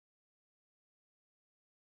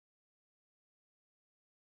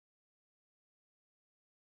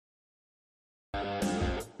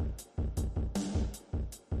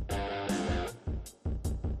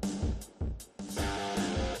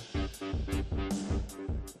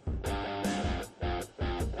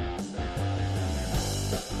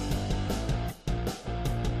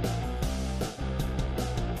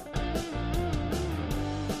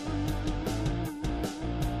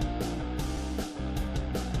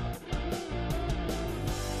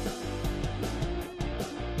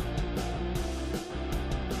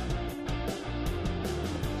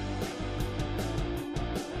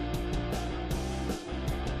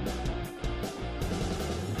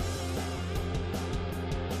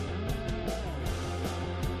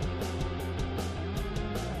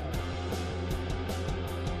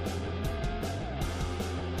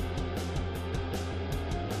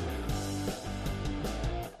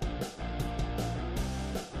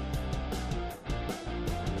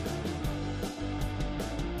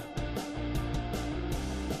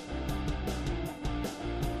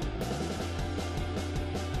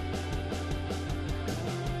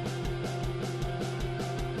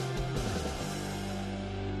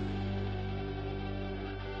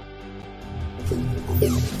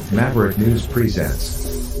Maverick News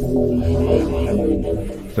presents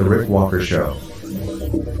The Rick Walker Show.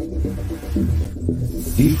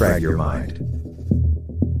 Defrag your mind.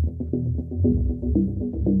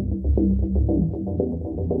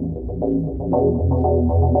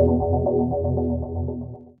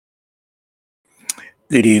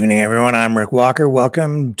 Good evening, everyone. I'm Rick Walker.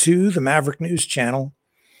 Welcome to the Maverick News channel.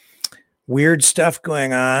 Weird stuff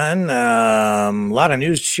going on. A lot of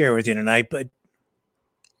news to share with you tonight, but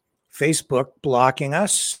Facebook blocking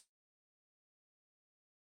us.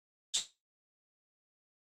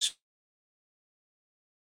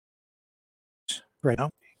 Right now,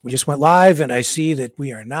 we just went live, and I see that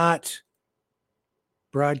we are not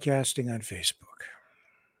broadcasting on Facebook.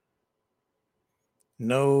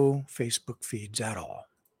 No Facebook feeds at all.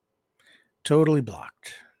 Totally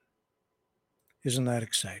blocked. Isn't that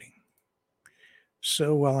exciting?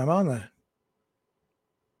 So while I'm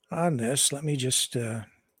on this, let me just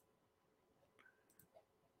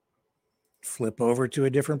flip over to a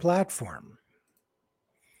different platform.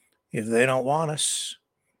 If they don't want us,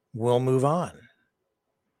 we'll move on.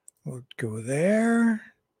 We'll go there,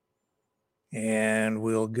 and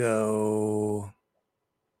we'll go.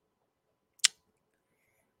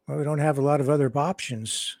 Well, we don't have a lot of other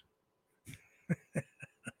options.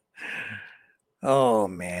 Oh,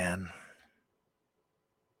 man.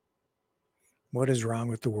 What is wrong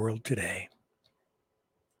with the world today?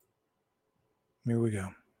 Here we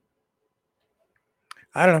go.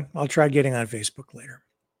 I don't know. I'll try getting on Facebook later.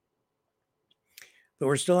 But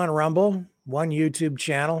we're still on Rumble, one YouTube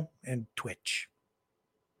channel, and Twitch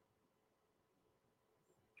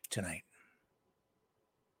tonight.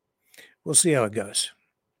 We'll see how it goes.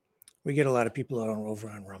 We get a lot of people over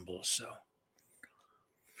on Rumble, so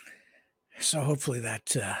hopefully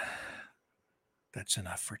that's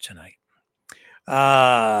enough for tonight.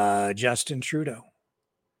 Justin Trudeau,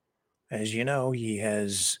 as you know, he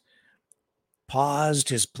has paused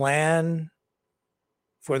his plan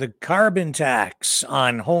for the carbon tax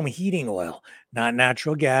on home heating oil, not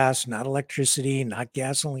natural gas, not electricity, not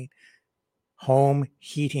gasoline, home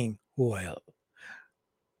heating oil.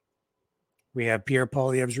 We have Pierre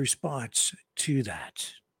Poilievre's response to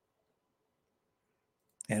that.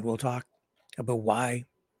 And we'll talk about why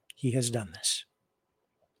he has done this.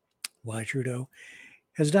 Why Trudeau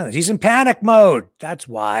has done this. He's in panic mode. That's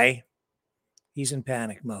why he's in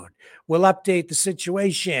panic mode. We'll update the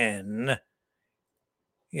situation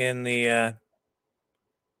in the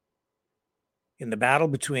battle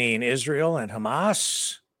between Israel and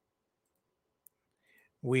Hamas.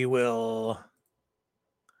 We will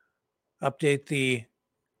update the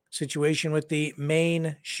situation with the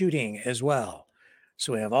Maine shooting as well.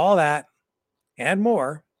 So we have all that and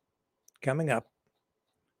more coming up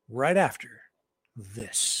right after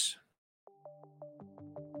this.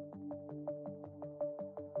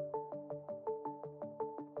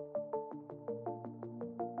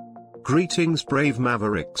 Greetings, brave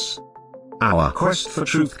Mavericks. Our quest for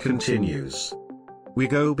truth continues. We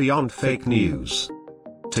go beyond fake news.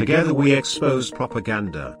 Together we expose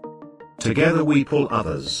propaganda. Together we pull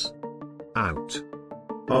others out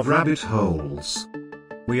of rabbit holes.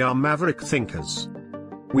 We are maverick thinkers.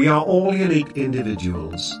 We are all unique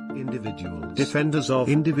individuals, defenders of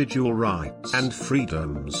individual rights and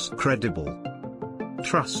freedoms, credible,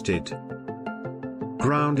 trusted,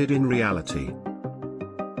 grounded in reality.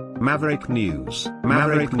 Maverick News,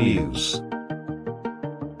 Maverick News.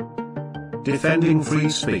 Defending free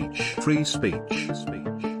speech, free speech.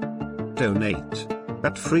 Donate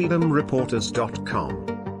at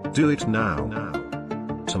freedomreporters.com. Do it now.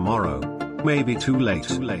 Tomorrow may be too late.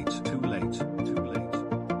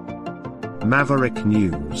 Maverick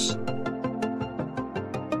News.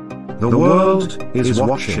 The world is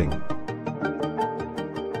watching.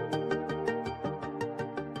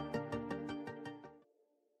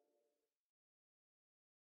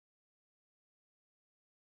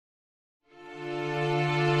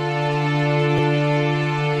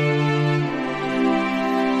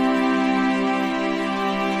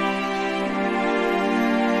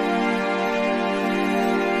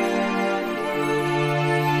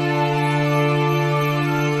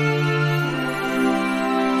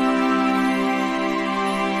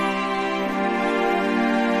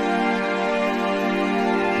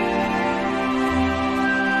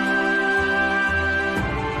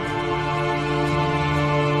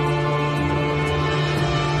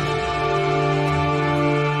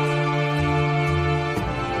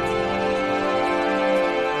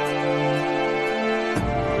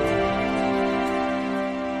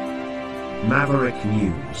 Maverick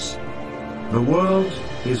News. The world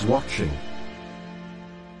is watching.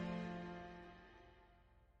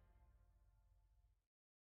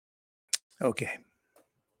 Okay.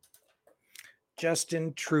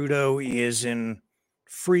 Justin Trudeau is in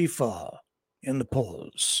free fall in the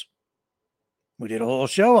polls. We did a whole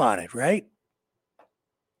show on it, right?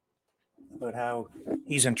 About how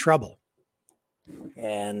he's in trouble.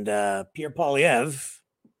 And Pierre Poilievre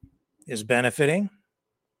is benefiting.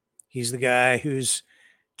 He's the guy who's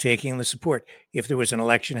taking the support. If there was an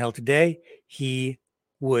election held today, he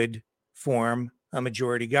would form a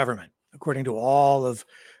majority government, according to all of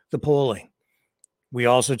the polling. We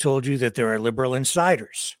also told you that there are liberal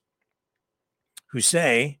insiders who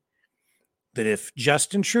say that if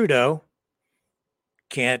Justin Trudeau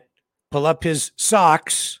can't pull up his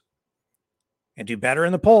socks and do better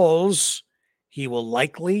in the polls, he will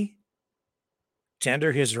likely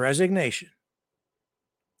tender his resignation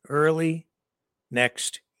early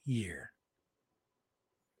next year.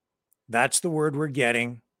 That's the word we're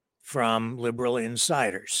getting from liberal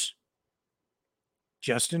insiders.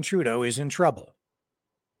 Justin Trudeau is in trouble.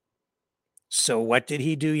 So what did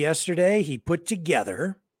he do yesterday? He put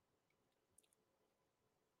together,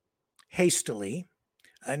 hastily,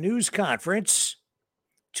 a news conference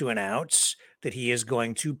to announce that he is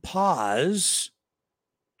going to pause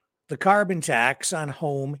the carbon tax on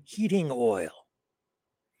home heating oil.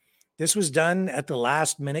 This was done at the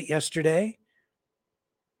last minute yesterday.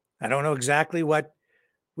 I don't know exactly what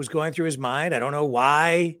was going through his mind. I don't know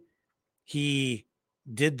why he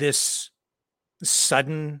did this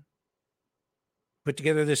sudden, put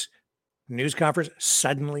together this news conference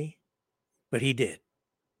suddenly, but he did.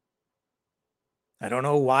 I don't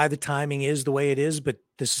know why the timing is the way it is, but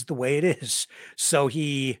this is the way it is. So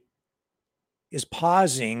he is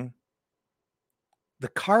pausing the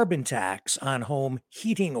carbon tax on home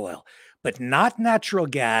heating oil, but not natural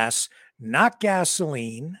gas, not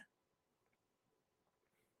gasoline.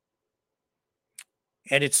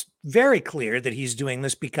 And it's very clear that he's doing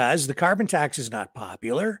this because the carbon tax is not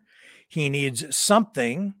popular. He needs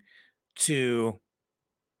something to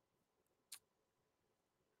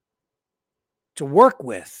work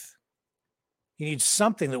with. He needs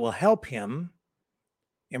something that will help him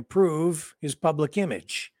improve his public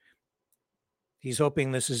image. He's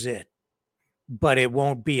hoping this is it, but it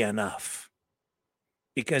won't be enough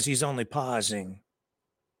because he's only pausing,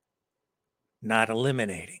 not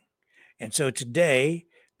eliminating. And so today,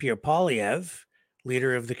 Pierre Poilievre,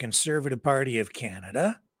 leader of the Conservative Party of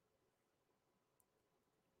Canada,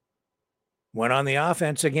 went on the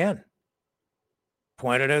offense again,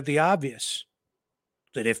 pointed out the obvious,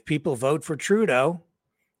 that if people vote for Trudeau,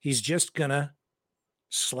 he's just going to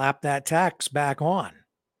slap that tax back on.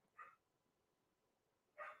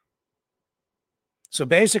 So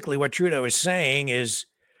basically what Trudeau is saying is,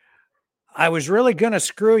 I was really going to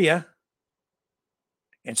screw you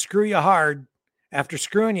and screw you hard after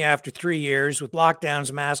screwing you after 3 years with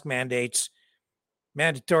lockdowns, mask mandates,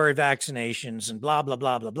 mandatory vaccinations, and blah, blah,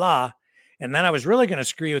 blah, blah, blah. And then I was really going to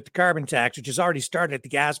screw you with the carbon tax, which has already started at the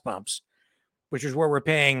gas pumps, which is where we're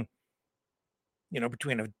paying,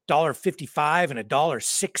 between $1.55 and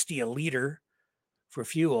 $1.60 a liter for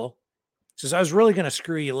fuel. Says, I was really going to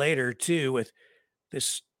screw you later too with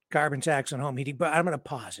this carbon tax on home heating, but I'm going to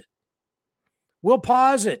pause it. We'll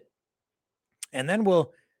pause it. And then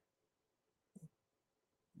we'll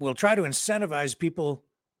try to incentivize people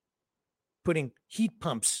putting heat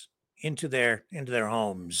pumps into their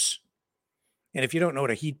homes. And if you don't know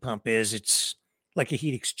what a heat pump is, it's like a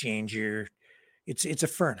heat exchanger. It's a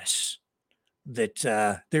furnace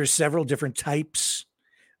that there's several different types.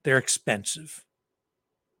 They're expensive.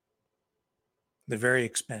 They're very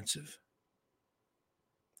expensive.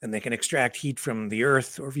 And they can extract heat from the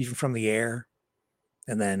earth or even from the air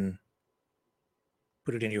and then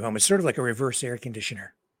put it in your home. It's sort of like a reverse air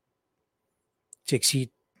conditioner. It takes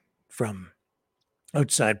heat from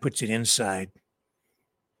outside, puts it inside,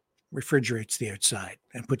 refrigerates the outside,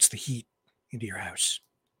 and puts the heat into your house.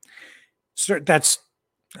 So that's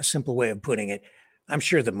a simple way of putting it. I'm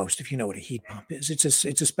sure that most of you know what a heat pump is. It's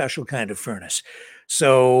a special kind of furnace.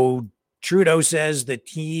 So Trudeau says that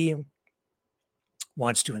he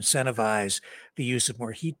wants to incentivize the use of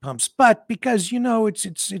more heat pumps, but because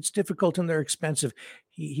it's difficult and they're expensive,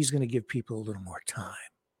 he's going to give people a little more time.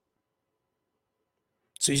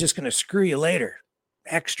 So he's just going to screw you later,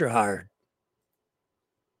 extra hard.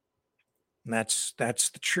 And that's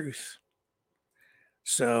the truth.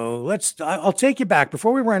 So I'll take you back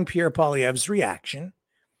before we run Pierre Poilievre's reaction.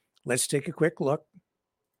 Let's take a quick look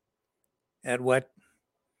at what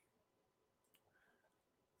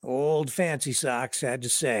old Fancy Socks had to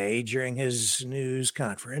say during his news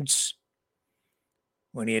conference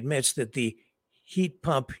when he admits that the heat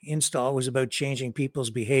pump install was about changing people's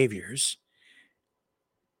behaviors.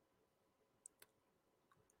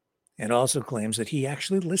 and also claims that he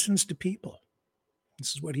actually listens to people.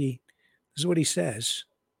 This is what he says.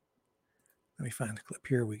 Let me find the clip.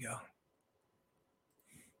 Here we go.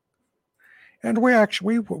 And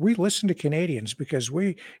we listen to Canadians because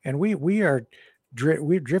we're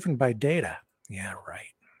driven by data. Yeah, right.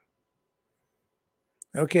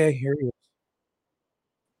 Okay, here he is.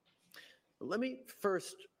 Let me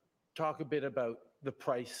first talk a bit about the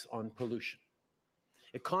price on pollution.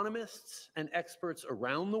 Economists and experts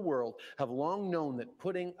around the world have long known that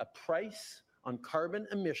putting a price on carbon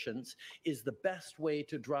emissions is the best way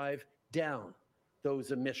to drive down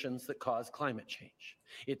those emissions that cause climate change.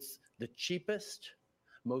 It's the cheapest,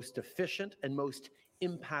 most efficient, and most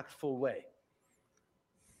impactful way.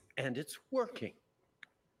 And it's working.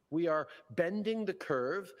 We are bending the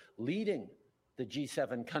curve, leading the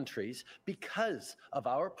G7 countries because of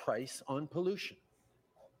our price on pollution.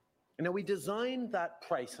 Now, we designed that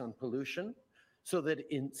price on pollution so that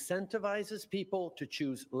it incentivizes people to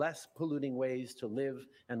choose less polluting ways to live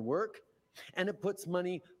and work, and it puts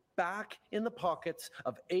money back in the pockets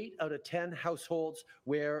of 8 out of 10 households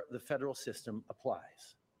where the federal system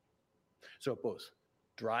applies. So it both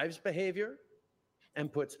drives behavior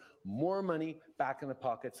and puts more money back in the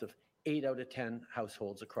pockets of 8 out of 10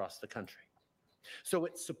 households across the country. So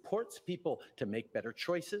it supports people to make better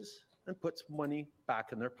choices and puts money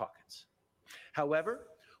back in their pockets. However,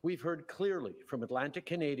 we've heard clearly from Atlantic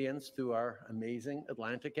Canadians through our amazing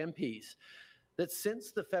Atlantic MPs that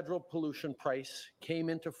since the federal pollution price came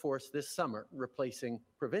into force this summer, replacing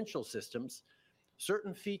provincial systems,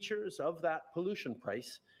 certain features of that pollution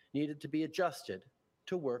price needed to be adjusted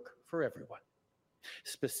to work for everyone.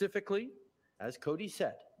 Specifically, as Cody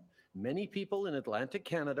said, many people in Atlantic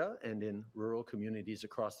Canada and in rural communities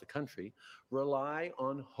across the country rely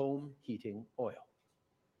on home heating oil.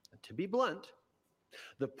 And to be blunt,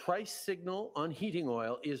 the price signal on heating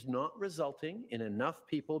oil is not resulting in enough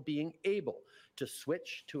people being able to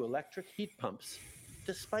switch to electric heat pumps,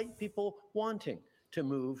 despite people wanting to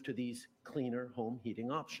move to these cleaner home heating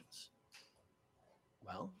options.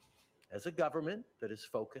 Well, as a government that is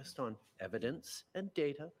focused on evidence and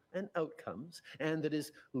data and outcomes, and that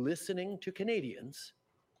is listening to Canadians,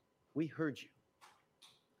 we heard you.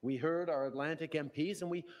 We heard our Atlantic MPs and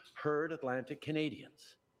we heard Atlantic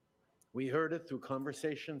Canadians. We heard it through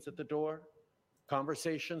conversations at the door,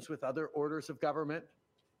 conversations with other orders of government,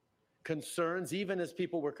 concerns, even as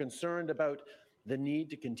people were concerned about the need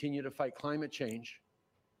to continue to fight climate change,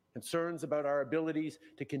 concerns about our abilities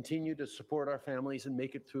to continue to support our families and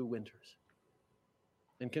make it through winters,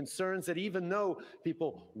 and concerns that even though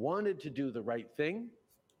people wanted to do the right thing,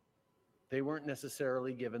 they weren't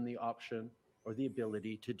necessarily given the option or the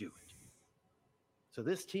ability to do it. So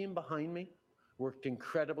this team behind me worked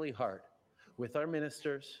incredibly hard with our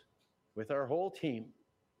ministers, with our whole team,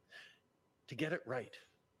 to get it right,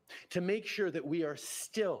 to make sure that we are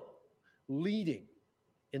still leading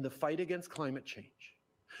in the fight against climate change,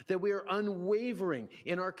 that we are unwavering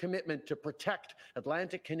in our commitment to protect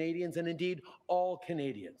Atlantic Canadians and indeed all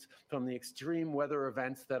Canadians from the extreme weather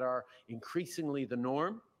events that are increasingly the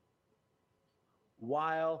norm,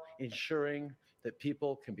 while ensuring that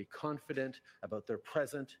people can be confident about their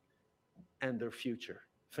present and their future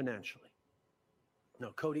financially.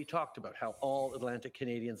 Now, Cody talked about how all Atlantic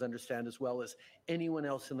Canadians understand as well as anyone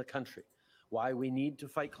else in the country why we need to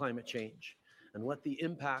fight climate change and what the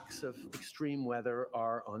impacts of extreme weather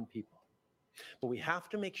are on people. But we have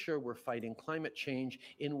to make sure we're fighting climate change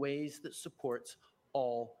in ways that supports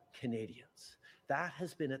all Canadians. That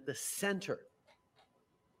has been at the center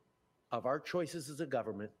of our choices as a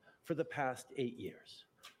government for the past 8 years.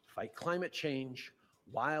 Fight climate change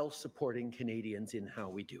while supporting Canadians in how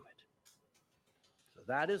we do it. So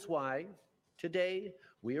that is why today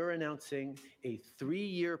we are announcing a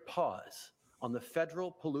 3-year pause on the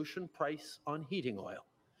federal pollution price on heating oil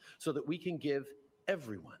so that we can give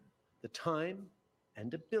everyone the time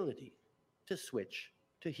and ability to switch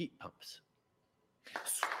to heat pumps.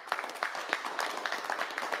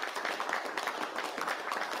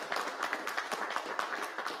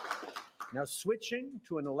 Now, switching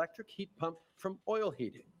to an electric heat pump from oil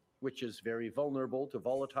heating, which is very vulnerable to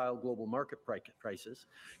volatile global market prices,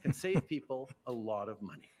 can save people a lot of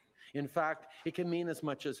money. In fact, it can mean as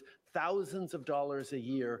much as thousands of dollars a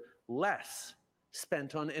year less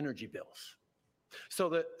spent on energy bills. So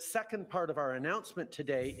the second part of our announcement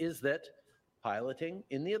today is that, piloting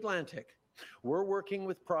in the Atlantic, we're working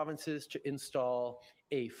with provinces to install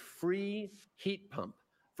a free heat pump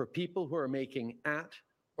for people who are making at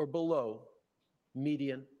or below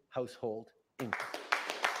median household income.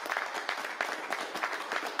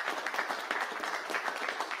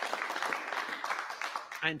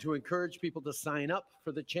 And to encourage people to sign up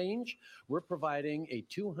for the change, we're providing a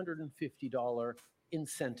 $250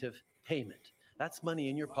 incentive payment. That's money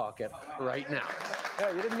in your pocket right now.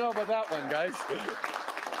 Yeah, you didn't know about that one, guys.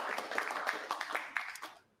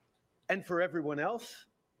 And for everyone else,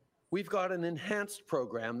 we've got an enhanced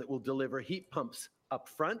program that will deliver heat pumps up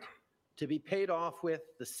front to be paid off with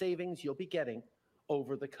the savings you'll be getting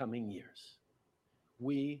over the coming years.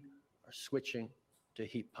 We are switching to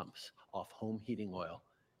heat pumps off home heating oil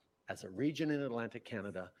as a region in Atlantic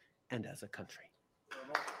Canada and as a country.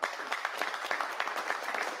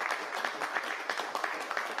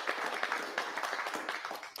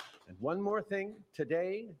 And one more thing,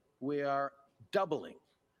 today we are doubling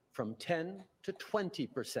from 10 to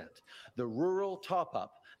 20% the rural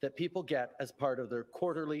top-up that people get as part of their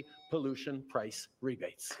quarterly pollution price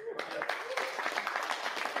rebates.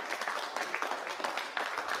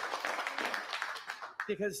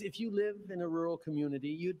 Because if you live in a rural community,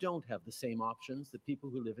 you don't have the same options that people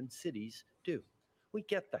who live in cities do. We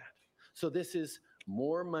get that. So this is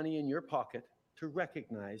more money in your pocket to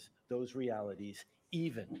recognize those realities,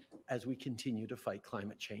 even as we continue to fight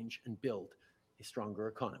climate change and build a stronger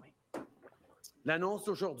economy. L'annonce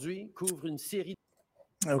d'aujourd'hui couvre une série.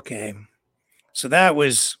 Okay. So that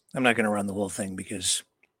was, I'm not going to run the whole thing because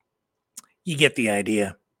you get the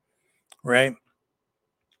idea, right?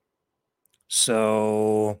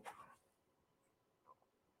 So,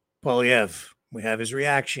 Polyev, we have his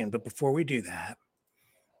reaction. But before we do that,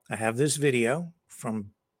 I have this video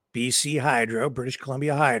from BC Hydro, British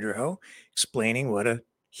Columbia Hydro, explaining what a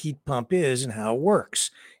heat pump is and how it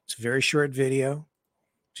works. It's a very short video,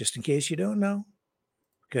 just in case you don't know,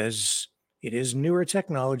 because it is newer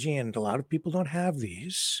technology and a lot of people don't have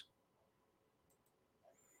these.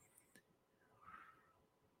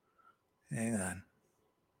 Hang on.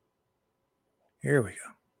 Here we go.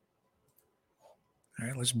 All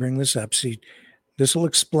right, let's bring this up. See, this will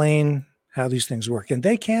explain how these things work, and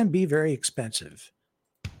they can be very expensive.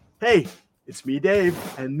 Hey, it's me, Dave,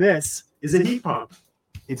 and this is a heat pump.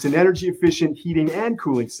 It's an energy-efficient heating and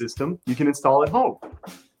cooling system you can install at home.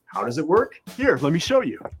 How does it work? Here, let me show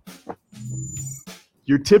you.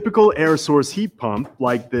 Your typical air source heat pump,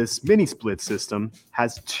 like this mini split system,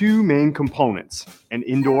 has two main components, an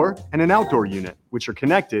indoor and an outdoor unit, which are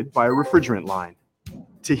connected by a refrigerant line.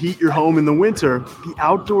 To heat your home in the winter, the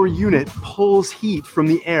outdoor unit pulls heat from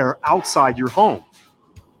the air outside your home.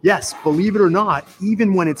 Yes, believe it or not,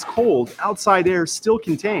 even when it's cold, outside air still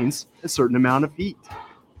contains a certain amount of heat.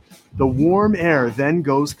 The warm air then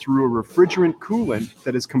goes through a refrigerant coolant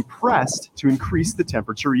that is compressed to increase the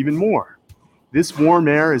temperature even more. This warm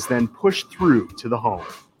air is then pushed through to the home.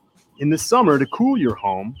 In the summer, to cool your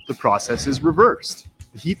home, the process is reversed.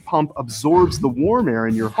 The heat pump absorbs the warm air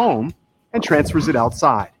in your home and transfers it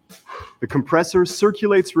outside. The compressor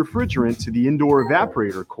circulates refrigerant to the indoor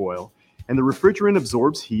evaporator coil, and the refrigerant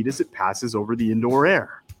absorbs heat as it passes over the indoor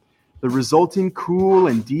air. The resulting cool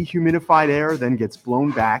and dehumidified air then gets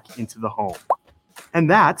blown back into the home. And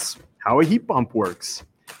that's how a heat pump works.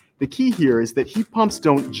 The key here is that heat pumps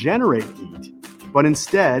don't generate heat, but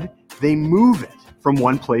instead they move it from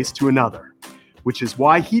one place to another, which is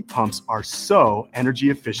why heat pumps are so energy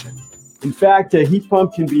efficient. In fact, a heat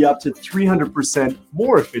pump can be up to 300%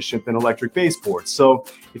 more efficient than electric baseboards. So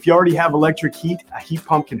if you already have electric heat, a heat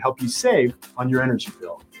pump can help you save on your energy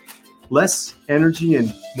bill. Less energy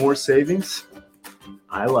and more savings?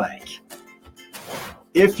 I like.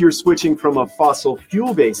 If you're switching from a fossil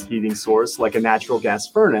fuel-based heating source like a natural gas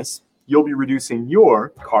furnace, you'll be reducing your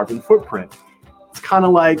carbon footprint. It's kind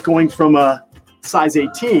of like going from a size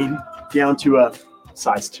 18 down to a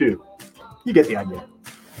size 2. You get the idea.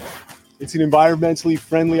 It's an environmentally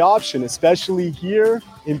friendly option, especially here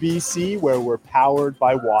in BC where we're powered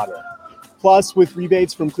by water. Plus, with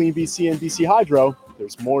rebates from Clean BC and BC Hydro,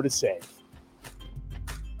 there's more to save.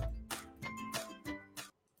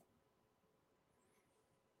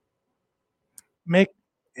 Make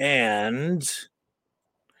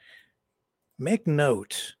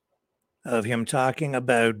note of him talking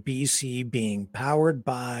about BC being powered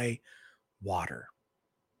by water.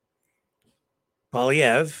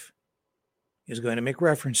 Polyev is going to make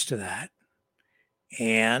reference to that.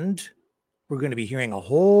 And we're going to be hearing a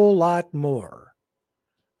whole lot more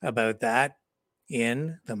about that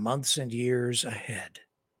in the months and years ahead.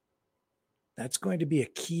 That's going to be a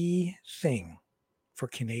key thing for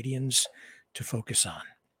Canadians to focus on.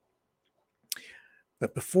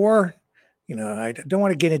 But before, I don't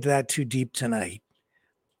want to get into that too deep tonight,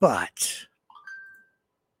 but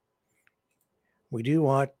we do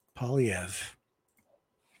want Polyev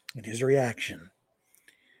and his reaction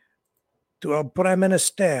to our Prime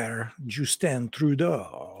Minister, Justin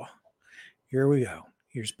Trudeau. Here we go.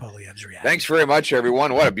 Here's Poilievre's reaction. Thanks very much,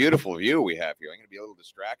 everyone. What a beautiful view we have here. I'm going to be a little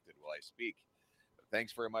distracted while I speak. But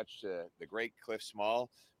thanks very much to the great Cliff Small,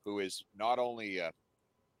 who is not only a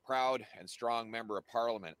proud and strong member of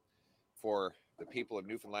Parliament for the people of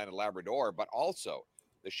Newfoundland and Labrador, but also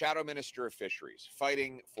the Shadow Minister of Fisheries,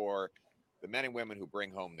 fighting for the men and women who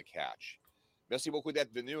bring home the catch. Merci beaucoup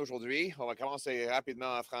d'être venu aujourd'hui. On va commencer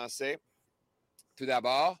rapidement en français. Tout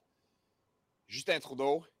d'abord, Justin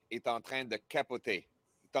Trudeau est en train de capoter.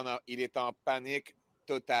 Il est en panique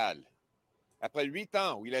totale. Après 8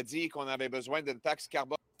 ans où il a dit qu'on avait besoin d'une taxe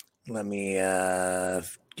carbone. Let me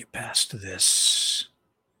get past this.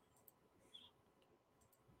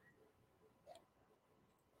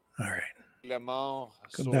 All right.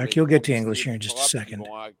 Go back. You'll get to English here in just a second.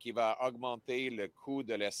 Qui va augmenter le coût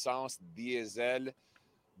de l'essence diesel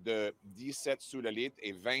de 17 sous le litre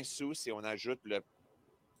et 20 sous si on ajoute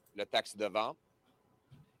le taxe de vente.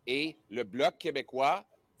 Et le Bloc québécois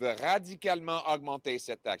veut radicalement augmenter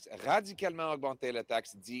cette taxe. Radicalement augmenter la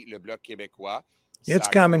taxe, dit le Bloc québécois. It's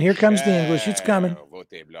coming. Here comes the English. It's coming.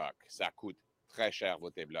 Voter Bloc. Ça coûte très cher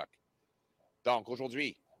voter Bloc. Donc,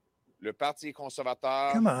 aujourd'hui, le Parti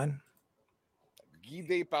conservateur,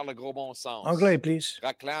 guidé par le gros bon sens, Anglais, please,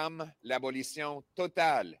 réclame l'abolition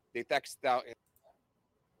totale des taxes.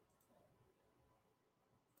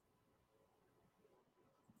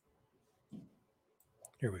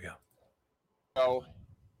 Here we go. Trudeau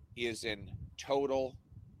is in total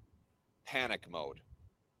panic mode.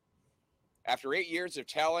 After 8 years of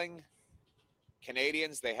telling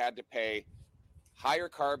Canadians they had to pay higher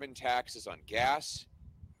carbon taxes on gas,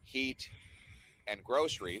 heat, and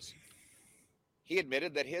groceries, he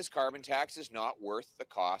admitted that his carbon tax is not worth the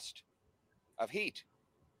cost of heat.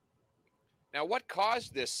 Now, what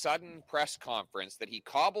caused this sudden press conference that he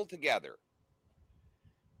cobbled together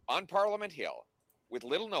on Parliament Hill with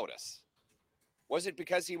little notice? Was it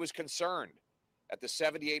because he was concerned at the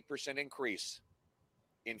 78% increase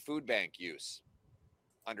in food bank use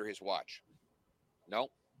under his watch? No.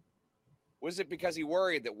 Was it because he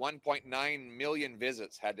worried that 1.9 million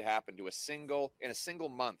visits had to happen in a single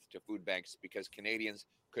month to food banks because Canadians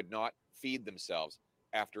could not feed themselves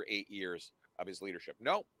after 8 years of his leadership?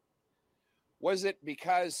 No. Was it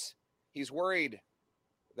because he's worried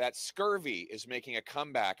that scurvy is making a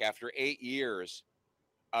comeback after 8 years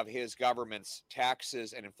of his government's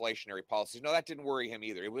taxes and inflationary policies? No, that didn't worry him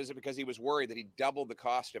either. It was because he was worried that he doubled the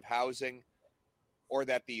cost of housing, or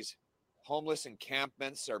that these homeless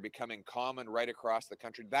encampments are becoming common right across the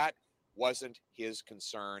country. That wasn't his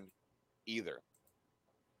concern either.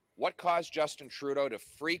 What caused Justin Trudeau to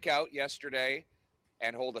freak out yesterday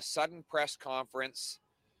and hold a sudden press conference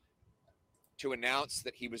to announce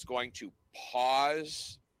that he was going to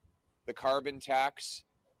pause the carbon tax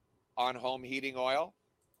on home heating oil?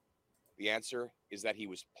 The answer is that he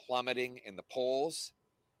was plummeting in the polls,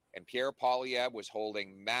 and Pierre Poilievre was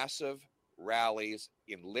holding massive rallies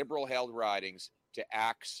in Liberal-held ridings to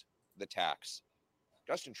axe the tax.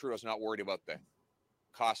 Justin Trudeau's not worried about the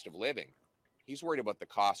cost of living. He's worried about the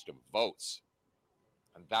cost of votes.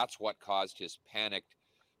 And that's what caused his panicked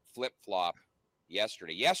flip-flop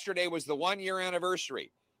yesterday. Yesterday was the 1-year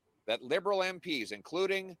anniversary that Liberal MPs,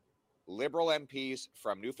 including Liberal MPs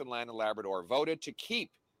from Newfoundland and Labrador, voted to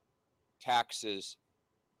keep taxes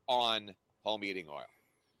on home heating oil.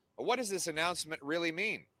 But what does this announcement really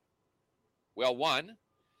mean? Well, one,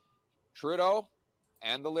 Trudeau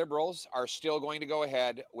and the Liberals are still going to go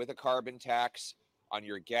ahead with a carbon tax on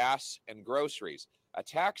your gas and groceries, a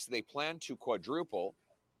tax they plan to quadruple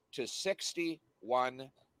to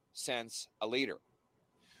 61 cents a liter.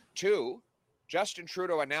 Two, Justin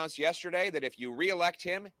Trudeau announced yesterday that if you re-elect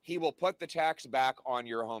him, he will put the tax back on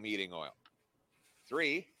your home heating oil.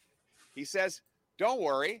 Three, he says, don't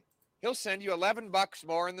worry, he'll send you $11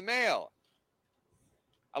 more in the mail.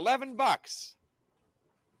 $11.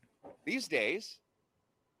 These days,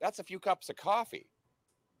 that's a few cups of coffee.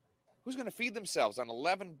 Who's going to feed themselves on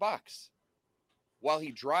 $11 while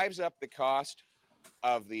he drives up the cost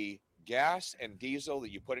of the gas and diesel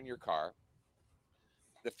that you put in your car,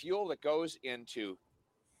 the fuel that goes into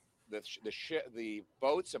the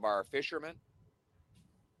boats of our fishermen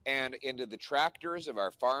and into the tractors of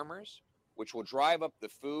our farmers, which will drive up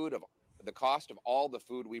the cost of all the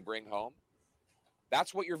food we bring home?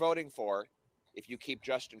 That's what you're voting for if you keep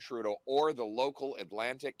Justin Trudeau or the local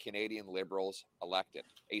Atlantic Canadian Liberals elected.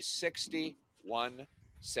 A 61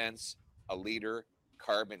 cents a liter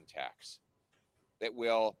carbon tax that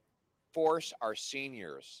will force our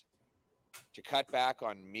seniors to cut back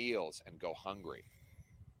on meals and go hungry.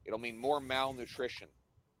 It'll mean more malnutrition.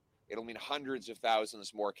 It'll mean hundreds of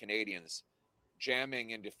thousands more Canadians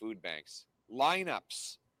jamming into food banks.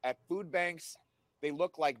 Lineups at food banks, they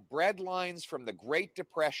look like bread lines from the Great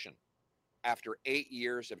Depression after 8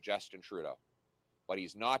 years of Justin Trudeau. But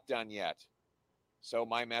he's not done yet. So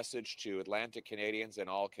my message to Atlantic Canadians and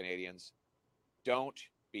all Canadians, don't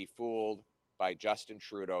be fooled by Justin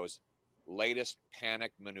Trudeau's latest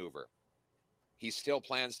panic maneuver. He still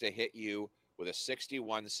plans to hit you with a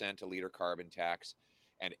 61 cent a liter carbon tax,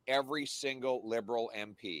 and every single Liberal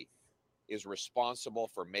MP is responsible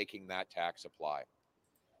for making that tax apply.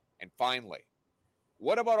 And finally,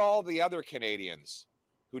 what about all the other Canadians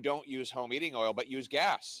who don't use home heating oil but use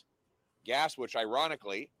gas? Gas, which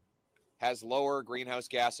ironically has lower greenhouse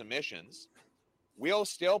gas emissions, will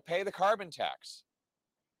still pay the carbon tax.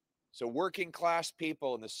 So working class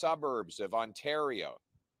people in the suburbs of Ontario,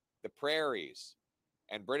 the prairies,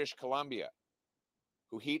 and British Columbia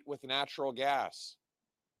who heat with natural gas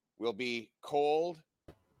will be cold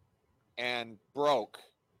and broke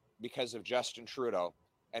because of Justin Trudeau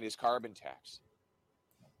and his carbon tax.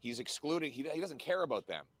 He's excluding, he doesn't care about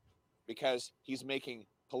them because he's making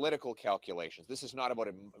political calculations. This is not about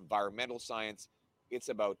environmental science, it's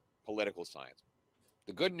about political science.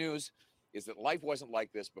 The good news is that life wasn't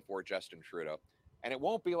like this before Justin Trudeau, and it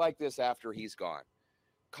won't be like this after he's gone.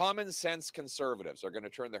 Common sense conservatives are going to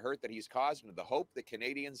turn the hurt that he's caused into the hope that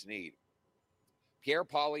Canadians need. Pierre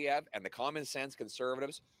Poilievre and the common sense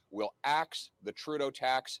conservatives will axe the Trudeau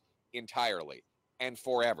tax entirely and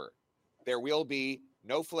forever. There will be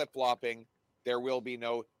no flip-flopping. There will be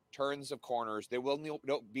no turns of corners. There will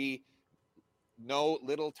be no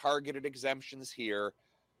little targeted exemptions here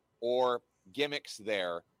or gimmicks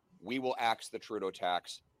there. We will axe the Trudeau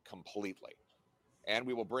tax completely. And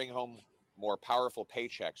we will bring home more powerful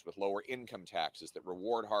paychecks with lower income taxes that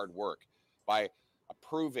reward hard work by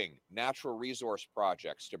approving natural resource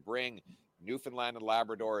projects to bring Newfoundland and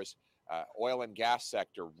Labrador's oil and gas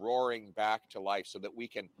sector roaring back to life so that we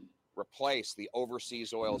can replace the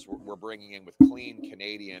overseas oils we're bringing in with clean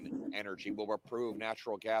Canadian energy. We'll approve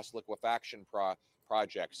natural gas liquefaction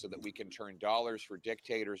projects so that we can turn dollars for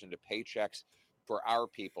dictators into paychecks for our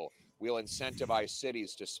people. We'll incentivize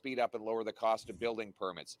cities to speed up and lower the cost of building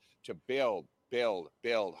permits, to build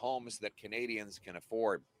homes that Canadians can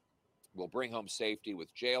afford. We'll bring home safety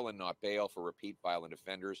with jail and not bail for repeat violent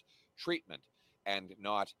offenders, treatment and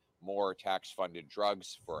not more tax-funded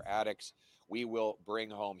drugs for addicts. We will bring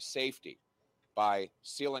home safety by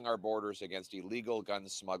sealing our borders against illegal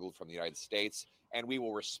guns smuggled from the United States, and we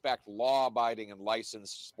will respect law-abiding and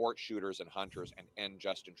licensed sport shooters and hunters and end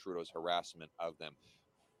Justin Trudeau's harassment of them.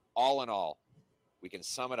 All in all, we can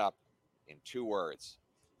sum it up in 2 words: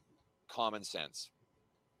 common sense.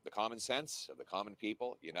 The common sense of the common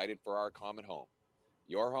people united for our common home.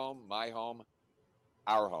 Your home, my home,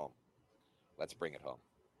 our home. Let's bring it home.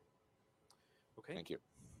 Okay. Thank you.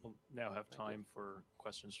 We'll now have time for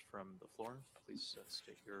questions from the floor. Please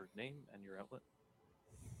state your name and your outlet.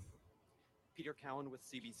 Peter Cowan with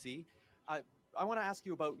CBC. I want to ask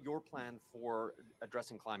you about your plan for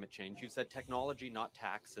addressing climate change. You said technology, not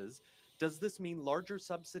taxes. Does this mean larger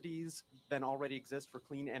subsidies than already exist for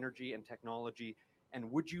clean energy and technology? And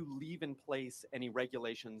would you leave in place any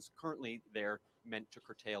regulations currently there meant to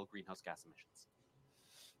curtail greenhouse gas emissions?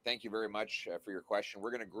 Thank you very much for your question.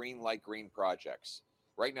 We're going to green light green projects.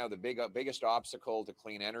 Right now, the biggest obstacle to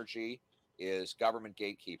clean energy is government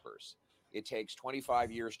gatekeepers. It takes 25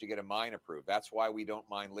 years to get a mine approved. That's why we don't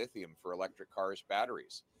mine lithium for electric cars'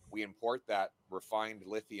 batteries. We import that refined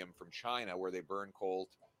lithium from China where they burn coal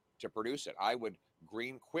to produce it. I would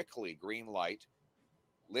quickly green light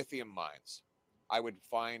lithium mines. I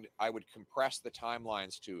would compress the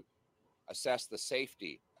timelines to assess the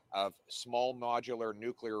safety of small modular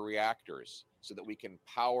nuclear reactors so that we can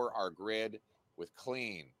power our grid with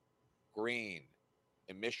clean, green,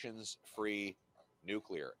 emissions-free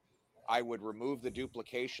nuclear. I would remove the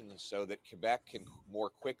duplication so that Quebec can more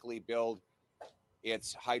quickly build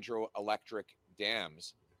its hydroelectric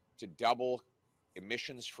dams to double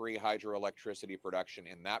emissions-free hydroelectricity production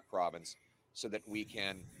in that province so that we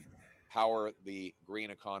can power the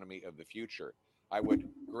green economy of the future. I would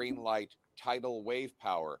green light tidal wave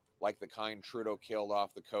power like the kind Trudeau killed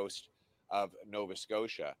off the coast of Nova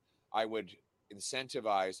Scotia. I would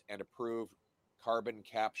incentivize and approve carbon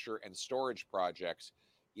capture and storage projects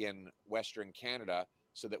in Western Canada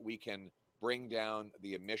so that we can bring down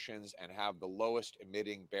the emissions and have the lowest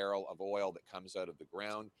emitting barrel of oil that comes out of the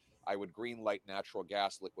ground. I would green light natural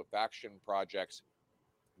gas liquefaction projects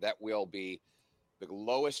that will be the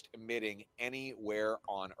lowest emitting anywhere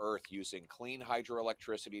on Earth, using clean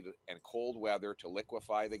hydroelectricity and cold weather to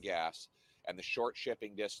liquefy the gas and the short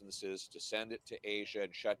shipping distances to send it to Asia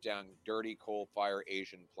and shut down dirty coal-fire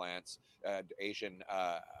Asian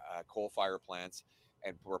coal-fire plants,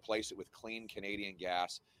 and replace it with clean Canadian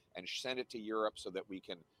gas and send it to Europe so that we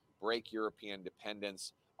can break European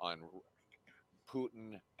dependence on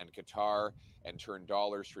Putin and Qatar and turn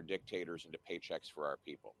dollars for dictators into paychecks for our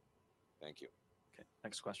people. Thank you. Okay,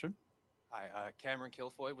 next question. Hi, Cameron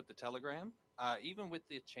Kilfoy with The Telegram. Even with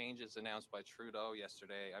the changes announced by Trudeau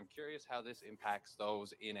yesterday, I'm curious how this impacts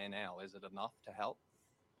those in NL. Is it enough to help?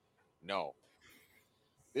 No.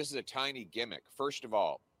 This is a tiny gimmick. First of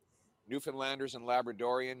all, Newfoundlanders and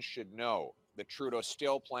Labradorians should know that Trudeau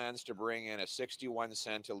still plans to bring in a 61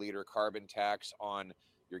 cent a liter carbon tax on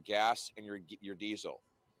your gas and your diesel.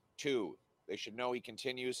 2, they should know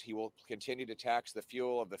he will continue to tax the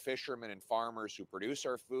fuel of the fishermen and farmers who produce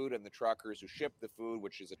our food and the truckers who ship the food,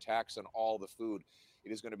 which is a tax on all the food.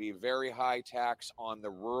 It is going to be a very high tax on the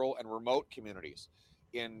rural and remote communities.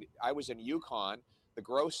 I was in Yukon. The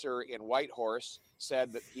grocer in Whitehorse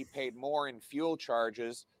said that he paid more in fuel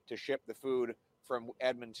charges to ship the food from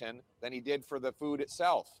Edmonton than he did for the food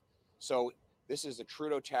itself. So this is a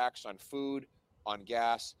Trudeau tax on food, on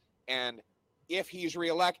gas, and if he's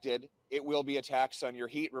reelected, it will be a tax on your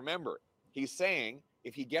heat. Remember, he's saying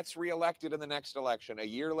if he gets reelected in the next election, a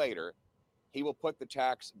year later, he will put the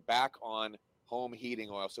tax back on home heating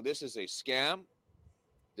oil. So this is a scam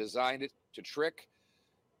designed to trick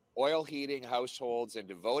oil heating households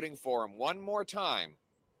into voting for him one more time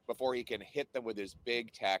before he can hit them with his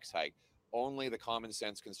big tax hike. Only the common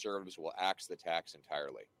sense conservatives will axe the tax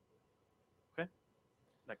entirely. Okay.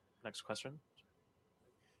 Next question.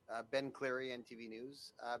 Ben Cleary, NTV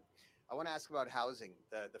News. I want to ask about housing.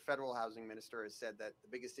 The federal housing minister has said that the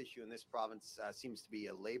biggest issue in this province seems to be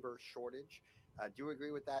a labor shortage. Do you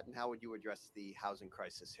agree with that? And how would you address the housing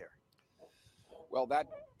crisis here? Well, that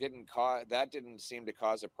didn't seem to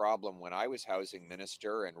cause a problem when I was housing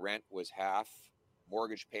minister, and rent was half,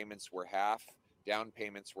 mortgage payments were half, down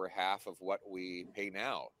payments were half of what we pay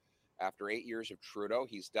now. After 8 years of Trudeau,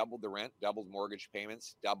 he's doubled the rent, doubled mortgage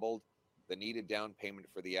payments, doubled the needed down payment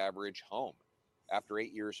for the average home. After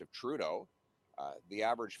 8 years of Trudeau, the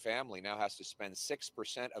average family now has to spend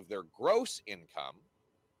 6% of their gross income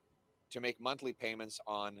to make monthly payments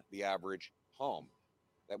on the average home.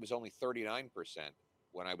 That was only 39%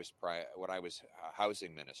 when I was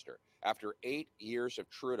housing minister. After 8 years of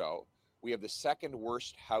Trudeau, we have the second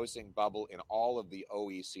worst housing bubble in all of the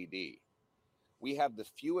OECD. We have the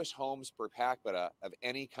fewest homes per capita of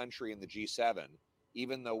any country in the G7,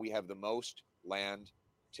 even though we have the most land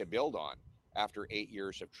to build on after 8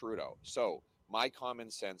 years of Trudeau. So my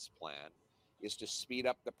common sense plan is to speed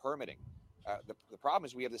up the permitting. The problem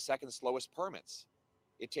is we have the second slowest permits.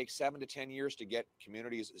 It takes 7 to 10 years to get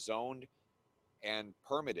communities zoned and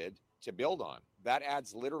permitted to build on. That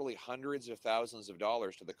adds literally hundreds of thousands of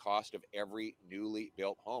dollars to the cost of every newly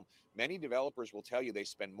built home. Many developers will tell you they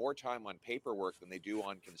spend more time on paperwork than they do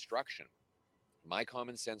on construction. My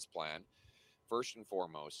common sense plan, first and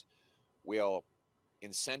foremost, will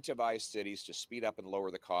incentivize cities to speed up and lower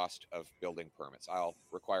the cost of building permits. I'll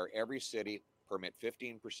require every city permit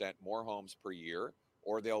 15% more homes per year,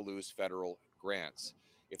 or they'll lose federal grants.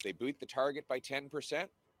 If they beat the target by 10%,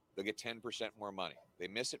 they'll get 10% more money. They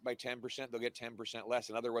miss it by 10%, they'll get 10% less.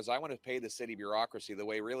 In other words, I want to pay the city bureaucracy the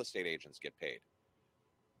way real estate agents get paid.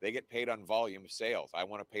 They get paid on volume of sales. I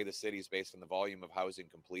want to pay the cities based on the volume of housing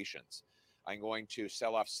completions. I'm going to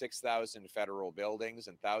sell off 6,000 federal buildings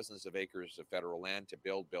and thousands of acres of federal land to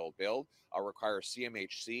build. I'll require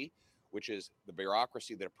CMHC, which is the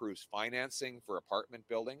bureaucracy that approves financing for apartment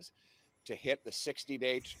buildings, to hit the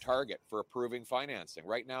 60-day target for approving financing.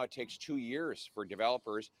 Right now, it takes 2 years for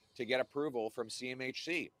developers to get approval from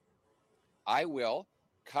CMHC. I will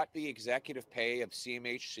cut the executive pay of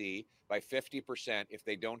CMHC by 50% if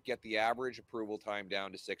they don't get the average approval time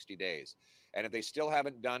down to 60 days. And if they still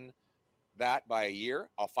haven't done that by a year,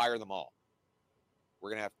 I'll fire them all.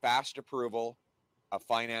 We're going to have fast approval of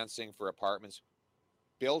financing for apartments.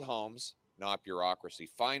 Build homes, not bureaucracy.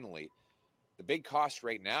 Finally, the big cost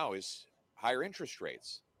right now is higher interest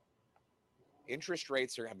rates. Interest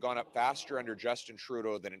rates have gone up faster under Justin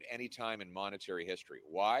Trudeau than at any time in monetary history.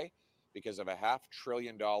 Why? Because of $500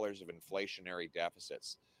 billion of inflationary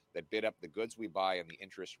deficits that bid up the goods we buy and the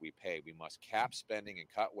interest we pay. We must cap spending and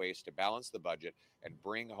cut waste to balance the budget and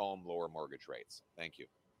bring home lower mortgage rates. Thank you.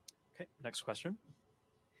 Okay, next question.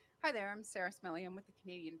 Hi there, I'm Sarah Smelly. I'm with the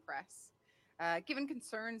Canadian Press. Given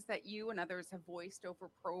concerns that you and others have voiced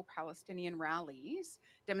over pro-Palestinian rallies,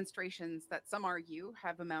 demonstrations that some argue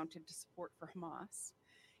have amounted to support for Hamas,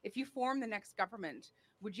 If you form the next government,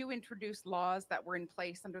 would you introduce laws that were in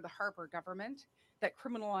place under the Harper government that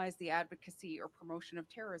criminalize the advocacy or promotion of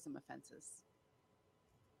terrorism offenses?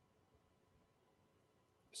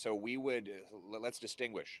 So we would, let's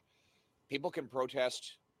distinguish. People can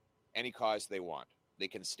protest any cause they want. They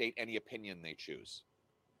can state any opinion they choose.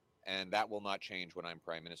 And that will not change when I'm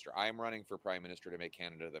Prime Minister. I am running for Prime Minister to make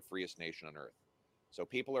Canada the freest nation on earth. So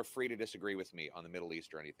people are free to disagree with me on the Middle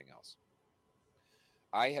East or anything else.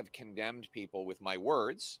 I have condemned people with my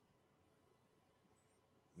words,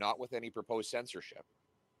 not with any proposed censorship,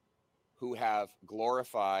 who have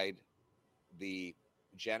glorified the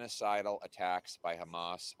genocidal attacks by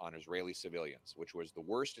Hamas on Israeli civilians, which was the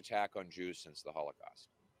worst attack on Jews since the Holocaust.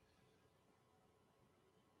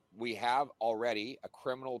 We have already a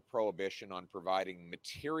criminal prohibition on providing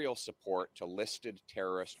material support to listed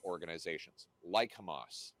terrorist organizations like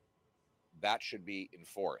Hamas. That should be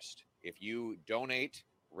enforced. If you donate,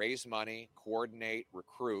 raise money, coordinate,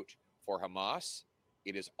 recruit for Hamas,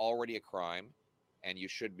 it is already a crime, and you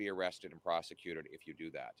should be arrested and prosecuted if you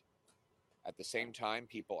do that. At the same time,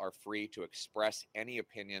 people are free to express any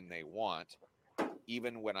opinion they want,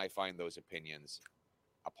 even when I find those opinions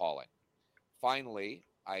appalling. Finally,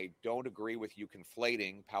 I don't agree with you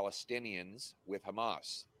conflating Palestinians with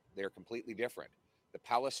Hamas. They're completely different. The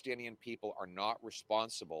Palestinian people are not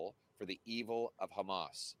responsible for the evil of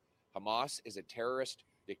Hamas. Hamas is a terrorist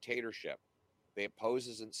dictatorship. It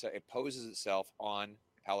poses itself on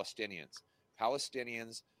Palestinians.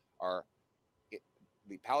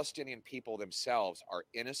 The Palestinian people themselves are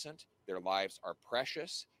innocent. Their lives are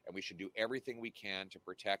precious, and we should do everything we can to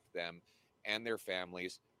protect them and their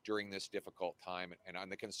families during this difficult time.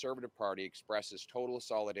 And the Conservative Party expresses total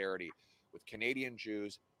solidarity with Canadian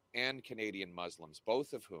Jews and Canadian Muslims,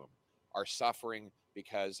 both of whom are suffering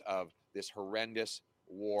because of this horrendous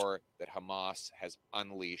war that Hamas has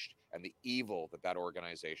unleashed and the evil that that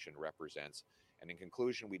organization represents. And in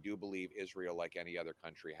conclusion, we do believe Israel, like any other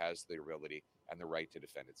country, has the ability and the right to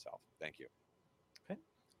defend itself. Thank you. Okay.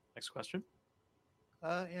 Next question.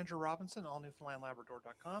 Andrew Robinson,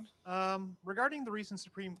 allnewfoundlandlabrador.com. Regarding the recent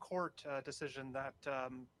Supreme Court decision that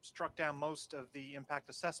struck down most of the Impact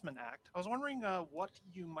Assessment Act, I was wondering what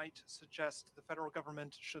you might suggest the federal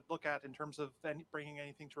government should look at in terms of bringing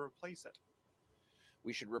anything to replace it.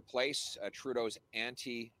 We should replace Trudeau's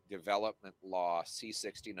anti-development law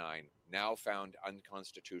C-69, now found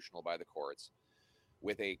unconstitutional by the courts,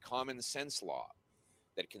 with a common sense law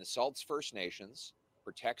that consults First Nations,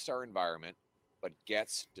 protects our environment, but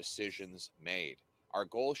gets decisions made. Our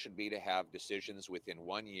goal should be to have decisions within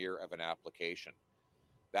 1 year of an application.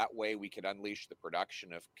 That way we could unleash the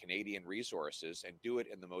production of Canadian resources and do it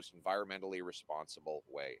in the most environmentally responsible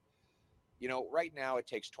way. You know, right now it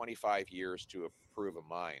takes 25 years to approve a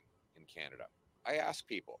mine in Canada. I ask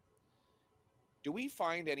people, do we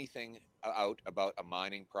find anything out about a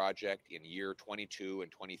mining project in year 22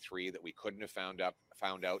 and 23 that we couldn't have found out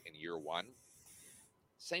in year 1?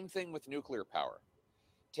 Same thing with nuclear power.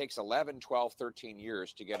 It takes 11, 12, 13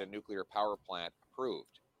 years to get a nuclear power plant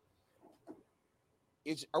approved.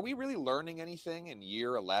 Are we really learning anything in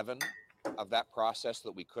year 11 of that process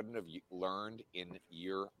that we couldn't have learned in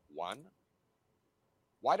year 1?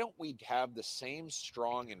 Why don't we have the same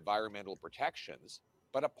strong environmental protections,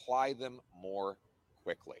 but apply them more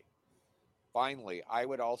quickly? Finally, I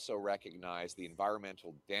would also recognize the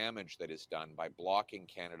environmental damage that is done by blocking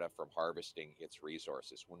Canada from harvesting its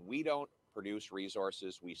resources. When we don't produce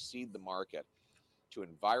resources, we cede the market to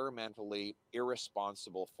environmentally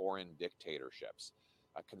irresponsible foreign dictatorships.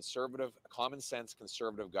 A common sense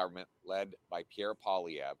conservative government led by Pierre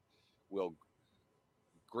Poilievre will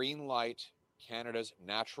greenlight Canada's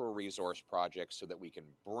natural resource projects so that we can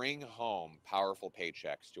bring home powerful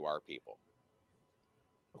paychecks to our people.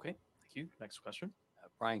 Okay, thank you. Next question.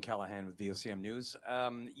 Brian Callahan with VOCM News.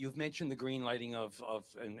 You've mentioned the green lighting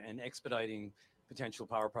and expediting potential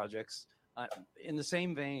power projects. In the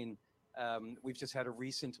same vein, we've just had a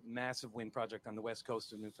recent massive wind project on the west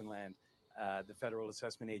coast of Newfoundland. The Federal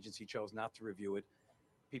Assessment Agency chose not to review it.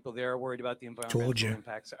 People there are worried about the environmental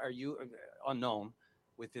impacts. Are you unknown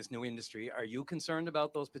with this new industry? Are you concerned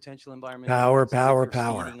about those potential environmental power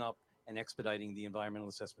speeding up and expediting the environmental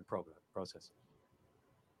assessment process?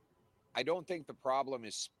 I don't think the problem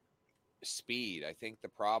is speed. I think the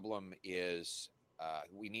problem is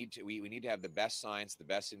we need to have the best science, the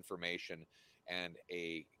best information, and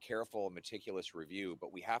a careful, meticulous review,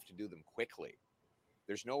 but we have to do them quickly.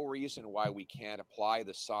 There's no reason why we can't apply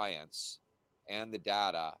the science and the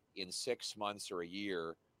data in 6 months or a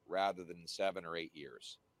year rather than 7 or 8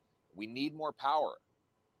 years. We need more power.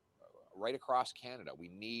 right across Canada. We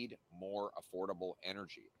need more affordable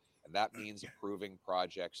energy. And that means approving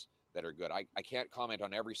projects that are good. I can't comment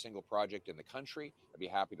on every single project in the country. I'd be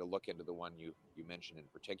happy to look into the one you mentioned in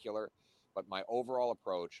particular. But my overall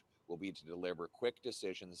approach will be to deliver quick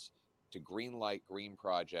decisions to green light green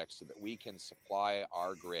projects so that we can supply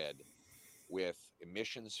our grid with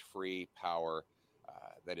emissions-free power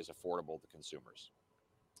that is affordable to consumers.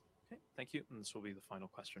 Okay, thank you. And this will be the final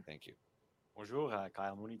question. Thank you. Bonjour,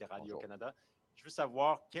 Kyle Mooney de Radio-Canada. Je veux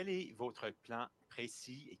savoir quel est votre plan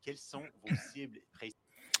précis et quelles sont vos cibles précises.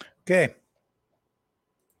 Okay.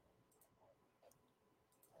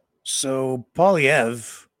 So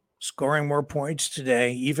Poilievre scoring more points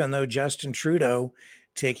today, even though Justin Trudeau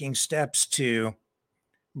taking steps to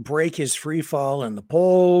break his free fall in the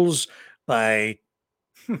polls by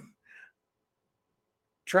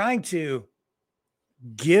trying to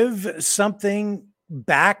give something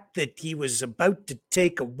back that he was about to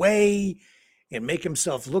take away and make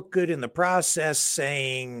himself look good in the process,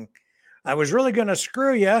 saying, I was really going to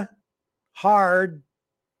screw you hard,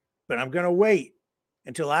 but I'm going to wait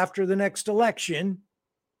until after the next election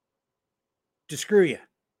to screw you.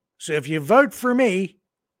 So if you vote for me,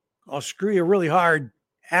 I'll screw you really hard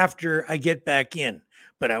after I get back in,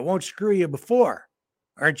 but I won't screw you before.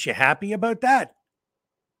 Aren't you happy about that?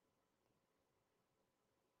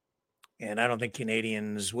 And I don't think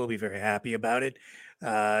Canadians will be very happy about it.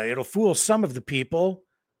 It'll fool some of the people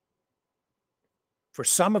for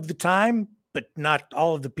some of the time, but not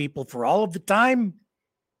all of the people for all of the time.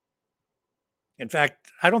 In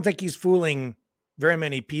fact, I don't think he's fooling very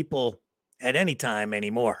many people at any time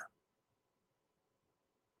anymore.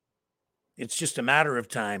 It's just a matter of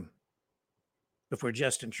time before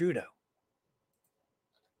Justin Trudeau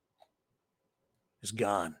is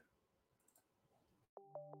gone.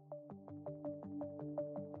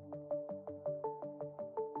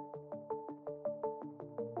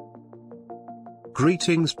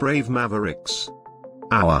 Greetings, brave Mavericks.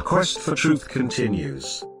 Our quest for truth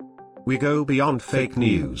continues. We go beyond fake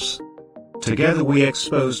news. Together we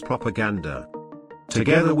expose propaganda.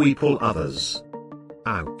 Together we pull others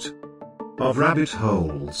out of rabbit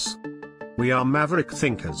holes. We are maverick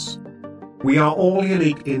thinkers. We are all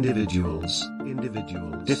unique individuals.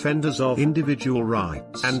 Defenders of individual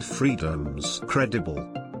rights and freedoms.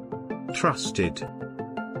 Credible. Trusted.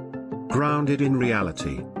 Grounded in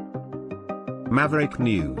reality. Maverick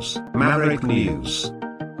News. Maverick News.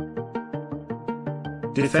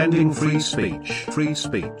 Defending free speech. Free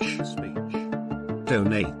speech.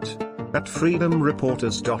 Donate at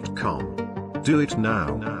freedomreporters.com. Do it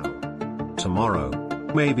now. Tomorrow.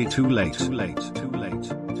 Maybe too late.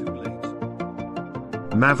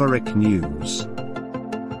 Maverick News.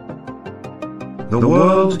 The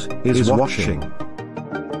world is watching.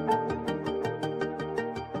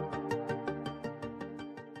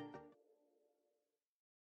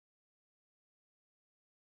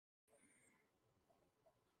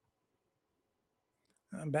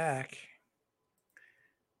 I'm back.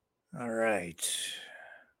 All right.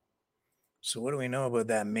 So what do we know about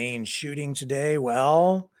that Maine shooting today?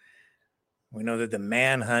 Well, we know that the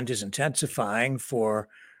manhunt is intensifying for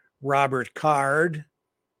Robert Card,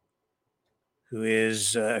 who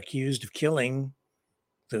is accused of killing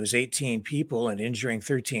those 18 people and injuring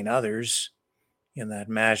 13 others in that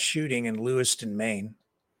mass shooting in Lewiston, Maine,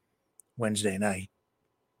 Wednesday night.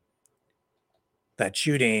 That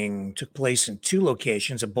shooting took place in two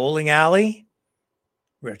locations, a bowling alley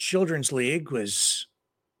where a children's league was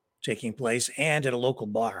taking place and at a local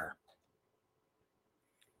bar.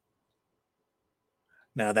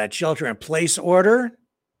 Now that shelter-in-place order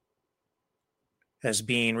has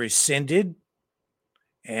been rescinded,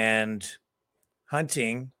 and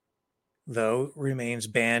hunting, though, remains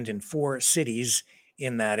banned in 4 cities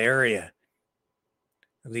in that area.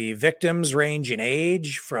 The victims range in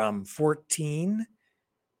age from 14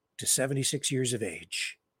 to 76 years of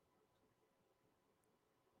age.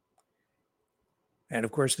 And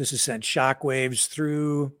of course, this has sent shockwaves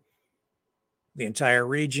through the entire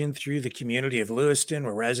region, through the community of Lewiston,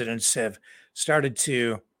 where residents have started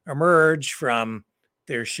to emerge from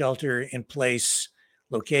their shelter-in-place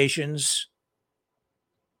locations.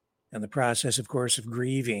 And the process, of course, of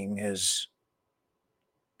grieving has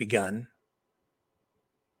begun.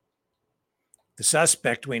 The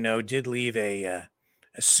suspect, we know, did leave a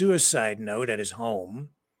suicide note at his home.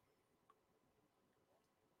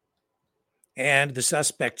 And the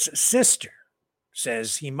suspect's sister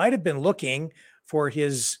says he might have been looking for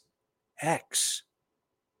his ex.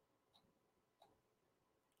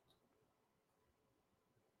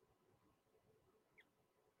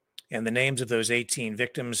 And the names of those 18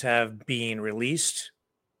 victims have been released.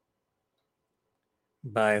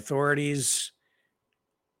 by authorities,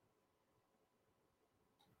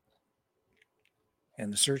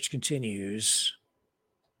 and the search continues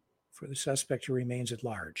for the suspect who remains at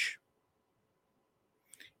large.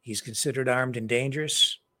 He's considered armed and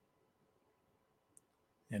dangerous,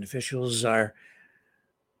 and officials are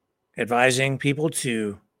advising people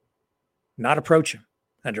to not approach him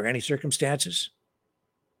under any circumstances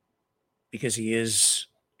because he is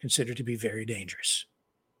considered to be very dangerous.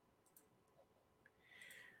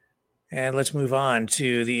 And let's move on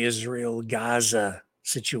to the Israel-Gaza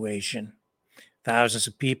situation. Thousands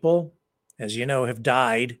of people, as you know, have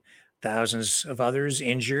died, thousands of others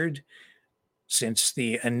injured since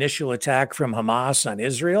the initial attack from Hamas on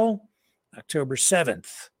Israel, October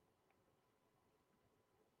 7th.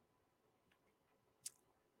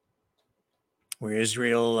 Where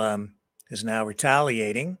Israel is now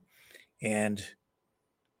retaliating, and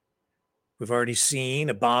we've already seen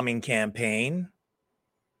a bombing campaign,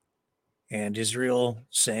 and Israel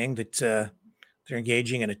saying that they're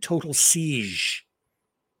engaging in a total siege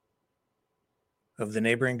of the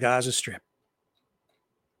neighboring Gaza Strip.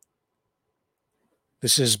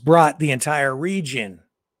 This has brought the entire region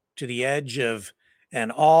to the edge of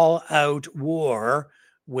an all-out war,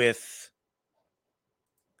 with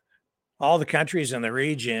all the countries in the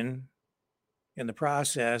region in the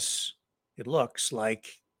process. It looks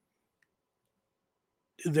like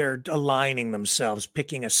they're aligning themselves,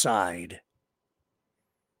 picking a side.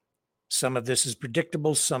 Some of this is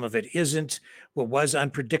predictable, some of it isn't. What was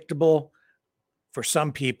unpredictable for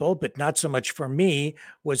some people, but not so much for me,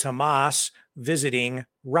 was Hamas visiting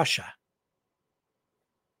Russia.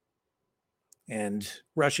 And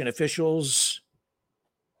Russian officials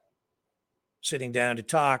sitting down to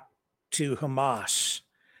talk to Hamas.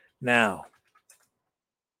 Now,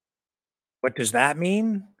 what does that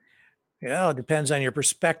mean? Well, it depends on your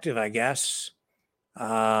perspective, I guess.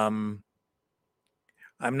 I'm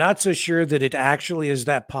not so sure that it actually is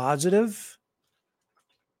that positive,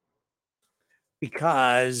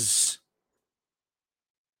 because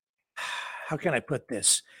how can I put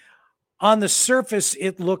this? On the surface,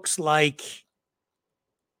 it looks like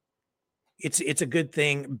it's a good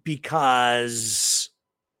thing, because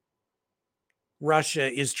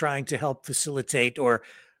Russia is trying to help facilitate or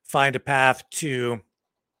find a path to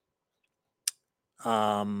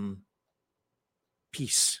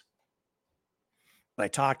peace by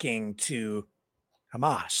talking to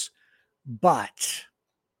Hamas. But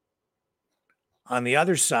on the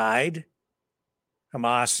other side,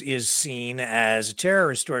 Hamas is seen as a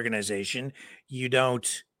terrorist organization. You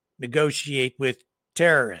don't negotiate with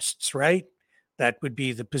terrorists, right? That would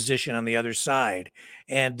be the position on the other side.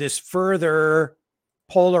 And this further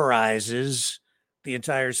polarizes the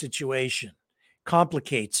entire situation,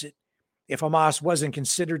 complicates it. If Hamas wasn't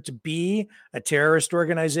considered to be a terrorist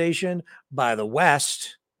organization by the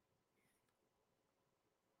West,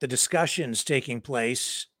 the discussions taking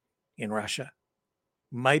place in Russia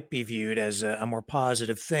might be viewed as a more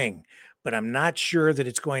positive thing. But I'm not sure that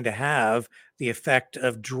it's going to have the effect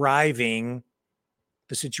of driving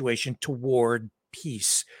the situation toward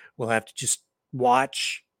peace. We'll have to just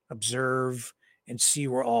watch, observe, and see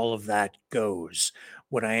where all of that goes.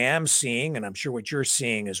 What I am seeing, and I'm sure what you're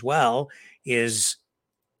seeing as well, is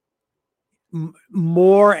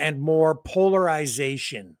more and more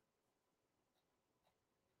polarization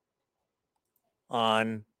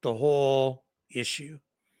on the whole issue.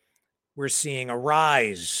 We're seeing a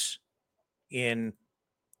rise in,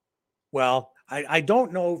 well, I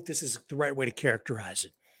don't know if this is the right way to characterize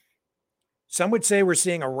it. Some would say we're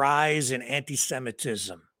seeing a rise in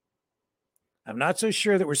anti-Semitism. I'm not so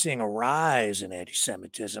sure that we're seeing a rise in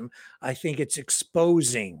anti-Semitism. I think it's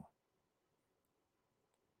exposing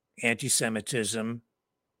anti-Semitism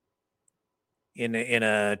in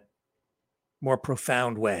a more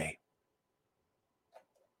profound way.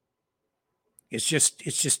 It's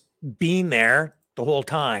just been there the whole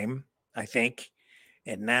time, I think.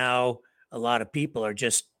 And now a lot of people are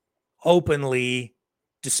just openly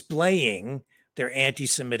displaying their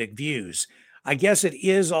anti-Semitic views. I guess it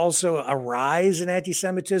is also a rise in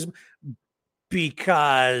anti-Semitism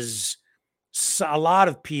because a lot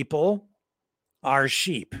of people are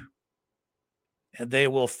sheep, and they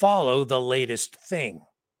will follow the latest thing,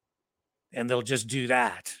 and they'll just do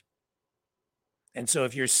that. And so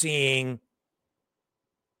if you're seeing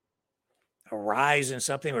a rise in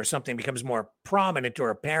something, or something becomes more prominent or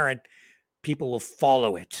apparent, people will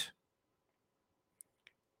follow it,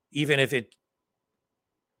 even if it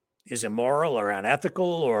is immoral or unethical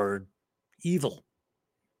or evil.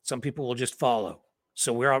 Some people will just follow.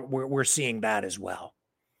 So we're seeing that as well.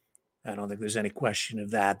 I don't think there's any question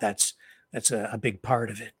of that. That's That's a big part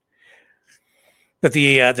of it. But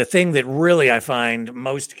the thing that really I find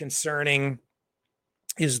most concerning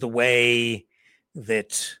is the way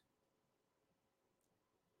that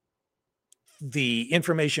the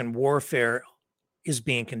information warfare is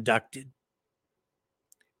being conducted,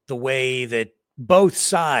 the way that both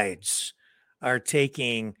sides are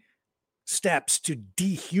taking steps to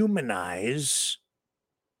dehumanize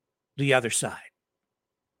the other side.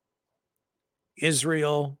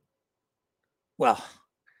 Israel, well,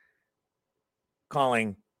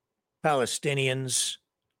 calling Palestinians,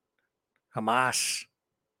 Hamas,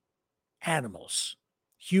 animals,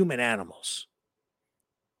 human animals.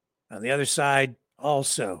 On the other side,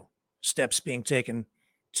 also steps being taken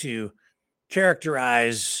to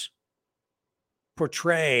characterize,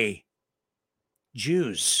 portray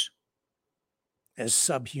Jews as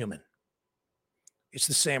subhuman. It's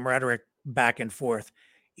the same rhetoric back and forth.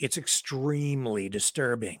 It's extremely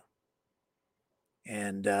disturbing.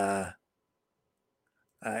 And I'm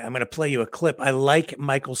going to play you a clip. I like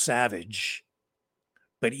Michael Savage,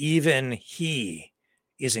 but even he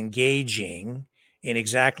is engaging in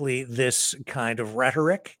exactly this kind of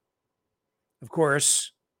rhetoric. Of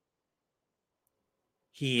course,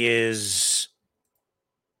 he is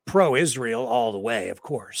pro-Israel all the way, of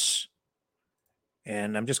course.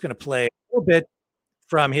 And I'm just going to play a little bit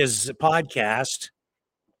from his podcast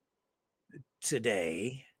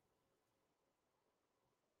today.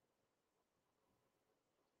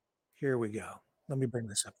 Here we go. Let me bring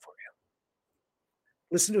this up for you.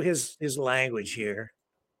 Listen to his language here.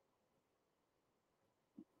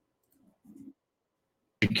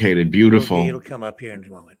 Educated, beautiful. It'll come up here in a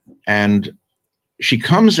moment. And she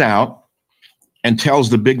comes out and tells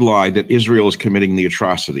the big lie that Israel is committing the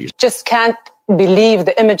atrocities. Just can't believe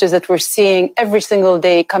the images that we're seeing every single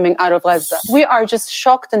day coming out of Gaza. We are just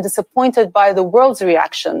shocked and disappointed by the world's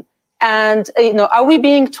reaction. And, are we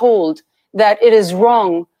being told that it is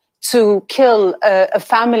wrong to kill a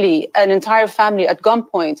family, an entire family at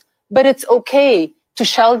gunpoint, but it's okay to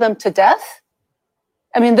shell them to death?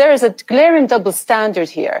 I mean, there is a glaring double standard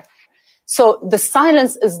here. So the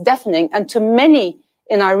silence is deafening, and to many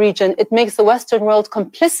in our region, it makes the Western world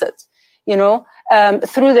complicit,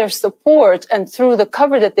 through their support and through the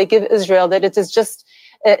cover that they give Israel, that it is just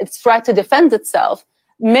its right to defend itself.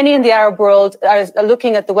 Many in the Arab world are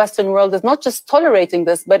looking at the Western world as not just tolerating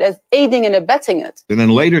this, but as aiding and abetting it. And then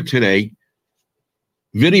later today,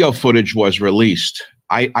 video footage was released.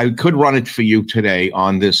 I could run it for you today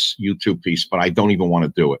on this YouTube piece, but I don't even want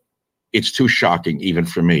to do it. It's too shocking, even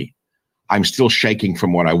for me. I'm still shaking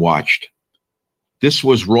from what I watched. This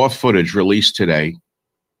was raw footage released today,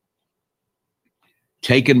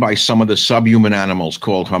 taken by some of the subhuman animals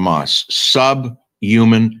called Hamas.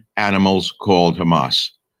 Subhuman animals called Hamas.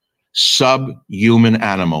 Subhuman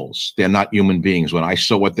animals. They're not human beings. When I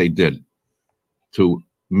saw what they did to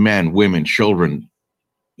men, women, children,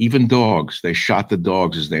 even dogs, they shot the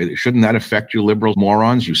dogs. Shouldn't that affect you liberal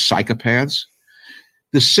morons, you psychopaths?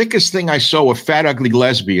 The sickest thing I saw were fat, ugly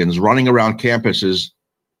lesbians running around campuses,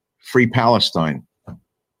 free Palestine.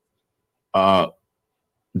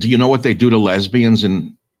 Do you know what they do to lesbians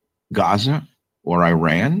in Gaza or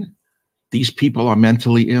Iran? These people are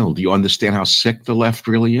mentally ill. Do you understand how sick the left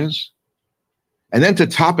really is? And then to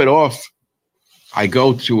top it off, I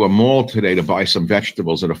go to a mall today to buy some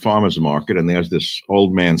vegetables at a farmer's market, and there's this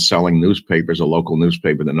old man selling newspapers, a local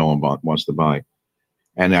newspaper that no one wants to buy.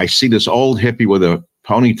 And I see this old hippie with a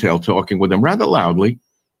ponytail talking with him rather loudly,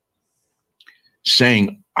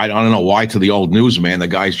 saying, I don't know why to the old newsman, the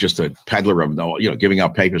guy's just a peddler of, giving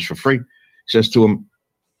out papers for free. He says to him,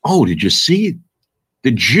 oh, did you see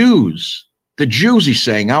the Jews, he's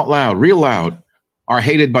saying out loud, real loud, are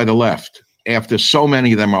hated by the left after so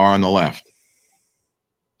many of them are on the left.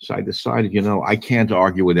 So I decided, I can't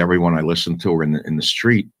argue with everyone I listen to or in the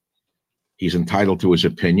street. He's entitled to his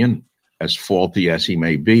opinion, as faulty as he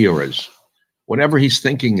may be, or as whatever he's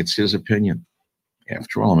thinking, it's his opinion.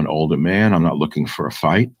 After all, I'm an older man. I'm not looking for a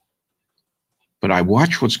fight. But I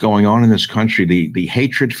watch what's going on in this country. The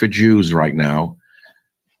hatred for Jews right now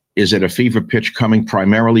is at a fever pitch, coming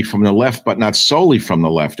primarily from the left, but not solely from the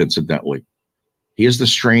left, incidentally. Here's the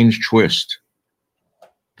strange twist.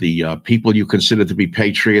 The people you consider to be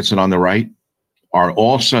patriots and on the right are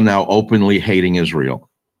also now openly hating Israel.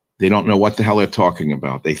 They don't know what the hell they're talking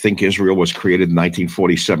about. They think Israel was created in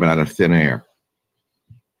 1947 out of thin air.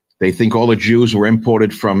 They think all the Jews were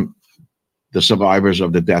imported from the survivors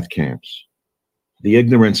of the death camps. The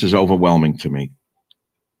ignorance is overwhelming to me.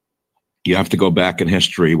 You have to go back in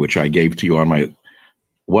history, which I gave to you on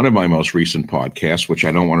one of my most recent podcasts, which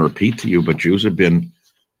I don't want to repeat to you, but Jews have been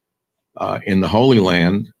in the Holy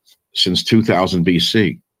Land since 2000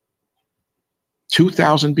 BC.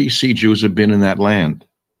 2000 BC, Jews have been in that land.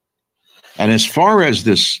 And as far as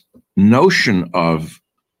this notion of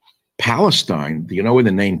Palestine, do you know where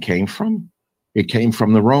the name came from? It came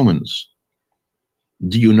from the Romans.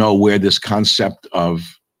 Do you know where this concept of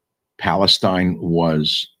Palestine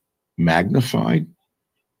was magnified?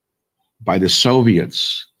 By the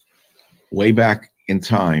Soviets. Way back in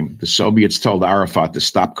time, the Soviets told Arafat to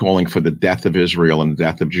stop calling for the death of Israel and the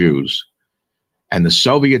death of Jews. And the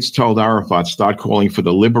Soviets told Arafat, start calling for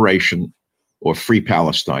the liberation or free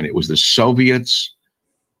Palestine. It was the Soviets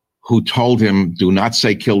who told him, do not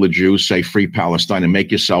say kill the Jews, say free Palestine, and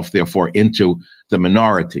make yourself, therefore, into the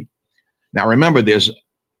minority. Now, remember, there's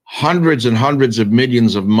hundreds and hundreds of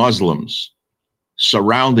millions of Muslims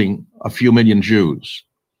surrounding a few million Jews.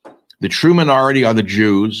 The true minority are the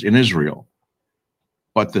Jews in Israel.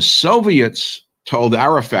 But the Soviets told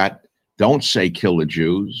Arafat, don't say kill the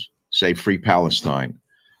Jews, say free Palestine.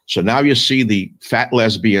 So now you see the fat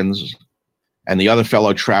lesbians and the other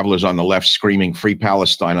fellow travelers on the left screaming free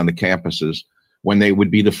Palestine on the campuses when they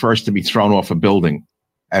would be the first to be thrown off a building,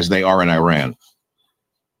 as they are in Iran.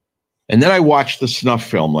 And then I watched the snuff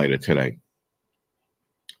film later today.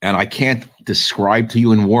 And I can't describe to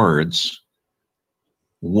you in words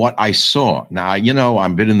what I saw. Now, you know,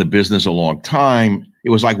 I've been in the business a long time.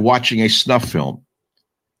 It was like watching a snuff film.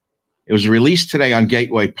 It was released today on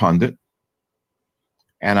Gateway Pundit,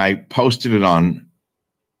 and I posted it on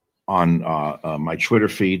my Twitter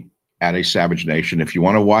feed at A Savage Nation. If you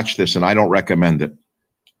want to watch this, and I don't recommend it,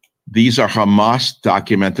 these are Hamas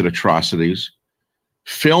documented atrocities,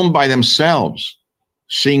 filmed by themselves,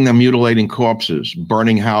 seeing them mutilating corpses,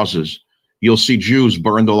 burning houses. You'll see Jews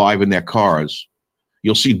burned alive in their cars.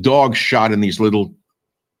 You'll see dogs shot in these little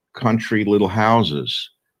country little houses.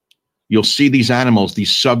 You'll see these animals,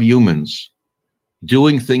 these subhumans,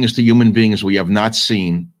 doing things to human beings we have not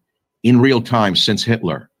seen in real time since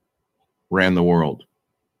Hitler ran the world.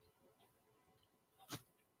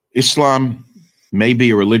 Islam may be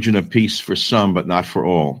a religion of peace for some, but not for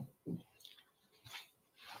all.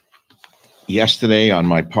 Yesterday on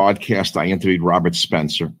my podcast, I interviewed Robert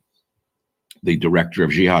Spencer, the director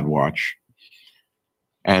of Jihad Watch,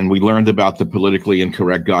 and we learned about the politically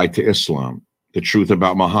incorrect guide to Islam, the truth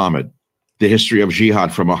about Muhammad, the history of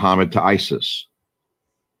jihad from Muhammad to ISIS.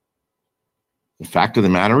 The fact of the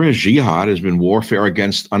matter is, jihad has been warfare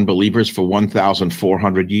against unbelievers for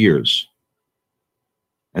 1,400 years.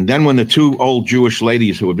 And then when the two old Jewish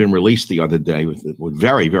ladies who had been released the other day with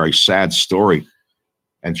very, very sad story,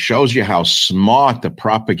 and shows you how smart the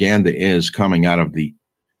propaganda is coming out of the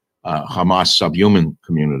Hamas subhuman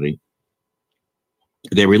community,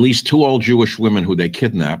 they released two old Jewish women who they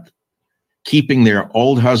kidnapped, keeping their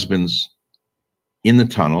old husbands in the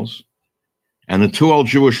tunnels. And the two old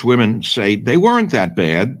Jewish women say, they weren't that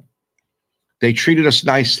bad. They treated us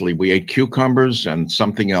nicely. We ate cucumbers and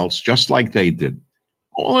something else, just like they did.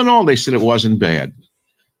 All in all, they said it wasn't bad.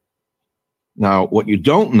 Now, what you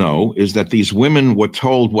don't know is that these women were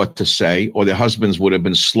told what to say, or their husbands would have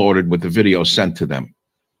been slaughtered with the video sent to them.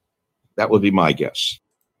 That would be my guess.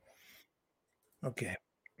 Okay.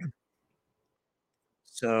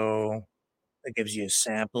 So that gives you a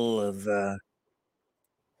sample of the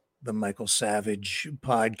Michael Savage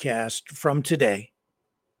podcast from today.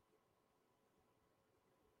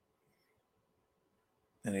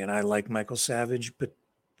 And again, I like Michael Savage, but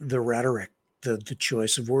the rhetoric, the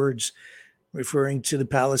choice of words referring to the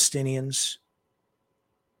Palestinians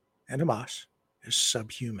and Hamas is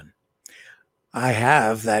subhuman. I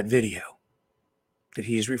have that video that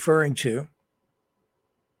he's referring to.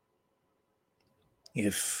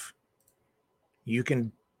 If you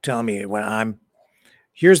can tell me when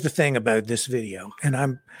here's the thing about this video,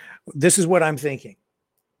 and this is what I'm thinking.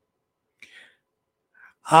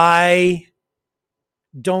 I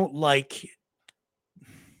don't like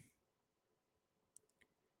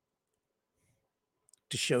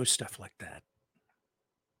to show stuff like that.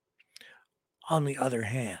 On the other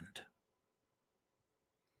hand,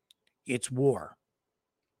 it's war.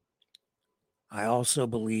 I also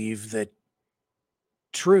believe that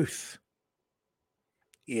truth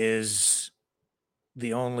is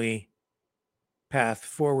the only path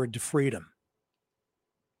forward to freedom.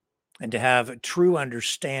 And to have a true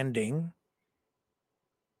understanding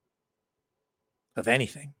of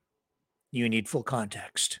anything, you need full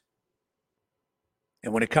context.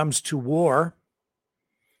 And when it comes to war,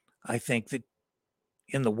 I think that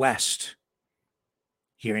in the West,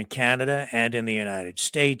 here in Canada and in the United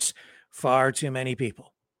States, far too many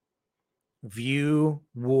people view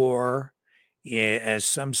war as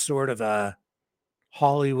some sort of a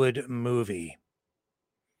Hollywood movie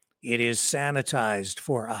It is sanitized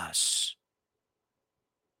for us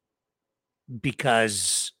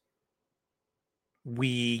because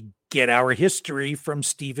we get our history from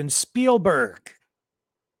Steven Spielberg.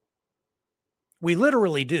 We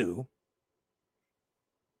literally do.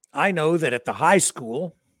 I know that at the high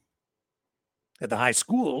schools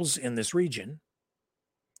in this region,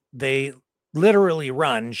 they literally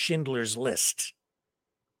run Schindler's List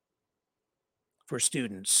for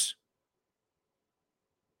students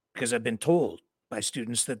because I've been told by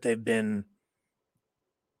students that they've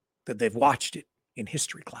watched it in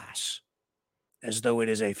history class as though it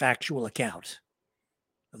is a factual account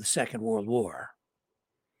of the Second World War.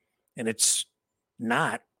 And it's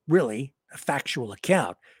not really a factual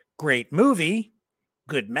account. Great movie,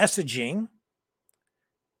 good messaging,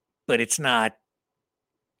 but it's not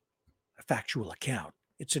a factual account.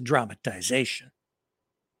 It's a dramatization.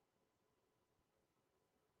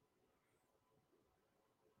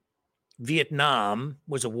 Vietnam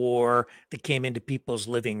was a war that came into people's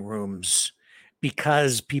living rooms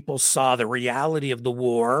because people saw the reality of the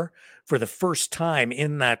war for the first time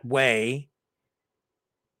in that way,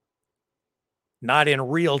 not in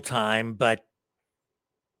real time, but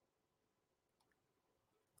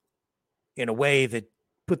in a way that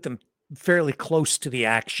put them fairly close to the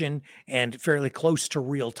action and fairly close to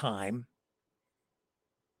real time.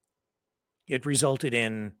 It resulted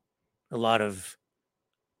in a lot of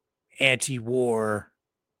anti-war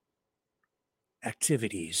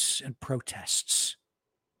activities and protests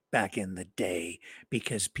back in the day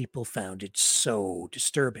because people found it so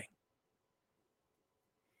disturbing.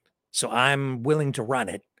 So I'm willing to run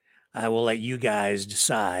it. I will let you guys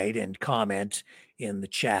decide and comment in the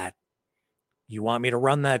chat. You want me to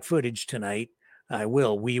run that footage tonight? I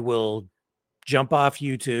will. We will jump off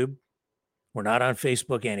YouTube. We're not on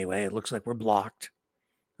Facebook anyway. It looks like we're blocked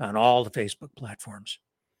on all the Facebook platforms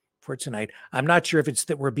for tonight. I'm not sure if it's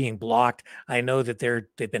that we're being blocked. I know that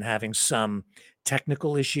they've been having some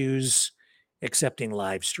technical issues accepting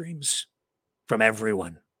live streams from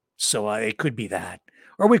everyone. So it could be that,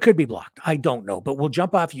 or we could be blocked. I don't know, but we'll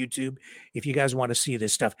jump off YouTube if you guys want to see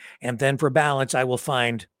this stuff. And then for balance, I will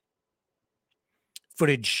find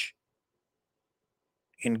footage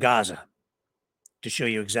in Gaza to show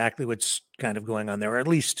you exactly what's kind of going on there, or at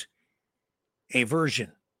least a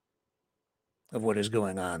version of what is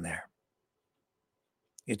going on there.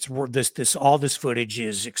 It's all this footage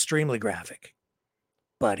is extremely graphic,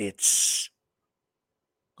 but it's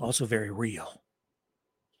also very real.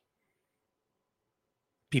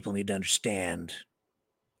 People need to understand,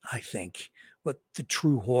 I think, what the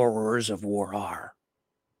true horrors of war are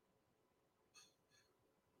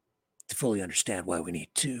to fully understand why we need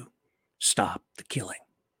to stop the killing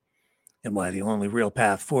and why the only real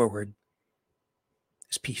path forward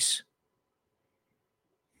is peace.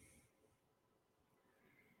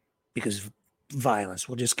 Because violence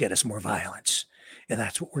will just get us more violence. And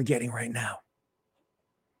that's what we're getting right now.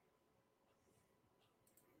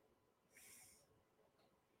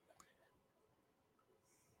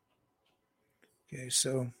 Okay,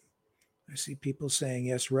 so I see people saying,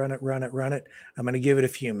 yes, run it, run it, run it. I'm going to give it a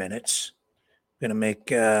few minutes. I'm going to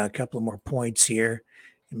make a couple more points here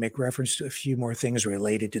and make reference to a few more things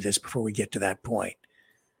related to this before we get to that point.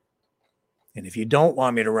 And if you don't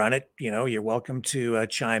want me to run it, you're welcome to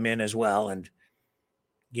chime in as well and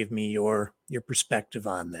give me your perspective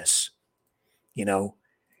on this.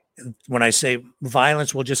 When I say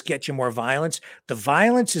violence will just get you more violence, the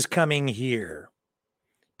violence is coming here.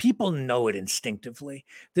 People know it instinctively.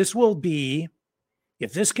 This will be,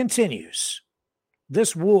 if this continues,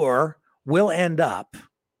 this war will end up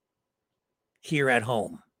here at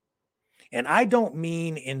home. And I don't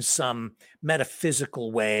mean in some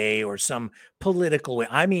metaphysical way or some political way.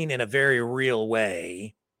 I mean in a very real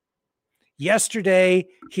way. Yesterday,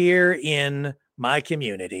 here in my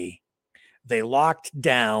community, they locked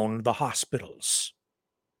down the hospitals.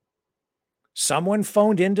 Someone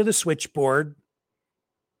phoned into the switchboard,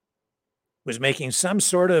 was making some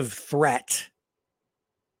sort of threat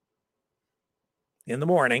in the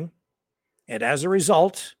morning, and as a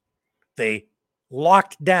result, they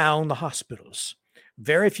locked down the hospitals.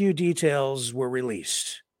 Very few details were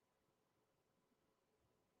released.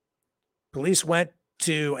 Police went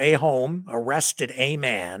to a home, arrested a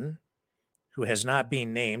man who has not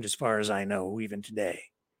been named, as far as I know, even today,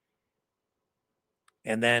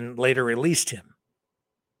 and then later released him.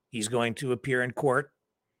 He's going to appear in court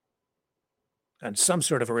on some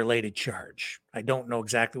sort of a related charge. I don't know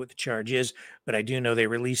exactly what the charge is, but I do know they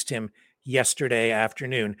released him yesterday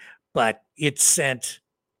afternoon. But it sent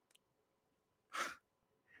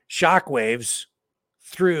shockwaves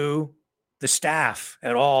through the staff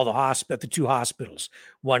at all the two hospitals,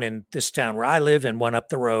 one in this town where I live and one up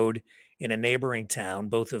the road in a neighboring town,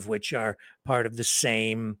 both of which are part of the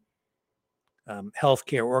same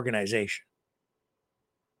healthcare organization.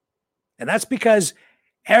 And that's because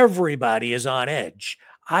everybody is on edge.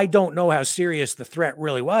 I don't know how serious the threat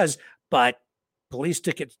really was, but police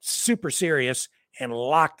took it super serious and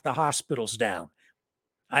locked the hospitals down.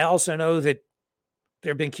 I also know that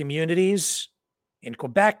there have been communities in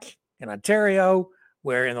Quebec and Ontario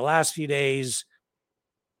where in the last few days,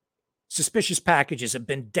 suspicious packages have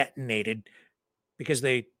been detonated because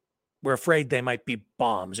they were afraid they might be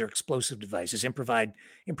bombs or explosive devices,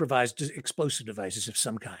 improvised explosive devices of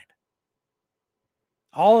some kind.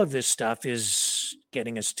 All of this stuff is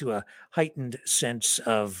getting us to a heightened sense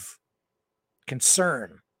of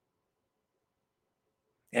concern.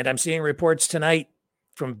 And I'm seeing reports tonight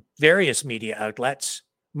from various media outlets,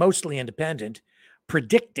 mostly independent,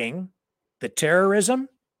 predicting that terrorism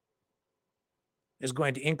is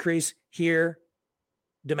going to increase here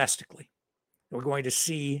domestically. We're going to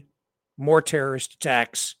see more terrorist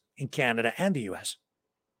attacks in Canada and the US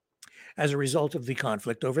as a result of the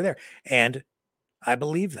conflict over there. And I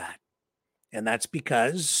believe that. And that's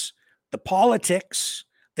because the politics,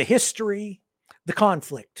 the history, the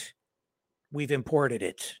conflict, we've imported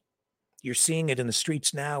it. You're seeing it in the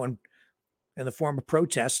streets now and in the form of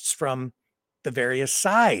protests from the various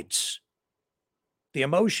sides. The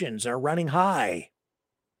emotions are running high.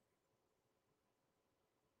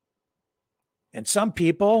 And some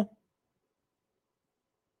people,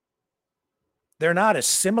 they're not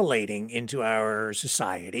assimilating into our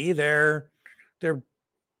society. They've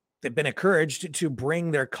been encouraged to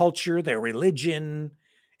bring their culture, their religion,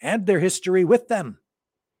 and their history with them.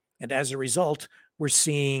 And as a result, we're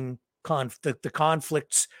seeing the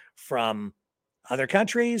conflicts from other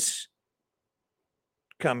countries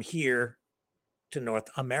come here to North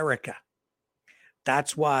America.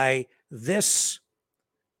 That's why this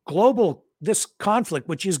conflict,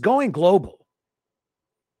 which is going global,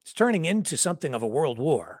 it's turning into something of a world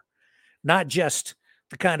war, not just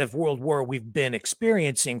the kind of world war we've been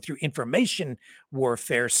experiencing through information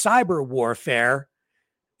warfare, cyber warfare.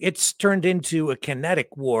 It's turned into a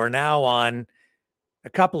kinetic war now on a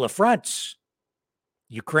couple of fronts: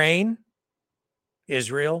 Ukraine,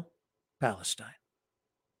 Israel, Palestine.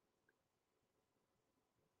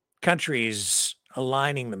 Countries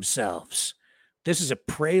aligning themselves. This is a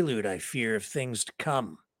prelude, I fear, of things to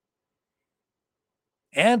come.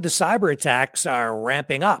 And the cyber attacks are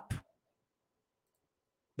ramping up.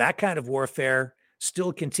 That kind of warfare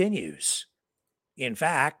still continues. In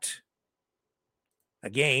fact,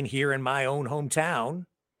 again, here in my own hometown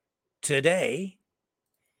today,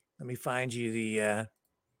 let me find you the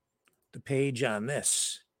page on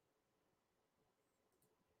this.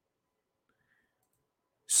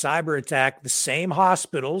 Cyber attack, the same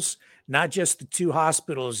hospitals, not just the two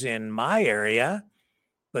hospitals in my area,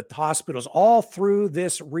 but the hospitals all through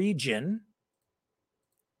this region.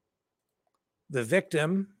 The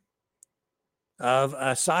victim of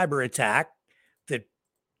a cyber attack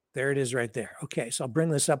there it is right there. Okay, so I'll bring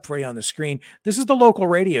this up for you on the screen. This is the local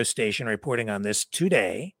radio station reporting on this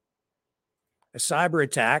today. A cyber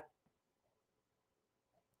attack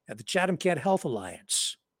at the Chatham-Kent Health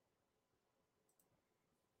Alliance.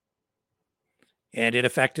 And it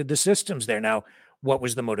affected the systems there. Now, what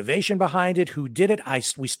was the motivation behind it? Who did it?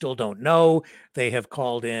 We still don't know. They have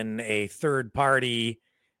called in a third-party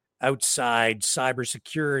outside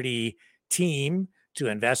cybersecurity team to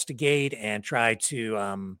investigate and try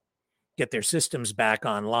to get their systems back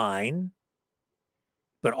online.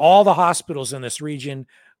 But all the hospitals in this region,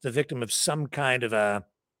 the victim of some kind of a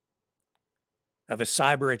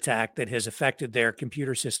cyber attack that has affected their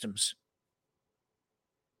computer systems.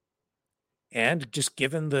 And just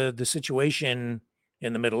given the situation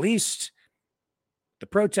in the Middle East, the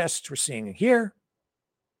protests we're seeing here,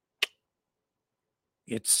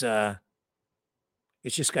 it's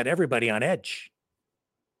just got everybody on edge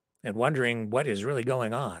and wondering what is really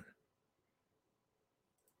going on.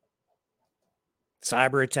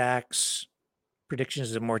 Cyber attacks,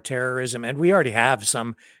 predictions of more terrorism, and we already have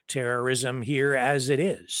some terrorism here as it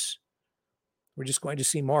is. We're just going to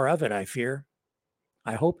see more of it, I fear.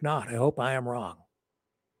 I hope not. I hope I am wrong.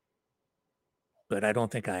 But I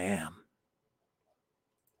don't think I am.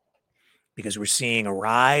 Because we're seeing a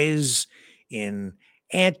rise in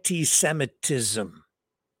anti-Semitism.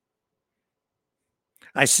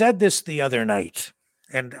 I said this the other night,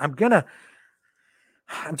 and I'm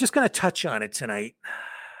just gonna touch on it tonight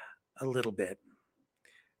a little bit.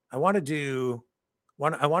 I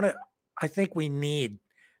think we need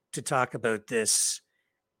to talk about this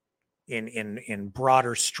in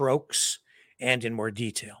broader strokes and in more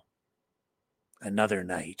detail another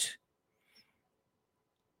night.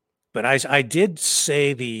 But I did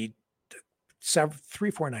say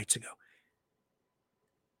 3-4 nights ago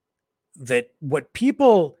that what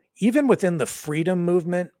people, even within the freedom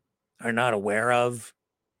movement, are not aware of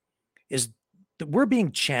is that we're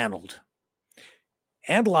being channeled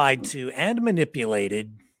and lied to and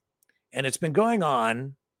manipulated. And it's been going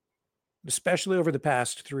on, especially over the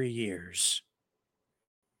past 3 years,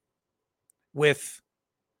 with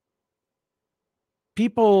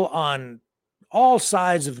people on all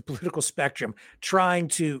sides of the political spectrum trying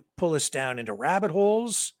to pull us down into rabbit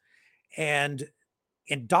holes and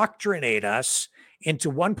indoctrinate us into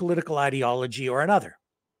one political ideology or another.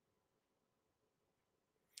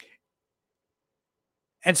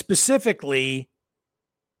 And specifically,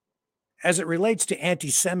 as it relates to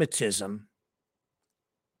anti-Semitism,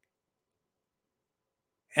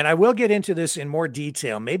 and I will get into this in more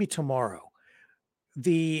detail, maybe tomorrow,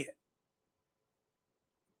 the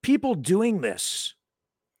people doing this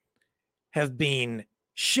have been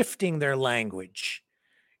shifting their language.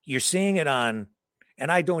 You're seeing it on,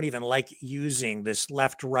 and I don't even like using this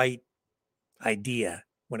left-right idea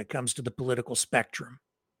when it comes to the political spectrum.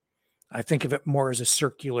 I think of it more as a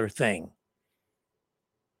circular thing.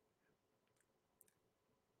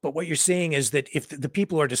 But what you're seeing is that if the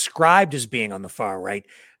people who are described as being on the far right,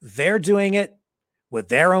 they're doing it with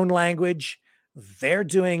their own language. They're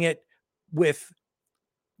doing it with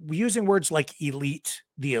using words like elite,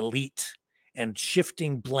 the elite, and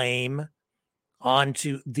shifting blame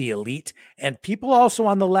onto the elite. And people also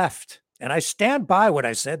on the left, and I stand by what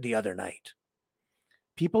I said the other night,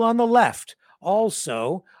 people on the left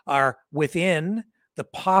also are within the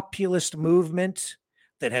populist movement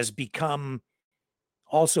that has become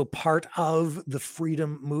also part of the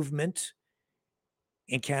freedom movement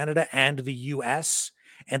in Canada and the US.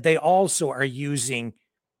 And they also are using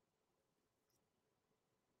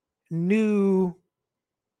new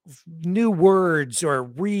words or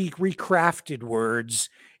recrafted words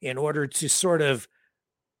in order to sort of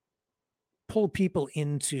pull people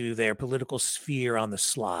into their political sphere on the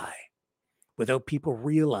sly without people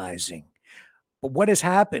realizing. But what has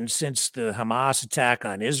happened since the Hamas attack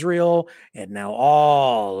on Israel and now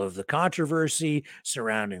all of the controversy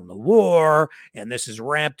surrounding the war, and this has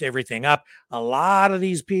ramped everything up, a lot of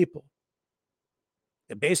these people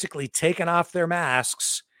have basically taken off their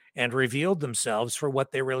masks and revealed themselves for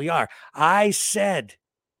what they really are. I said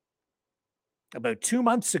about 2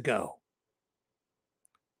 months ago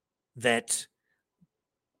that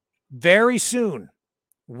very soon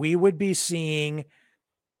we would be seeing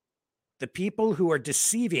the people who are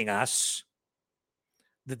deceiving us,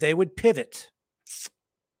 that they would pivot.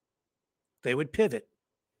 They would pivot.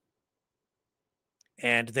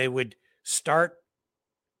 And they would start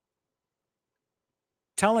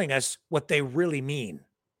telling us what they really mean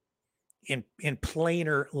in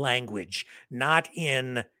plainer language, not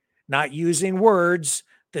using words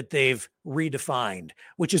that they've redefined,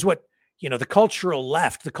 which is what, the cultural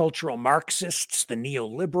left, the cultural Marxists, the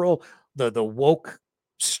neoliberal, the woke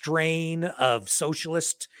strain of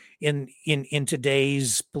socialists in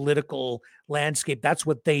today's political landscape. That's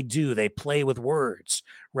what they do. They play with words,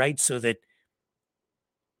 right? So that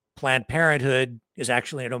Planned Parenthood is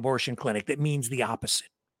actually an abortion clinic that means the opposite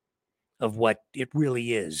of what it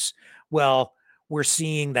really is. Well, we're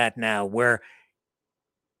seeing that now where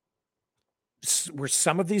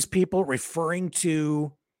some of these people referring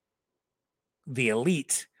to the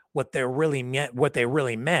elite, what they really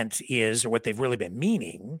meant is, or what they've really been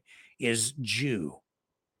meaning is Jew.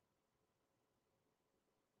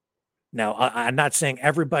 Now, I'm not saying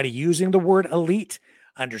everybody using the word elite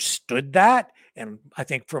understood that. And I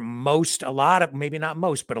think for a lot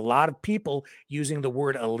of people using the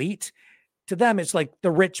word elite, to them, it's like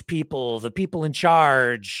the rich people, the people in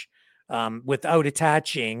charge, without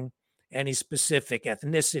attaching any specific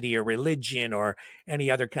ethnicity or religion or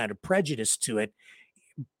any other kind of prejudice to it.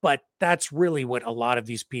 But that's really what a lot of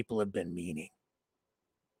these people have been meaning.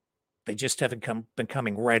 They just haven't been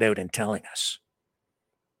coming right out and telling us.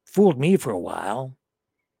 Fooled me for a while.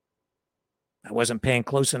 I wasn't paying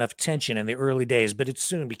close enough attention in the early days, but it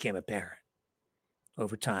soon became apparent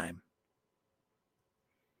over time.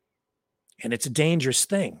 And it's a dangerous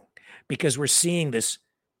thing because we're seeing this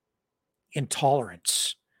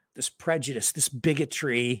intolerance, this prejudice, this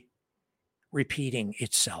bigotry repeating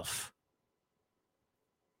itself.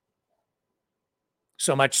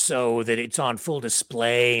 So much so that it's on full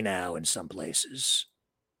display now in some places.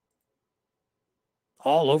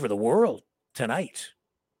 All over the world tonight,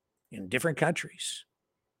 in different countries.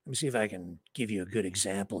 me see if I can give you a good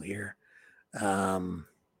example here. I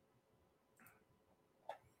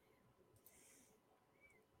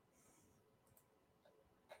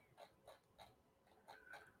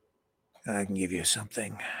can give you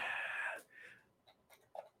something.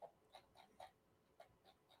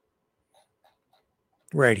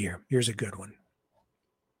 Right here. Here's a good one.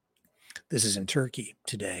 This is in Turkey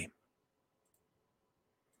today.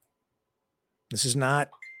 This is not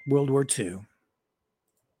World War II.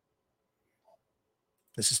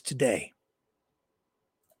 This is today.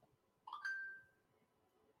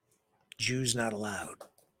 Jews not allowed.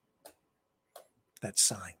 That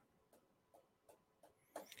sign.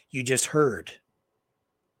 You just heard,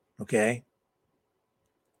 okay?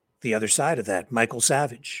 The other side of that, Michael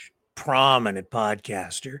Savage, prominent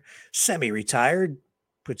podcaster, semi-retired,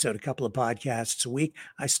 puts out a couple of podcasts a week.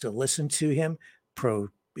 I still listen to him,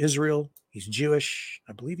 pro-Israel. He's Jewish.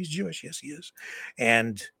 I believe he's Jewish. Yes, he is.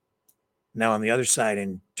 And now on the other side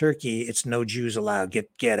in Turkey, it's no Jews allowed.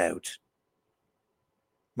 Get out.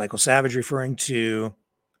 Michael Savage referring to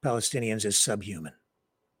Palestinians as subhuman.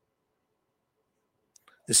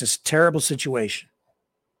 This is a terrible situation.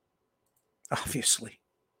 Obviously.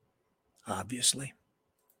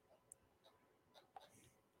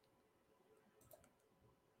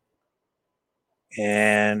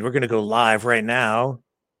 And we're going to go live right now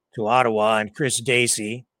to Ottawa and Chris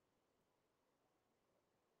Dacey.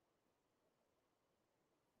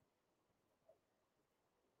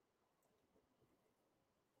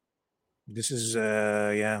 This is,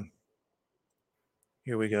 yeah.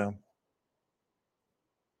 Here we go.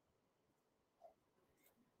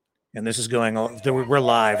 And this is going on. We're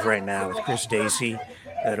live right now with Chris Dacey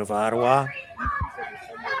out of Ottawa.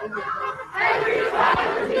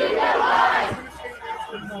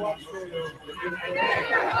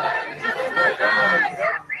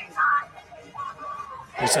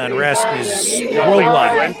 This unrest is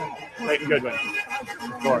worldwide. Clayton Goodwin.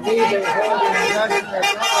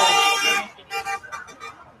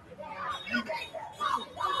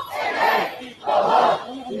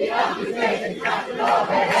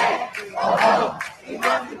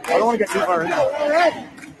 I don't want to get too far in there.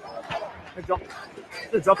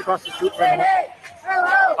 Jump across the street for a minute.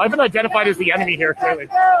 I've been identified as the enemy here, clearly.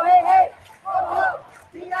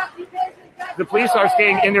 The police are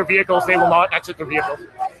staying in their vehicles. They will not exit their vehicles.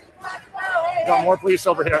 Got more police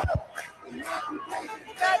over here.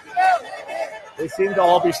 They seem to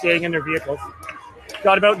all be staying in their vehicles.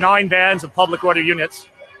 Got about 9 vans of public order units.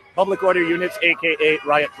 Public order units, a.k.a.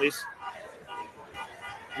 riot police.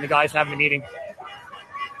 And the guy's having a meeting.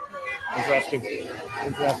 Interesting.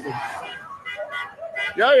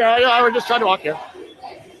 Yeah. We're just trying to walk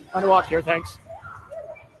here. Thanks.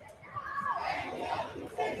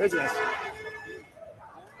 Business.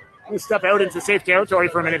 I'm going to step out into safe territory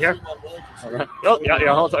for a minute here. All right. Oh,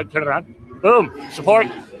 yeah. Hold on. Turn it around. Boom. Support.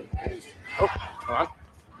 Oh, hold on.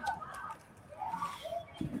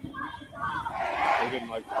 They didn't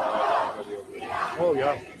like Oh,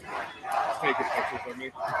 yeah. Just taking pictures of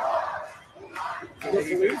me. What do you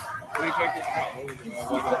take this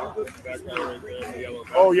that guy right there in the yellow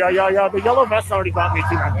vest? Oh, yeah. The yellow vest already got me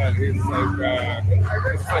too, man. Yeah, he's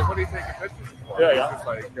like, what do you take a picture for? Yeah. It's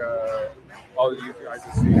like, all you guys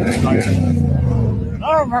are seeing. I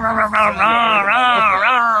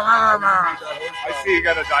see you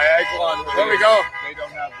got a diagonal on. There we go. They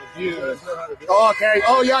don't have the views. Oh, okay.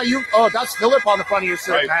 Oh, yeah. That's Philip on the front of your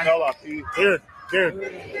shirt, Right, man. Philip. Dude.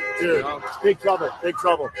 Big trouble.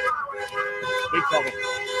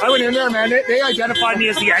 I went in there, man. They identified me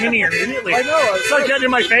as the enemy immediately. I know. Started getting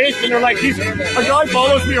in my face, and they're like, a guy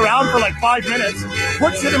follows me around for like 5 minutes,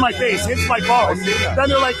 puts shit in my face, hits my phone. Then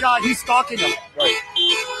they're like, God, he's stalking him. Right.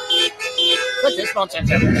 Look, this nonsense.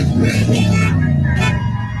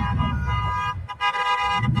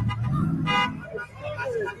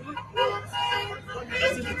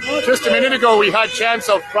 Just a minute ago, we had chants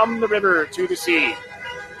of "From the River to the Sea." You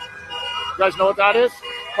guys know what that is?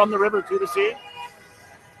 From the river to the sea.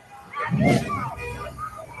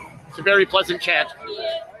 It's a very pleasant chant.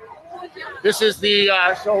 This is the,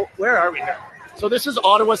 so where are we here? So this is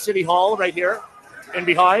Ottawa City Hall right here and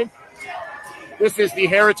behind. This is the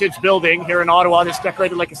Heritage Building here in Ottawa. It's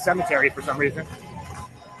decorated like a cemetery for some reason.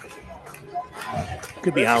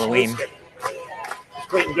 Could be Halloween. It's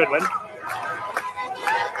Clayton Goodwin.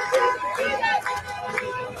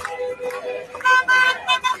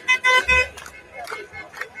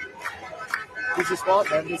 This is spot,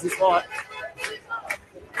 man. This is spot.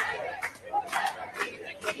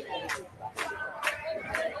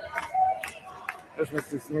 This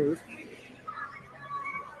Mr. Smooth.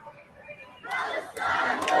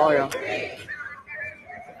 Oh, yeah.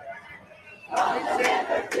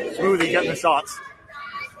 Smoothie getting the shots.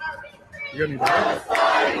 You got any better?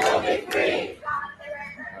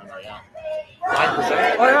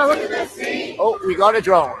 9%. Oh yeah, look. Oh, we got a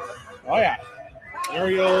drone. Oh yeah.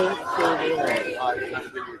 Aerial surveillance.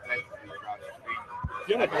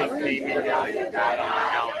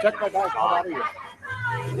 Check my bag. How about you?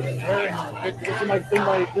 It's in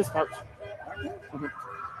my this pouch.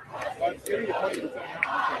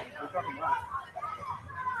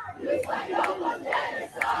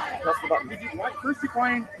 Press the button. First you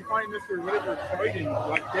find Mr. Labour fighting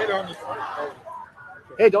like dead on the side.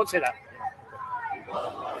 Hey, don't say that.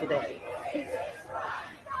 What do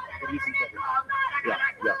you think of it?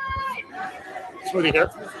 Yeah. Smoothie here.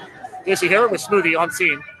 Casey here with Smoothie on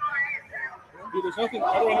scene. Dude, there's nothing.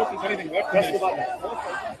 How do I know if there's anything left? Press the button.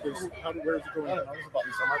 Where's it going? There's a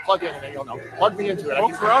button somewhere. Plug in and then you'll know. Plug me into it.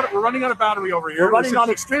 Folks, we're running out of battery over here. We're running on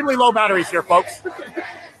extremely low batteries here, folks.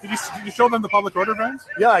 Did you show them the public order vans?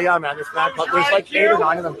 Yeah, man. There's like 8 or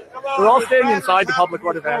 9 of them. We're all staying inside the public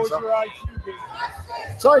order vans. So.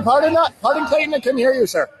 Sorry, pardon Clayton, I couldn't hear you,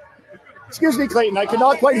 sir. Excuse me, Clayton, I could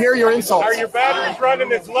not quite hear your insults. Are your batteries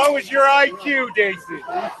running as low as your IQ, Daisy?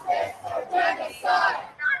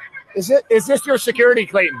 Is this your security,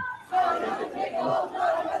 Clayton?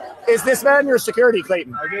 Is this man your security,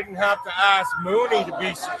 Clayton? I didn't have to ask Mooney to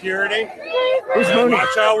be security. Who's Mooney?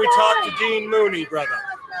 That's how we talk to Dean Mooney, brother.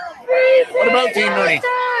 What about Dean Mooney?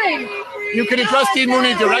 You can address Dean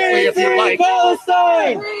Mooney directly if you'd like.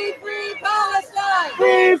 Palestine! Free Palestine!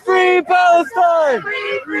 Free Palestine!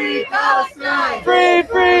 Free Palestine!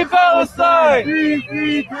 Free Palestine!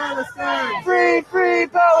 Free Palestine! Free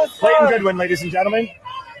Palestine! Clayton Goodwin, ladies and gentlemen.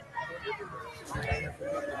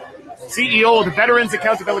 CEO of the Veterans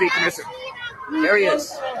Accountability Commission. There he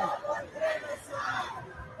is.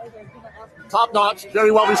 Top notch,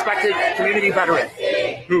 very well respected community veteran.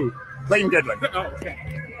 Who? Clayton Goodwin.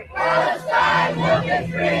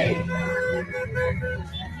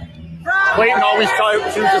 Clayton always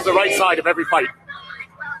chooses the right side of every fight.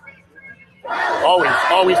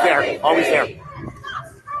 Always there.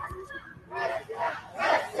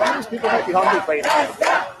 These people might be hungry, Clayton.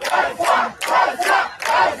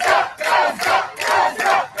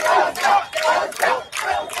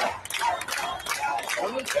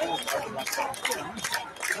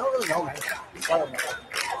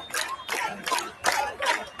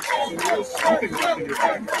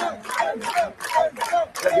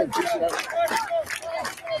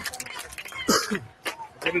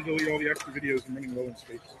 Better delete all the extra videos and running low in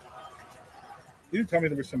space. You didn't tell me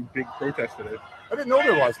there was some big protest today. I didn't know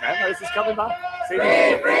there was, man. I was just coming back.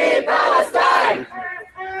 Free Palestine!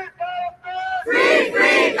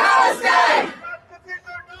 Free Palestine!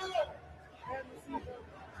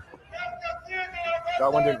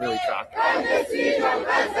 That one didn't really track. End the siege of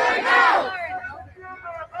Gaza now!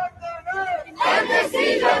 End the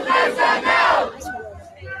siege of Gaza now!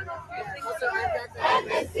 End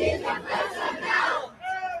the siege of Gaza now!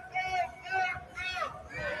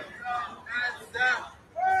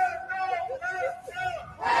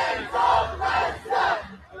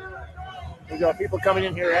 We got people coming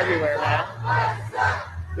in here everywhere, man.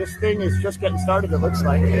 This thing is just getting started, it looks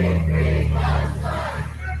like.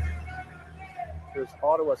 There's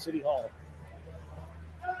Ottawa City Hall.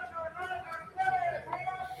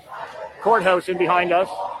 Courthouse in behind us.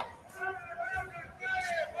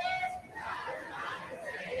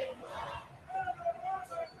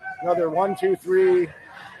 Another 1, 2, 3,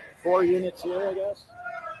 4 units here, I guess.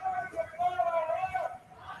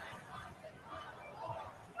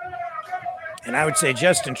 And I would say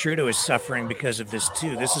Justin Trudeau is suffering because of this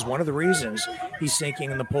too. This is one of the reasons he's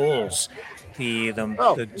sinking in the polls. The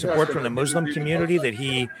support from the Muslim community that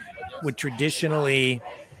he would traditionally,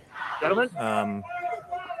 gentlemen,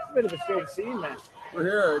 bit of a strange scene, man. We're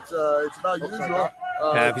here. It's about usual.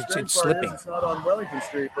 It's slipping. It's not on Wellington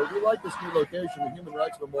Street, but we like this new location. The Human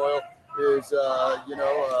Rights Memorial is, a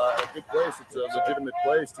good place. It's a legitimate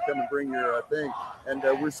place to come and bring your thing. And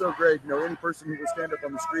we're so great. Any person who will stand up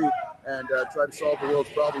on the street and try to solve the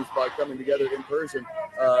world's problems by coming together in person.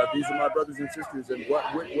 These are my brothers and sisters, and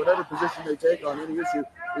whatever position they take on any issue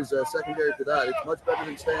is secondary to that. It's much better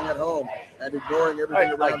than staying at home and ignoring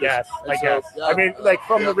everything around us. I guess. Yeah, I mean, like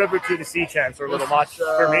from the river to the sea chants are a little much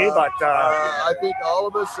for me, but I think all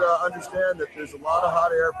of us understand that there's a lot of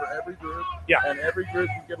hot air for every group. Yeah. And every group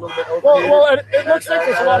can get a little bit overheated. Well, it looks like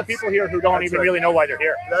there's a lot of people here who don't even really know why they're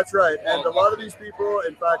here. That's right. And a lot of these people,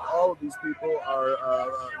 in fact, all of these people are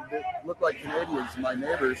they look like Canadians, my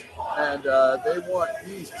neighbors, and they want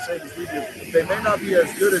peace the same as we do. They may not be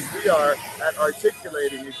as good as we are at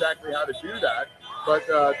articulating exactly how to do that, but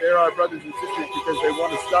they're our brothers and sisters because they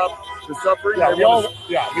want to stop the suffering. Yeah, they want to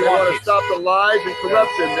peace. stop the lies and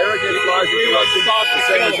corruption. They're against lies and corruption. Stop the The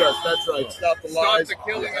same as killing. us. That's right. Stop the Stop lies the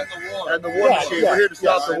killing and the war. and the war machine. We're here to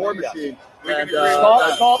stop the war machine. And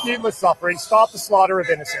Stop needless suffering. Stop the slaughter of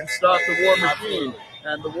innocents. stop the war machine.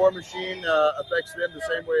 And the war machine affects them the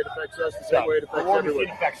same way it affects us, the same way it affects the war everyone.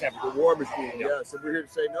 machine affects everyone. The war machine, yes. And we're here to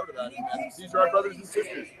say no to that. And these are our brothers and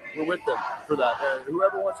sisters. We're with them for that.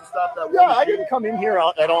 Whoever wants to stop that war Yeah, I machine. didn't come in here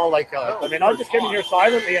at all like. I mean, I just came in here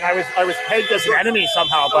silently, and I was pegged as an enemy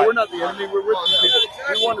somehow. No, But we're not the enemy. We're with these people.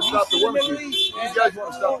 We want to stop the war machine. These guys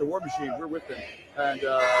want to stop the war machine. We're with them. And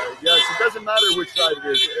yes, it doesn't matter which side it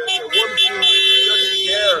is. The war machine doesn't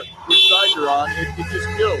care which side you're on. It just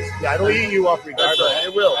kills. yeah, it'll eat you up regardless. That's right.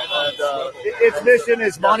 It will. And Its mission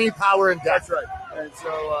is money, power, and death. that's right. And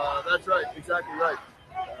so that's right. Exactly right.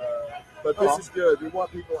 But this is good. We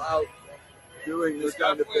want people out doing this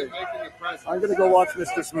kind of thing. I'm gonna go watch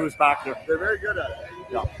Mr. Smooth back there. They're very good at it.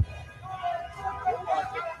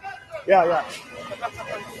 Yeah.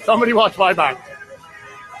 Somebody watch my back.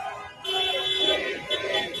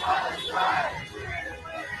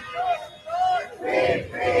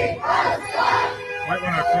 Might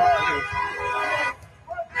want to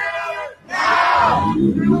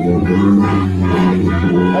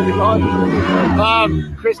How's it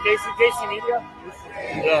going? Chris Casey Media.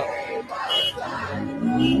 Yeah.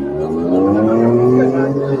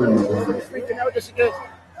 Freaking out just again.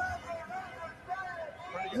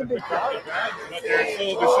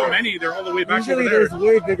 There's so many. They're all the way back Usually over there. there's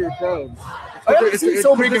way bigger crowds. I haven't seen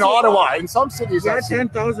so big in Ottawa. In some cities, Yeah, I've seen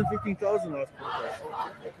 10,000, 15,000 last protest.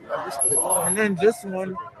 And then this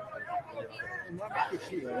one.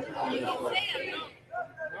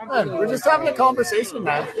 Man, we're just having a conversation,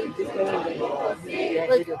 man. Careful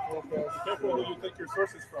who you take your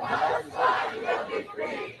sources from.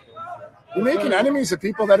 You're making enemies of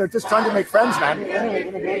people that are just trying to make friends, man.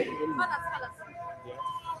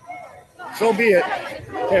 So be it.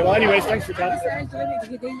 Okay, well, anyways, thanks for coming.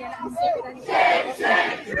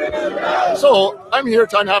 So, I'm here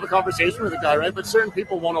trying to have a conversation with a guy, right? But certain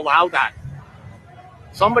people won't allow that.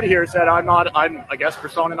 Somebody here said, I'm, I guess,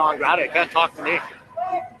 persona non grata. Can't talk to me.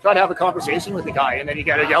 Try to have a conversation with the guy, and then you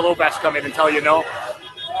get a yellow vest come in and tell you no.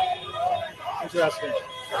 Interesting.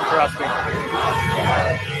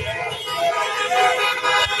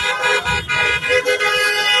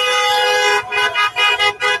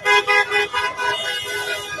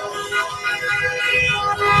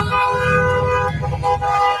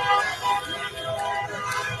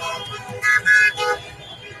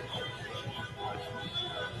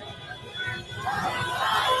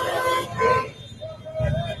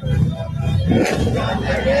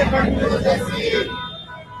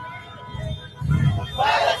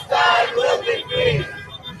 Palestine will be free.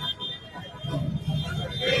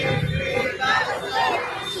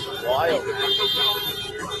 Wild.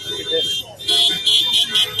 Look at this.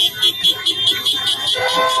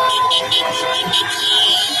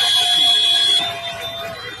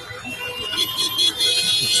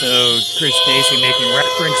 So Chris Stacey making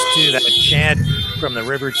reference to that chant from the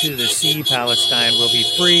river to the sea, Palestine will be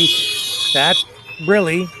free. That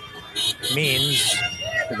really means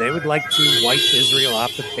that they would like to wipe Israel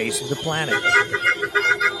off the face of the planet.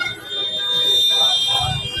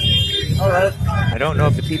 All right. I don't know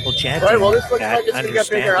if the people chanting All right, well, this looks that like it's going to get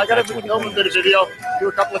understand bigger. I that got that's to what film it a bit of means. video, do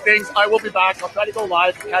a couple of things. I will be back. I'll try to go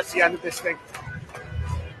live and catch the end of this thing.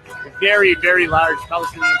 Very, very large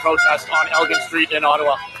Palestinian protest on Elgin Street in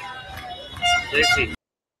Ottawa. Stacey.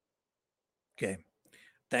 Okay.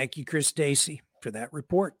 Thank you, Chris Stacey, for that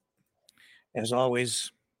report. As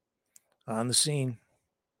always, on the scene.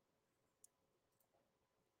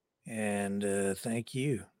 And thank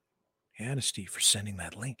you, Anasty, for sending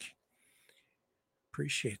that link.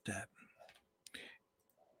 Appreciate that.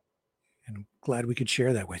 And I'm glad we could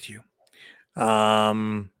share that with you.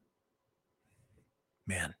 Man.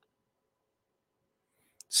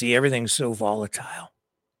 See, everything's so volatile.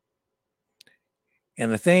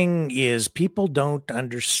 And the thing is, people don't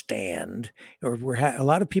understand, or a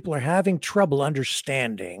lot of people are having trouble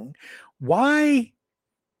understanding why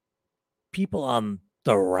people on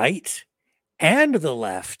the right and the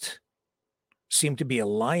left seem to be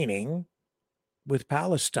aligning with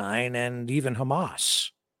Palestine and even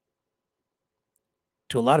Hamas.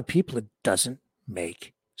 To a lot of people, it doesn't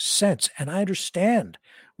make sense. And I understand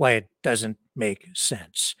why it doesn't make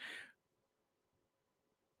sense.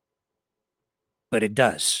 But it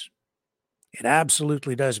does. It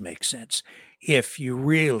absolutely does make sense if you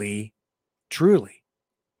really, truly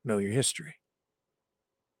know your history.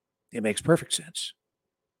 It makes perfect sense.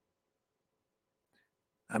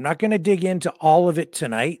 I'm not going to dig into all of it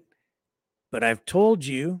tonight, but I've told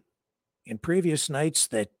you in previous nights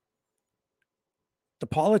that the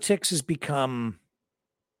politics has become,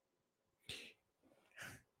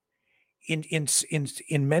 in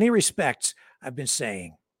many respects, I've been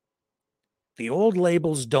saying, the old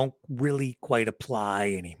labels don't really quite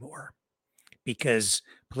apply anymore because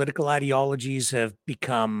political ideologies have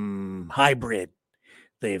become hybrid.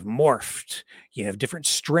 They've morphed. You have different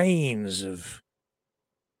strains of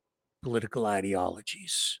political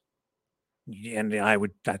ideologies. And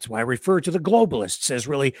that's why I refer to the globalists as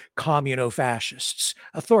really communo-fascists,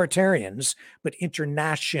 authoritarians, but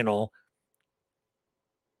international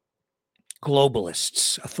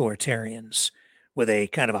globalists, authoritarians, with a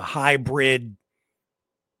kind of a hybrid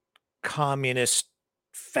communist,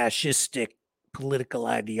 fascistic political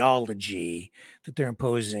ideology that they're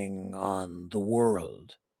imposing on the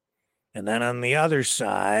world. And then on the other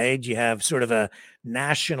side, you have sort of a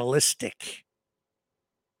nationalistic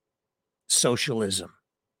socialism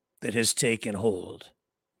that has taken hold.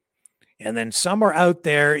 And then somewhere out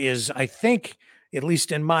there is, I think, at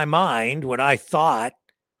least in my mind, what I thought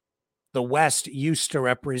the West used to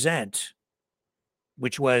represent,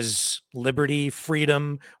 which was liberty,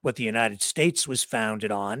 freedom, what the United States was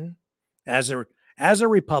founded on as a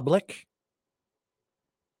republic.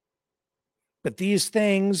 But these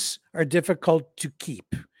things are difficult to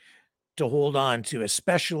keep, to hold on to,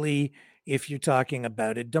 especially if you're talking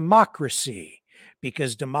about a democracy,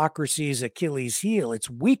 because democracy's Achilles heel,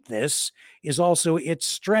 its weakness is also its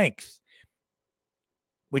strength,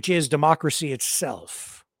 which is democracy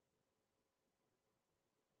itself.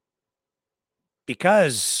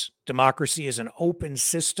 Because democracy is an open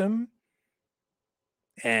system,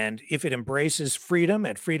 and if it embraces freedom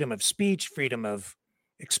and freedom of speech, freedom of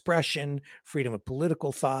expression, freedom of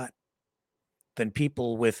political thought, then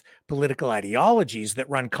people with political ideologies that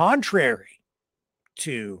run contrary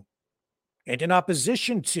to and in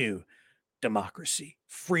opposition to democracy,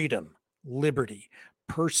 freedom, liberty,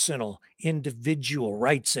 personal, individual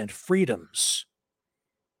rights and freedoms,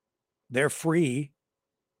 they're free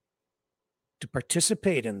to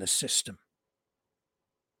participate in the system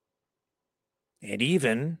and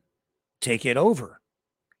even take it over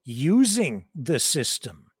using the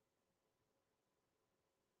system.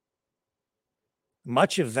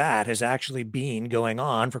 Much of that has actually been going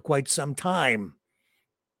on for quite some time.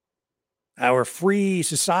 Our free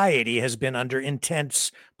society has been under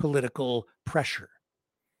intense political pressure,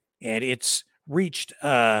 and it's reached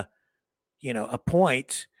a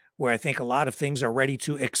point where I think a lot of things are ready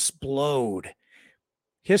to explode.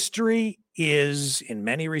 History is, in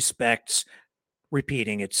many respects,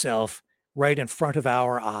 repeating itself right in front of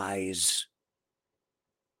our eyes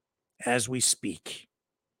as we speak.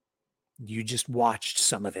 You just watched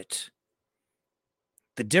some of it.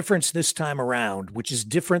 The difference this time around, which is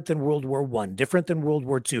different than World War I, different than World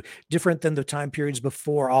War II, different than the time periods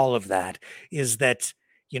before all of that, is that,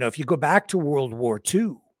 if you go back to World War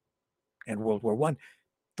II and World War I,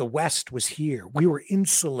 the West was here. We were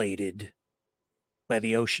insulated by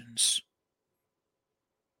the oceans.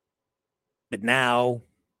 But now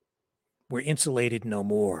we're insulated no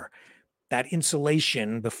more. That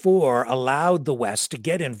insulation before allowed the West to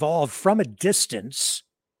get involved from a distance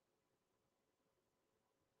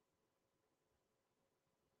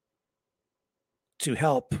to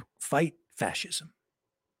help fight fascism.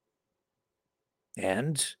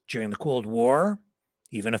 And during the Cold War,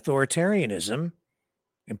 even authoritarianism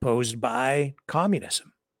imposed by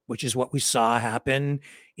communism, which is what we saw happen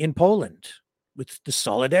in Poland with the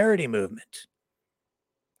Solidarity movement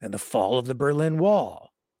and the fall of the Berlin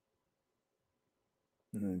Wall.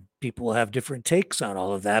 And people will have different takes on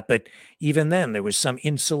all of that, but even then there was some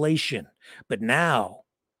insulation. But now,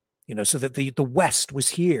 so that the West was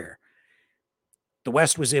here. The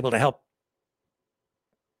West was able to help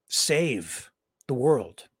save the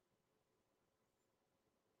world.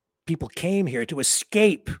 People came here to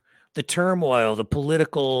escape the turmoil, the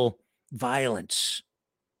political violence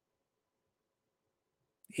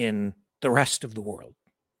in the rest of the world.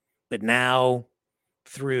 But now,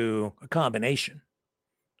 through a combination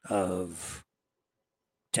of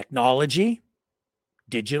technology,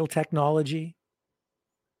 digital technology,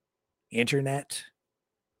 internet,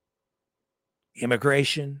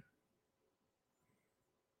 immigration,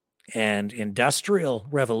 and industrial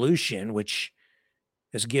revolution, which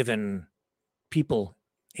has given people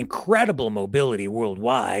incredible mobility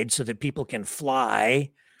worldwide so that people can fly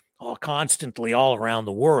constantly all around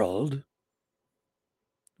the world.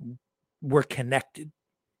 We're connected.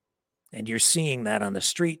 And you're seeing that on the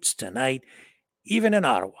streets tonight, even in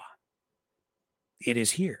Ottawa. It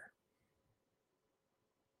is here.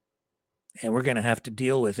 And we're going to have to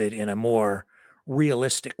deal with it in a more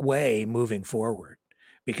realistic way moving forward,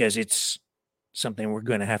 because it's something we're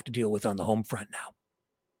going to have to deal with on the home front now.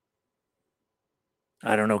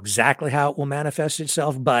 I don't know exactly how it will manifest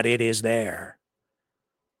itself, but it is there.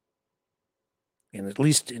 And at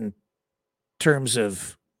least in terms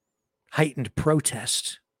of heightened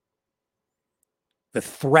protest, the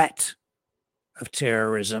threat of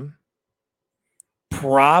terrorism,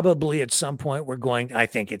 probably at some point I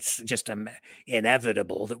think it's just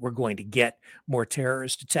inevitable that we're going to get more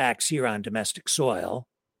terrorist attacks here on domestic soil.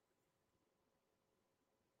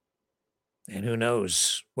 And who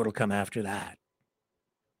knows what'll come after that.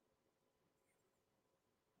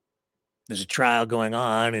 There's a trial going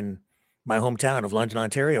on in my hometown of London,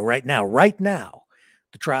 Ontario right now. Right now,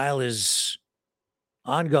 the trial is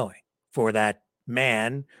ongoing for that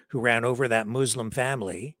man who ran over that Muslim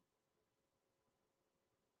family.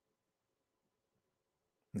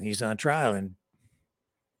 And he's on trial, and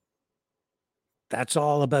that's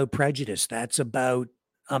all about prejudice. That's about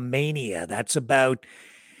a mania. That's about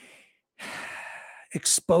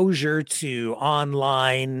exposure to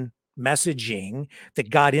online messaging that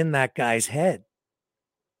got in that guy's head.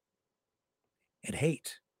 And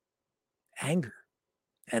hate, anger.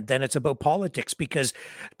 And then it's about politics, because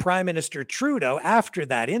Prime Minister Trudeau, after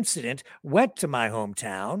that incident, went to my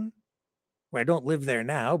hometown, where I don't live there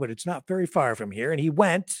now, but it's not very far from here. And he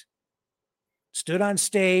went, stood on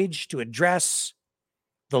stage to address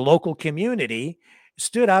the local community,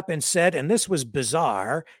 stood up and said, and this was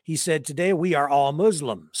bizarre, he said, "Today we are all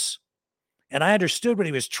Muslims." And I understood what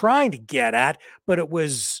he was trying to get at, but it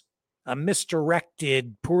was a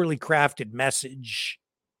misdirected, poorly crafted message.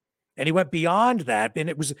 And he went beyond that, and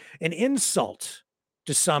it was an insult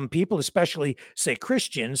to some people, especially, say,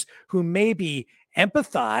 Christians, who maybe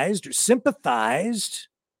empathized or sympathized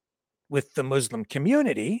with the Muslim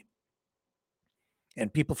community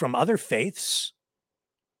and people from other faiths.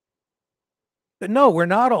 But no, we're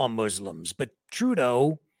not all Muslims. But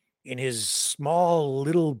Trudeau, in his small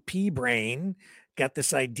little pea brain, got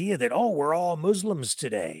this idea that, oh, we're all Muslims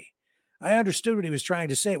today. I understood what he was trying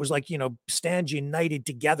to say. It was like, stand united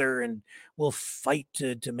together and we'll fight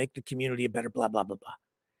to make the community a better blah, blah, blah, blah.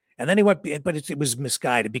 And then he went, but it was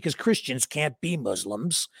misguided, because Christians can't be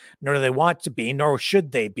Muslims, nor do they want to be, nor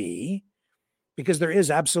should they be, because there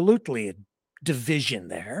is absolutely a division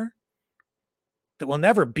there that will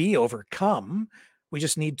never be overcome. We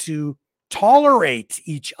just need to tolerate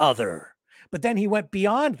each other. But then he went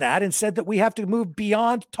beyond that and said that we have to move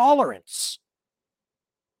beyond tolerance.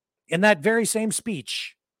 In that very same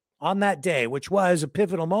speech on that day, which was a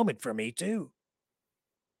pivotal moment for me too.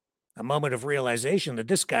 A moment of realization that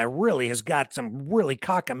this guy really has got some really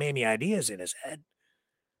cockamamie ideas in his head.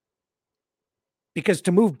 Because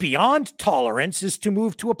to move beyond tolerance is to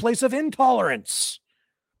move to a place of intolerance,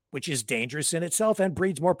 which is dangerous in itself and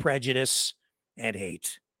breeds more prejudice and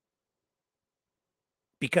hate.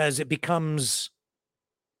 Because it becomes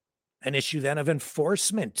an issue then of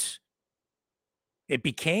enforcement. It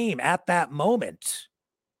became, at that moment,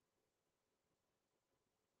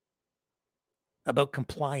 about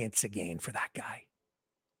compliance again for that guy.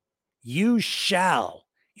 You shall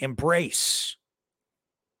embrace,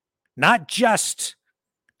 not just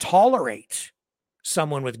tolerate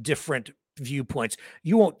someone with different viewpoints.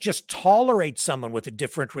 You won't just tolerate someone with a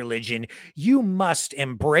different religion. You must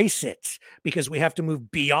embrace it, because we have to move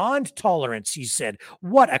beyond tolerance, he said.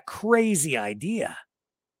 What a crazy idea.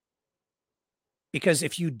 Because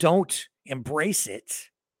if you don't embrace it,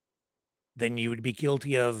 then you would be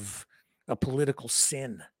guilty of a political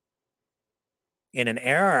sin in an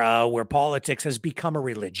era where politics has become a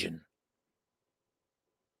religion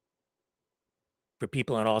for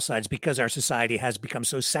people on all sides, because our society has become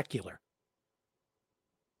so secular.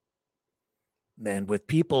 And with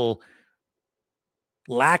people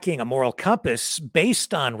lacking a moral compass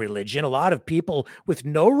based on religion, a lot of people with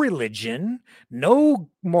no religion, no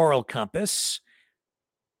moral compass,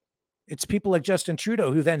 it's people like Justin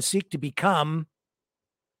Trudeau who then seek to become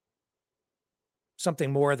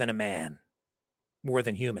something more than a man, more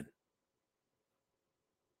than human.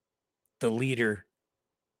 The leader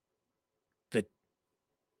that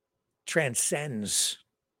transcends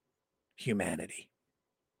humanity.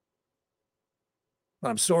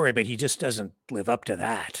 Well, I'm sorry, but he just doesn't live up to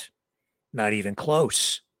that. Not even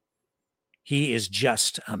close. He is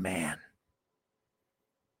just a man.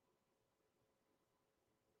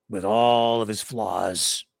 With all of his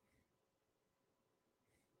flaws.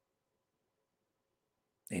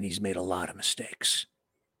 And he's made a lot of mistakes.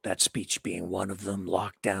 That speech being one of them,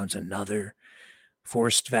 lockdowns another,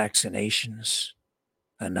 forced vaccinations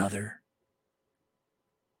another.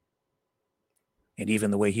 And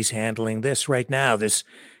even the way he's handling this right now, this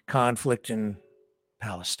conflict in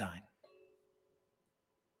Palestine.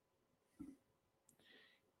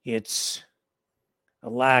 It's a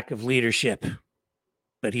lack of leadership,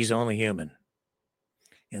 but he's only human.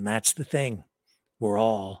 And that's the thing. We're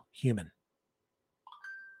all human.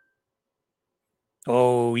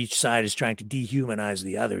 Oh, each side is trying to dehumanize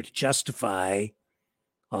the other to justify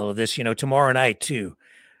all of this. You know, tomorrow night, too,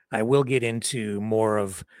 I will get into more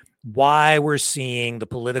of why we're seeing the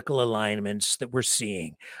political alignments that we're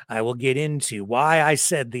seeing. I will get into why I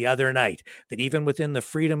said the other night that even within the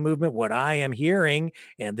freedom movement, what I am hearing,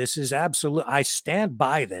 and this is absolute, I stand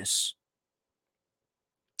by this.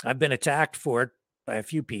 I've been attacked for it by a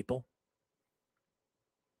few people,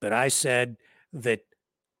 but I said that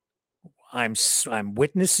I'm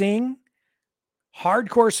witnessing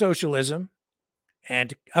hardcore socialism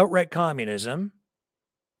and outright communism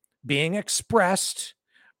being expressed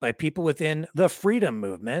by people within the freedom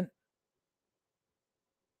movement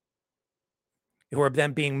who are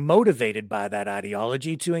then being motivated by that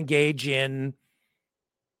ideology to engage in,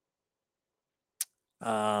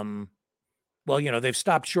 well, you know, they've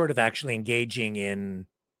stopped short of actually engaging in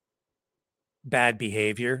bad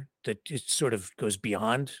behavior that it sort of goes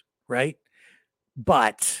beyond, right?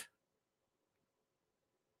 But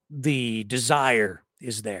the desire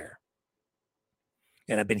is there.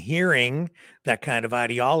 And I've been hearing that kind of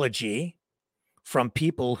ideology from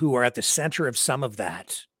people who are at the center of some of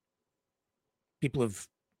that. People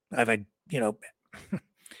I've you know,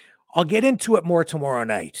 I'll get into it more tomorrow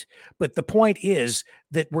night. But the point is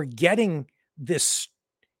that we're getting this,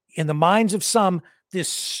 in the minds of some, this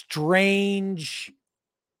strange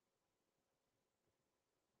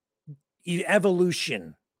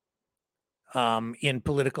evolution in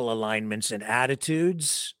political alignments and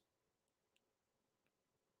attitudes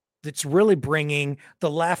that's really bringing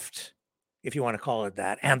the left, if you want to call it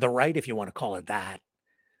that, and the right, if you want to call it that,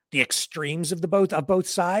 the extremes of both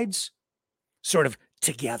sides, sort of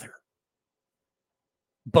together.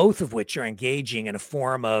 Both of which are engaging in a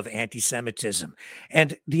form of anti-Semitism.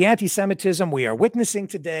 And the anti-Semitism we are witnessing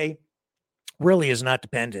today really is not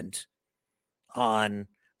dependent on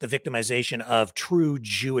the victimization of true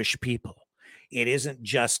Jewish people. It isn't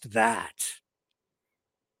just that.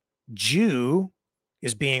 Jew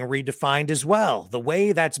is being redefined as well. The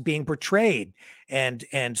way that's being portrayed and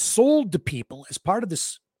sold to people as part of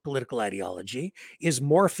this political ideology is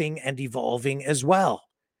morphing and evolving as well.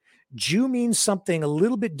 Jew means something a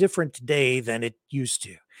little bit different today than it used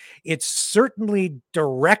to. It's certainly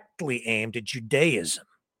directly aimed at Judaism,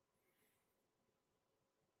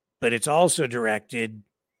 but it's also directed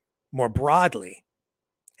more broadly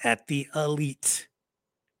at the elite,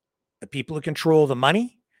 the people who control the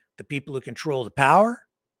money, the people who control the power,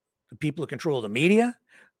 the people who control the media.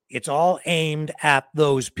 It's all aimed at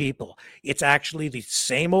those people. It's actually the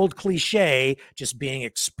same old cliche, just being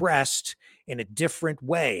expressed in a different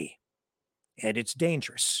way. And it's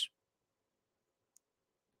dangerous.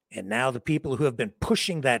 And now the people who have been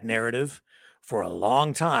pushing that narrative for a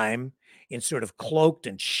long time in sort of cloaked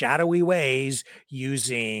and shadowy ways,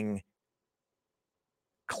 using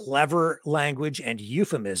clever language and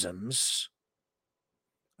euphemisms,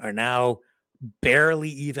 are now barely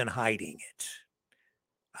even hiding it.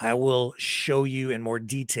 I will show you in more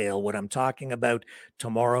detail what I'm talking about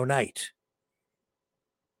tomorrow night.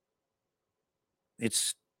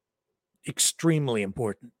 It's extremely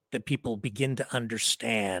important that people begin to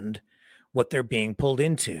understand what they're being pulled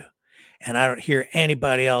into. And I don't hear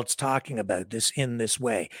anybody else talking about this in this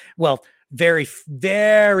way. Well, very,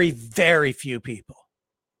 very, very few people,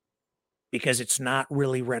 because it's not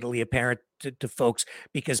really readily apparent to folks,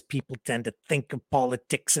 because people tend to think of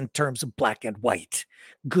politics in terms of black and white,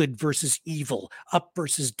 good versus evil, up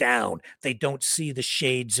versus down. They don't see the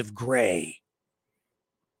shades of gray.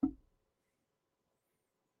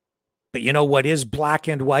 But you know what is black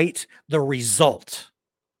and white? The result.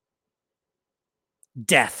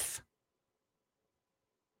 Death.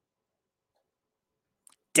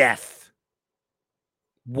 Death.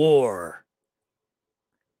 War.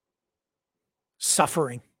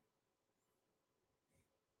 Suffering.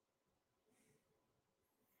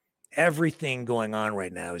 Everything going on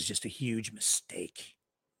right now is just a huge mistake.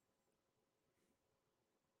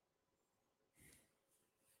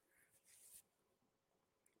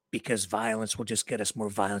 Because violence will just get us more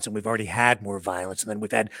violence, and we've already had more violence, and then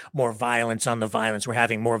we've had more violence on the violence. We're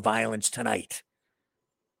having more violence tonight.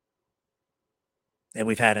 And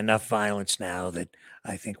we've had enough violence now that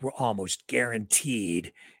I think we're almost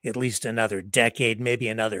guaranteed at least another decade, maybe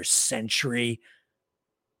another century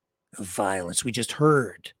of violence. We just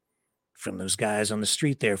heard from those guys on the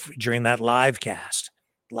street there during that live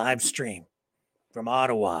stream from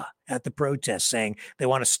Ottawa at the protest saying they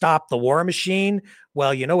want to stop the war machine.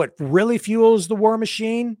 Well, you know what really fuels the war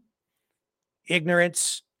machine?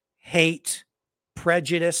 Ignorance, hate,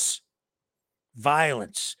 prejudice,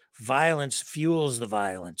 violence. Violence fuels the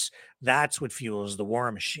violence. That's what fuels the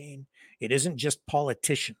war machine. It isn't just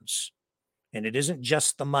politicians, and it isn't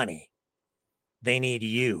just the money. They need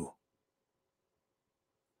you.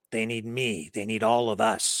 They need me. They need all of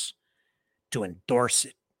us to endorse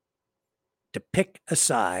it, to pick a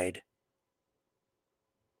side,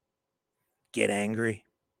 get angry.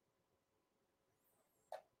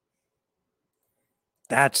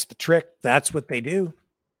 That's the trick. That's what they do.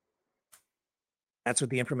 That's what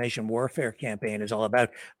the information warfare campaign is all about.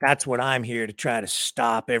 That's what I'm here to try to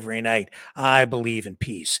stop every night. I believe in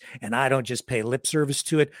peace, and I don't just pay lip service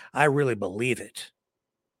to it. I really believe it.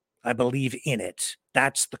 I believe in it.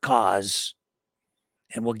 That's the cause.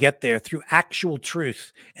 And we'll get there through actual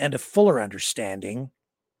truth and a fuller understanding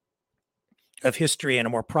of history in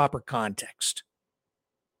a more proper context.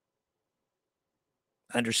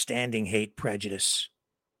 Understanding hate, prejudice,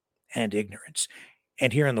 and ignorance.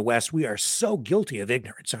 And here in the West, we are so guilty of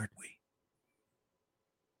ignorance, aren't we?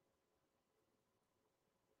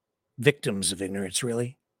 Victims of ignorance,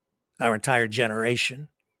 really. Our entire generation.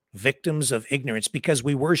 Victims of ignorance because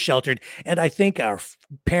we were sheltered. And I think our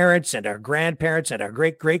parents and our grandparents and our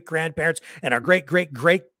great-great-grandparents and our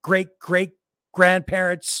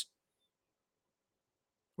great-great-great-great-great-grandparents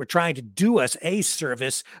were trying to do us a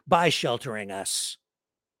service by sheltering us.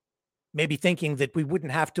 Maybe thinking that we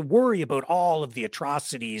wouldn't have to worry about all of the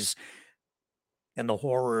atrocities and the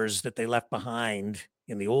horrors that they left behind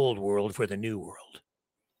in the old world for the new world,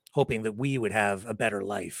 hoping that we would have a better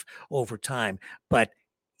life over time. But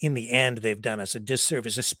in the end, they've done us a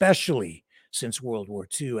disservice, especially since World War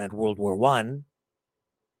II and World War I,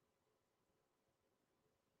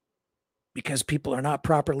 because people are not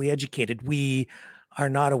properly educated. We are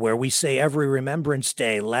not aware. We say every Remembrance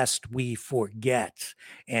Day, lest we forget,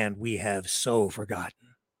 and we have so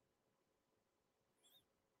forgotten,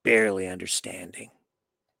 barely understanding.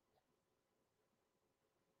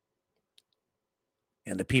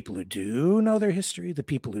 And the people who do know their history, the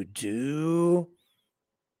people who do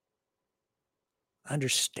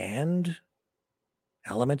understand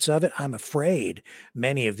elements of it, I'm afraid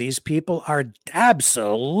many of these people are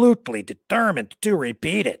absolutely determined to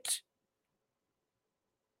repeat it,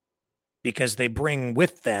 because they bring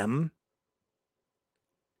with them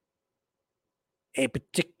a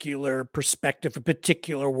particular perspective, a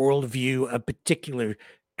particular worldview, a particular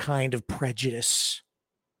kind of prejudice,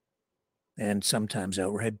 and sometimes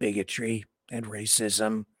outright bigotry and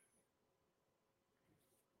racism.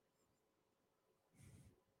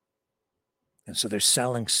 And so they're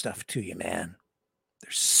selling stuff to you, man.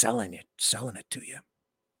 They're selling it to you.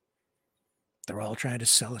 They're all trying to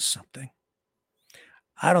sell us something.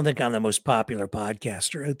 I don't think I'm the most popular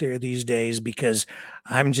podcaster out there these days because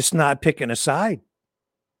I'm just not picking a side.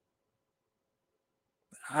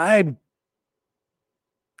 I'm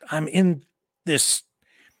in this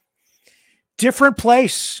different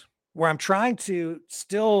place where I'm trying to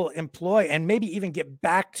still employ and maybe even get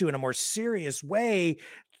back to, in a more serious way,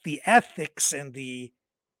 the ethics and the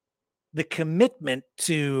commitment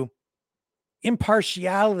to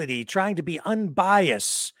impartiality, trying to be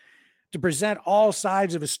unbiased, to present all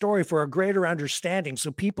sides of a story for a greater understanding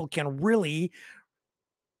so people can really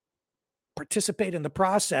participate in the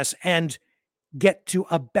process and get to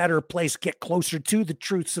a better place, get closer to the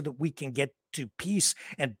truth so that we can get to peace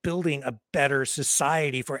and building a better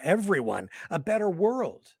society for everyone, a better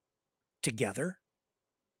world together.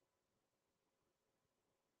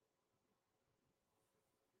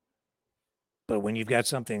 But when you've got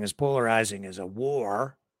something as polarizing as a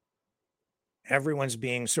war, everyone's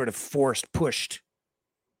being sort of pushed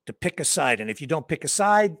to pick a side. And if you don't pick a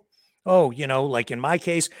side, like in my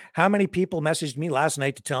case, how many people messaged me last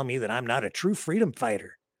night to tell me that I'm not a true freedom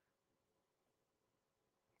fighter?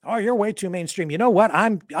 Oh, you're way too mainstream. You know what?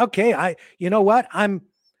 I'm okay. I'm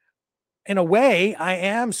in a way, I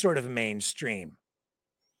am sort of mainstream.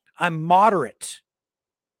 I'm moderate.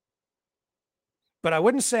 But I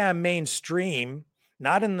wouldn't say I'm mainstream,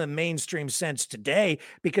 not in the mainstream sense today,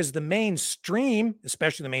 because the mainstream,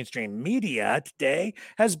 especially the mainstream media today,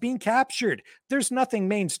 has been captured. There's nothing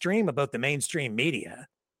mainstream about the mainstream media.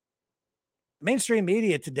 Mainstream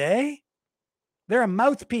media today, they're a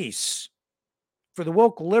mouthpiece for the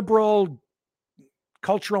woke liberal,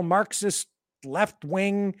 cultural Marxist,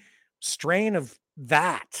 left-wing strain of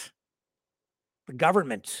that. The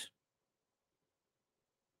government.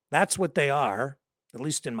 That's what they are. at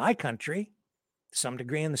least in my country, to some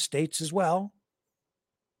degree in the States as well.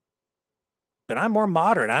 But I'm more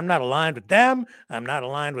moderate. I'm not aligned with them. I'm not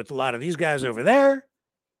aligned with a lot of these guys over there.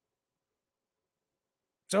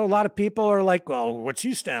 So a lot of people are like, well, what's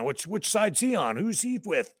he stand? Which side's he on? Who's he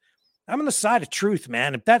with? I'm on the side of truth,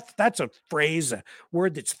 man. If that's a phrase, a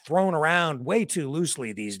word that's thrown around way too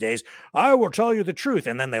loosely these days. I will tell you the truth.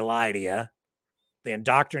 And then they lie to you. They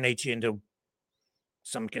indoctrinate you into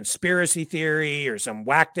some conspiracy theory or some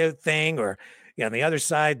whacked out thing. Or on the other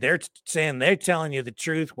side, they're saying they're telling you the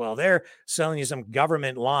truth. Well, they're selling you some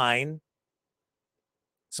government line,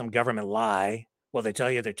 some government lie. Well, they tell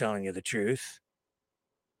you they're telling you the truth.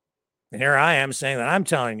 And here I am saying that I'm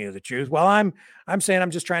telling you the truth. Well, I'm saying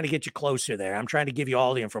I'm just trying to get you closer there. I'm trying to give you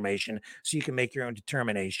all the information so you can make your own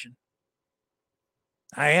determination.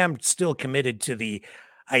 I am still committed to the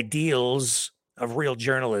ideals of real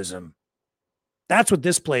journalism. That's what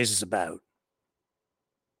this place is about.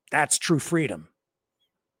 That's true freedom,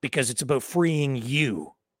 because it's about freeing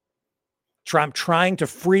you. I'm trying to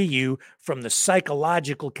free you from the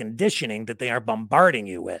psychological conditioning that they are bombarding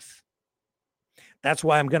you with. That's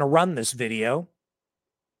why I'm going to run this video,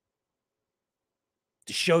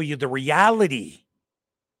 to show you the reality.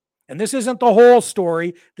 And this isn't the whole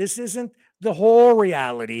story. This isn't the whole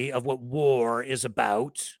reality of what war is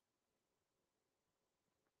about.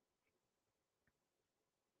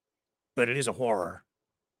 But it is a horror.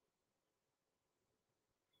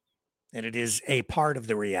 And it is a part of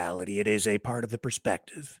the reality. It is a part of the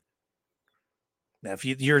perspective. Now, if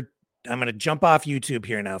I'm going to jump off YouTube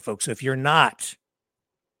here now, folks. So if you're not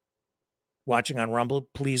watching on Rumble,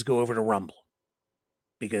 please go over to Rumble,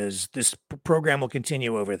 because this program will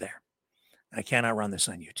continue over there. I cannot run this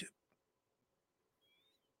on YouTube.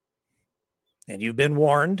 And you've been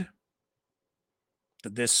warned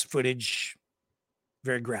that this footage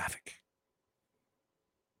very graphic.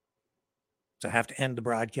 So I have to end the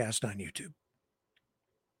broadcast on YouTube.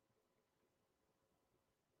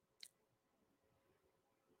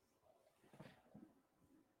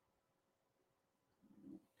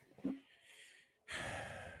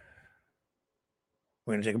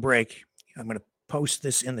 We're going to take a break. I'm going to post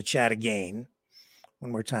this in the chat again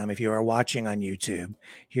one more time. If you are watching on YouTube,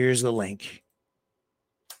 here's the link.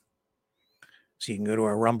 So you can go to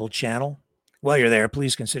our Rumble channel. While you're there,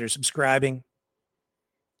 please consider subscribing.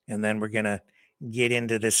 And then we're going to get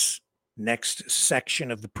into this next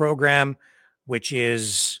section of the program, which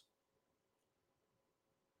is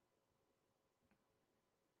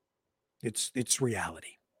it's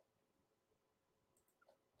reality.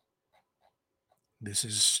 This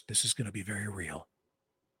is going to be very real.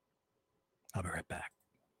 I'll be right back.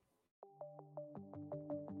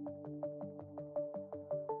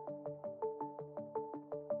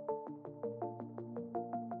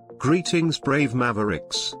 Greetings, brave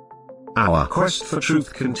Mavericks. Our quest for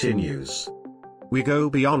truth continues. We go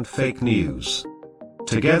beyond fake news.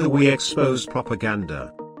 Together we expose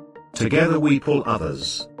propaganda. Together we pull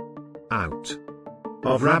others out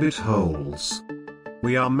of rabbit holes.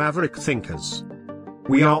 We are maverick thinkers.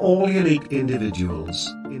 We are all unique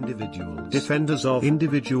individuals. Defenders of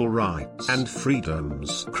individual rights and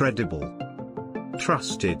freedoms. Credible.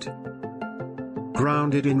 Trusted.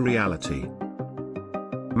 Grounded in reality.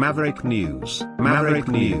 Maverick News. Maverick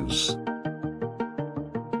News.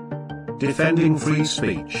 Defending free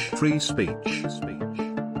speech. Free speech.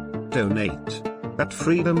 Donate at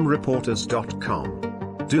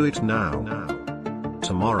freedomreporters.com. Do it now.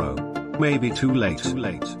 Tomorrow may be too late.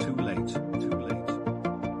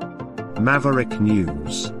 Maverick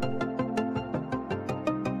News.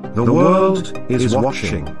 The world is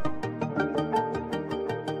watching.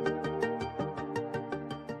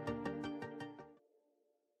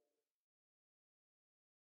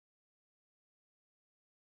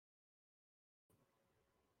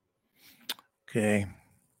 Okay.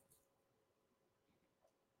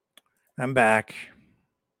 I'm back.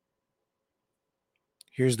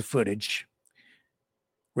 Here's the footage.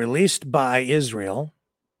 Released by Israel,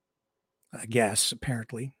 I guess,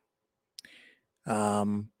 apparently,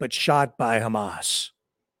 but shot by Hamas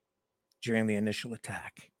during the initial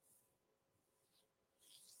attack.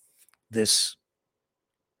 This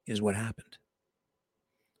is what happened.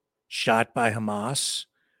 Shot by Hamas.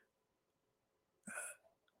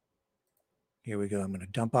 Here we go. I'm going to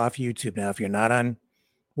dump off YouTube now. If you're not on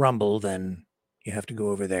Rumble, then you have to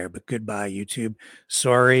go over there. But goodbye, YouTube.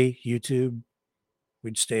 Sorry, YouTube.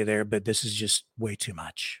 We'd stay there, but this is just way too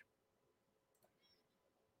much.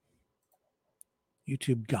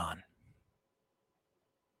 YouTube gone.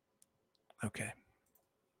 Okay.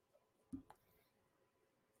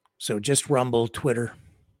 So just Rumble, Twitter.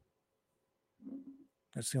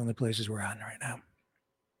 That's the only places we're on right now.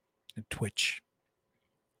 And Twitch.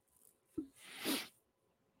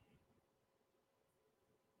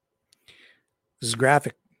 This is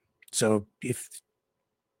graphic. So if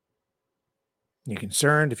you're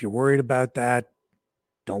concerned, if you're worried about that,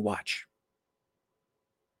 don't watch.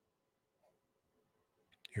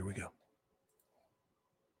 Here we go.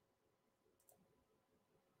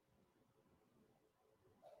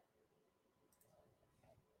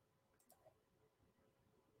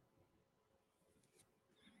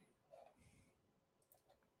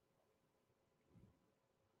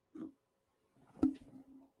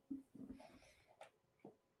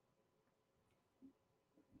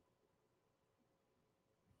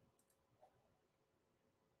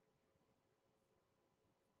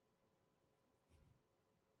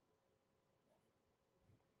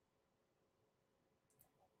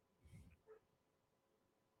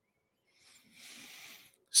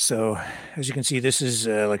 So as you can see, this is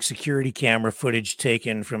like security camera footage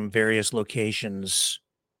taken from various locations.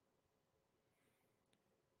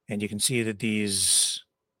 And you can see that these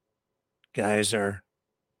guys are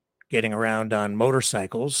getting around on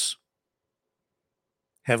motorcycles,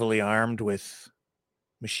 heavily armed with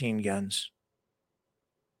machine guns.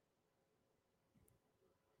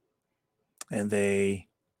 And they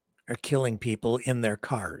are killing people in their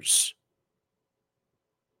cars.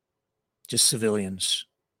 Just civilians.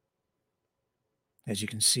 As you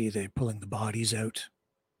can see, they're pulling the bodies out.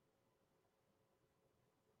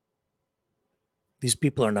 These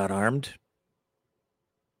people are not armed.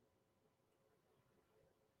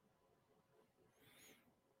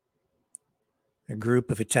 A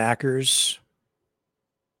group of attackers.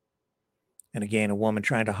 And again, a woman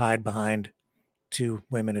trying to hide behind two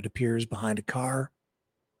women, it appears, behind a car.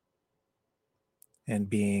 And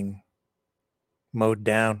being mowed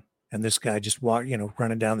down. And this guy just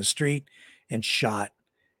running down the street and shot.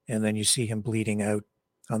 And then you see him bleeding out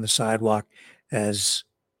on the sidewalk as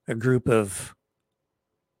a group of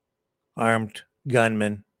armed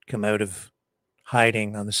gunmen come out of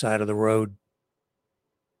hiding on the side of the road.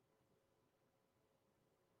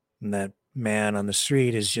 And that man on the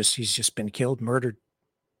street he's just been killed, murdered.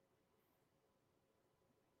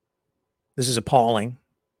 This is appalling.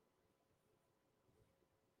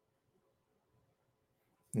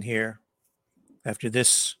 And here, after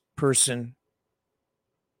this person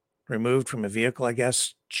removed from a vehicle, I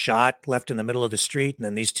guess, shot, left in the middle of the street, and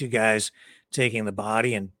then these two guys taking the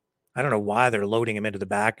body, and I don't know why they're loading him into the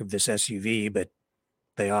back of this SUV, but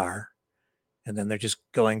they are. And then they're just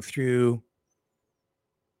going through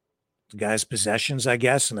the guy's possessions, I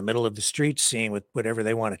guess, in the middle of the street, seeing whatever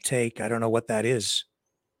they want to take. I don't know what that is.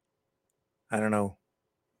 I don't know.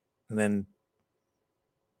 And then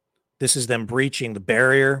this is them breaching the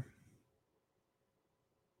barrier.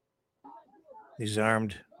 These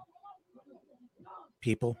armed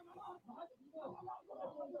people.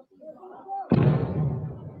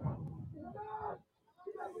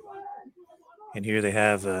 And here they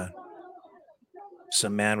have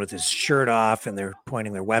some man with his shirt off, and they're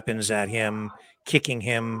pointing their weapons at him, kicking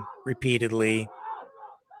him repeatedly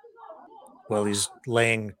while he's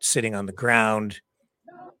sitting on the ground.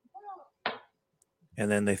 And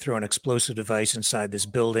then they throw an explosive device inside this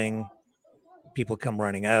building. People come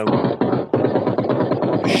running out.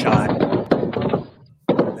 They're shot.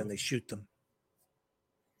 Then they shoot them.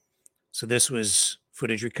 So this was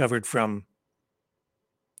footage recovered from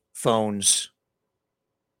phones.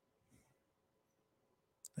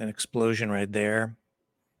 An explosion right there.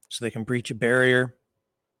 So they can breach a barrier.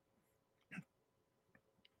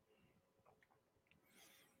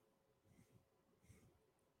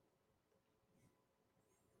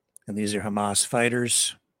 And these are Hamas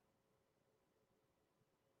fighters.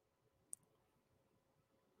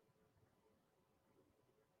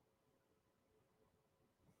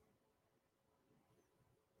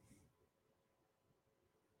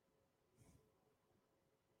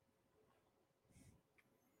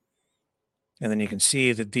 And then you can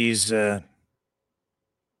see that these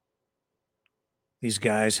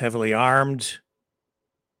guys, heavily armed,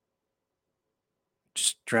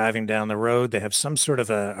 just driving down the road. They have some sort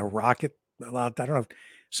of a rocket. Well, I don't know,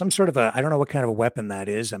 some sort of I don't know what kind of a weapon that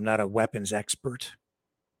is. I'm not a weapons expert.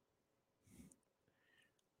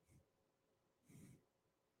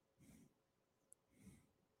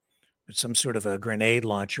 But some sort of a grenade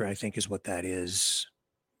launcher, I think, is what that is.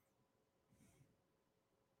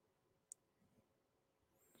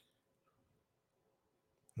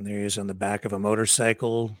 And there he is on the back of a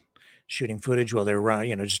motorcycle, shooting footage while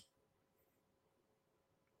they're just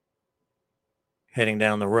heading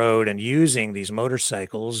down the road and using these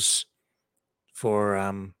motorcycles for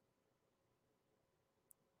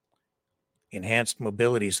enhanced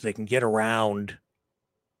mobility so they can get around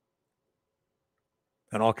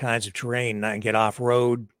on all kinds of terrain and get off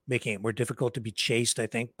road, making it more difficult to be chased, I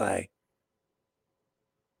think, by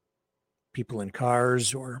people in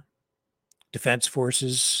cars or defense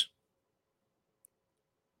forces.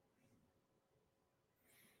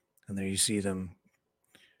 And there you see them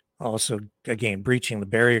also, again, breaching the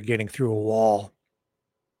barrier, getting through a wall.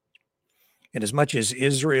 And as much as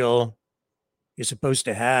Israel is supposed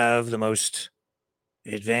to have the most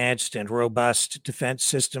advanced and robust defense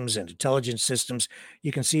systems and intelligence systems,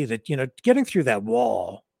 you can see that, getting through that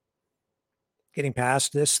wall, getting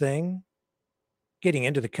past this thing, getting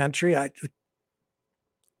into the country, to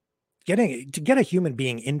get a human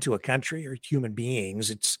being into a country or human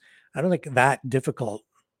beings, I don't think that difficult.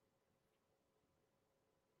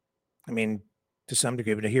 I mean, to some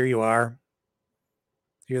degree, but here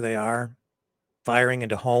they are, firing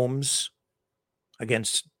into homes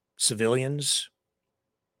against civilians.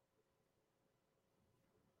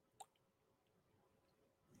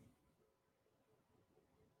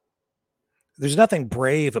 There's nothing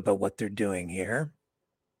brave about what they're doing here.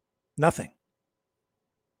 Nothing.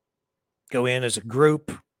 Go in as a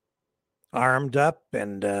group, armed up,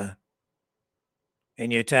 and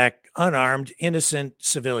you attack unarmed, innocent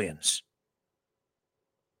civilians.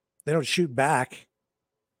 They don't shoot back.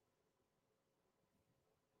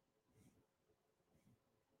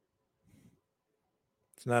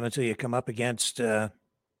 It's not until you come up against a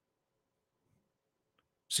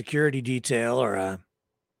security detail or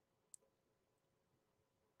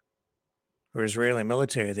Israeli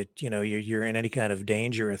military that, you're in any kind of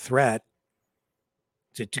danger or threat.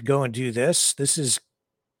 To go and do this is,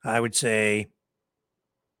 I would say,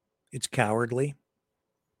 it's cowardly.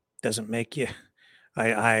 Doesn't make you.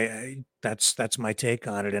 That's my take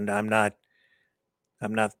on it, and I'm not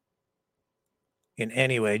in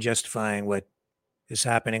any way justifying what is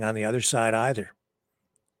happening on the other side either.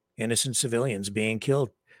 Innocent civilians being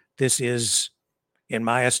killed. This is, in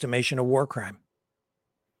my estimation, a war crime.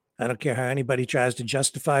 I don't care how anybody tries to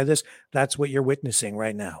justify this. That's what you're witnessing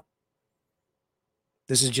right now.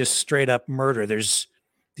 This is just straight up murder. These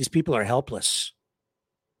people are helpless.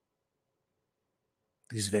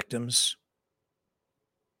 These victims.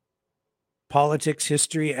 Politics,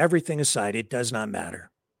 history, everything aside, it does not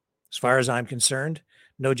matter. As far as I'm concerned,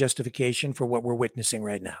 no justification for what we're witnessing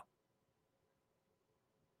right now.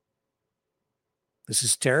 This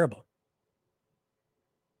is terrible.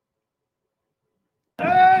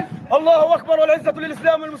 الله أكبر والعزة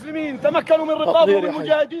للإسلام والمسلمين تمكنوا من رقابهم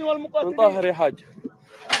المجاهدين والمقاتلين طاهر يا حاج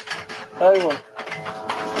أيوة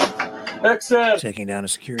اكسر taking down a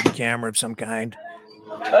security camera of some kind.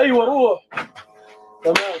 أيوة روح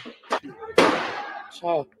تمام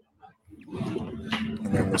شاط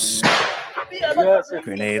And then this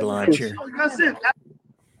grenade launcher.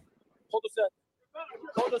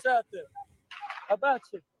 خذوا ساتر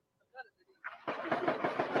أباتشي.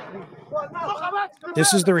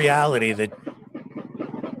 This is the reality that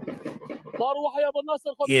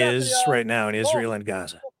is right now in Israel and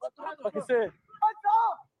Gaza.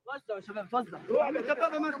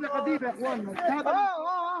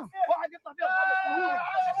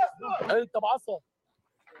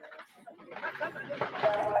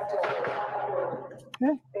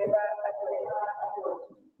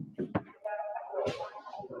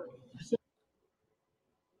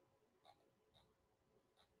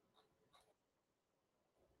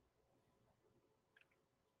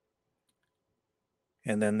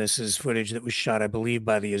 And then this is footage that was shot, I believe,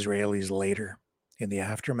 by the Israelis later in the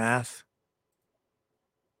aftermath.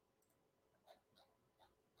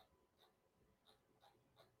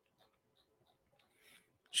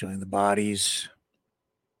 Showing the bodies.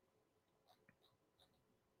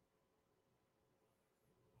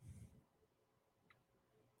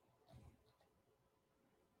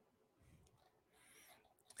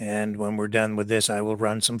 And when we're done with this, I will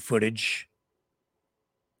run some footage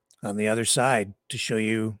on the other side to show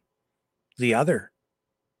you the other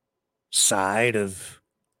side of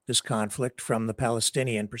this conflict from the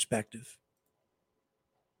Palestinian perspective,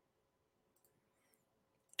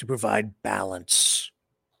 to provide balance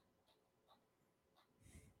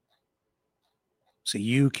so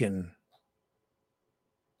you can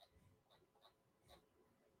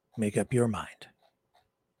make up your mind,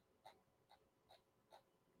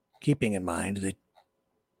 keeping in mind that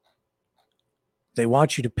they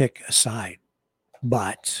want you to pick a side,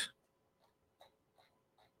 but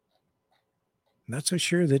I'm not so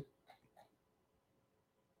sure that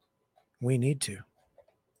we need to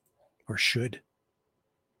or should.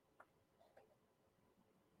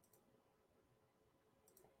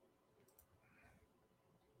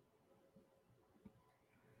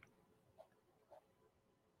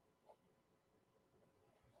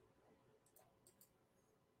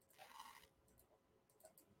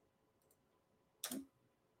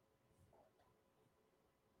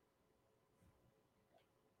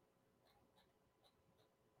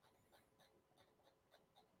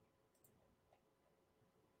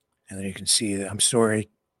 And then you can see that, I'm sorry,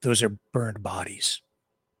 those are burned bodies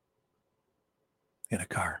in a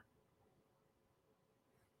car.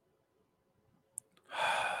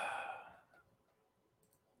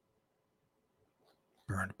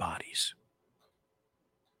 Burned bodies.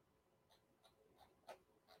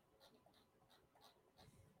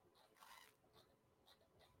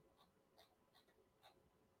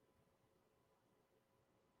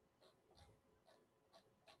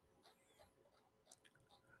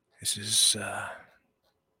 This is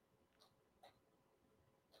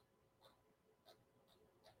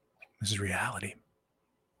reality.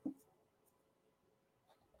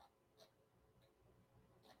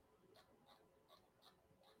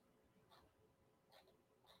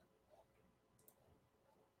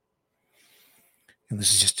 And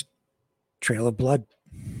this is just a trail of blood.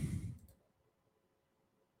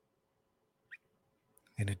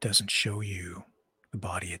 And it doesn't show you the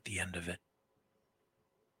body at the end of it.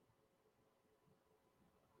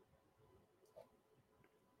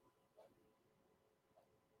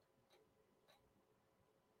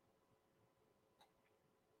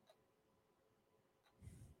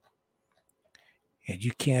 And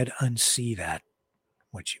you can't unsee that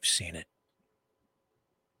once you've seen it.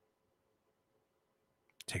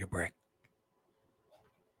 Take a break.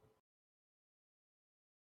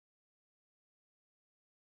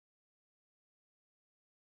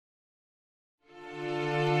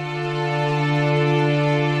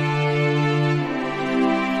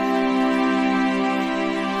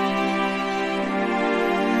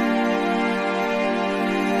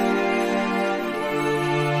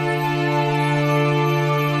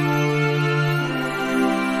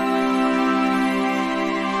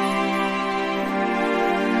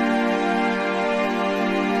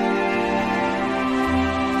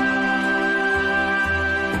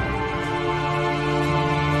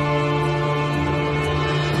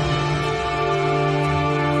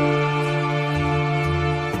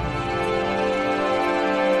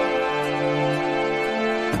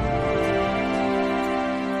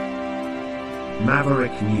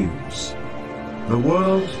 Maverick News. The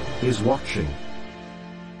world is watching.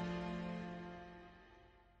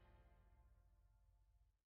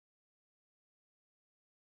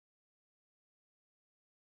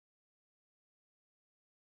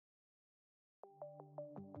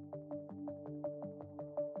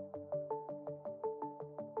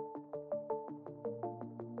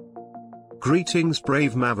 Greetings,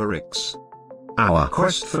 brave Mavericks. Our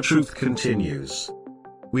quest for truth continues.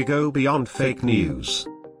 We go beyond fake news.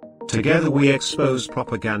 Together we expose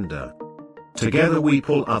propaganda. Together we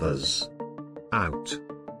pull others out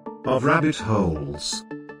of rabbit holes.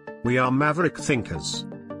 We are maverick thinkers.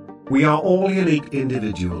 We are all unique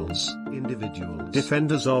individuals.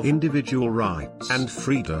 Defenders of individual rights and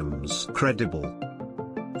freedoms. Credible.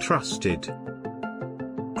 Trusted.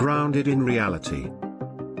 Grounded in reality.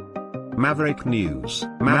 Maverick News.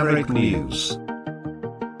 Maverick News.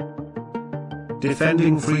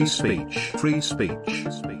 Defending free speech. Free speech.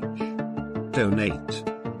 Donate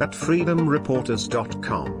at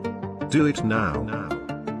freedomreporters.com. Do it now.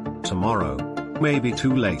 Tomorrow may be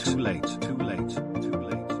too late.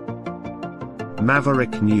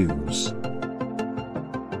 Maverick News.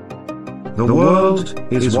 The world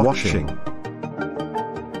is watching.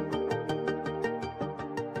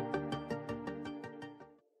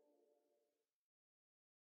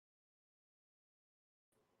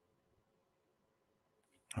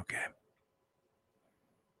 Okay.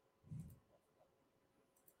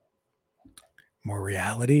 More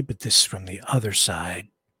reality, but this is from the other side.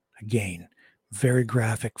 Again, very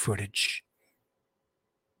graphic footage.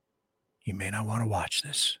 You may not want to watch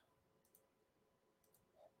this.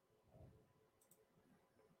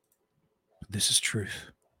 But this is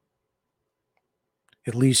truth.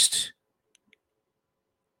 At least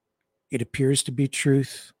it appears to be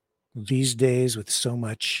truth these days with so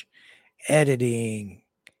much editing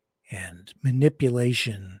and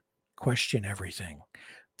manipulation. Question everything.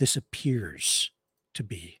 This appears to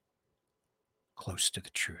be close to the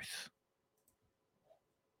truth.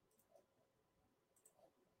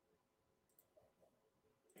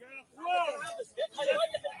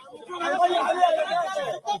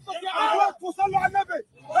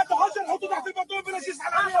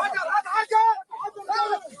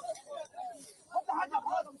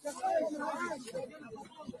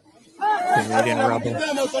 Buried in rubble.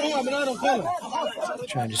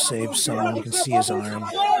 Trying to save someone. You can see his arm.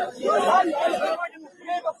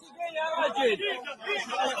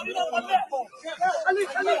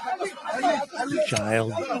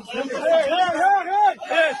 Child.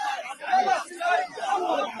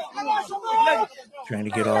 Trying to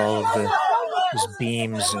get all of the his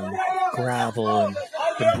beams and gravel and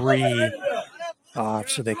debris off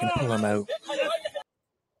so they can pull him out.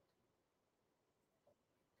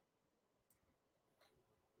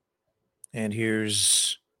 And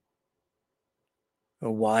here's a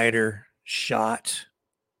wider shot.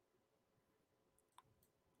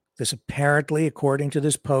 This apparently, according to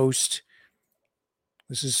this post,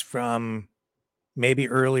 this is from maybe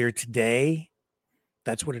earlier today.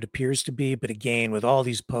 That's what it appears to be. But again, with all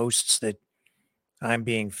these posts that I'm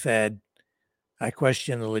being fed, I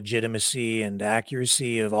question the legitimacy and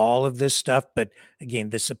accuracy of all of this stuff. But again,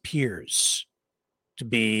 this appears to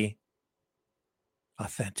be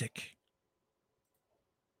authentic.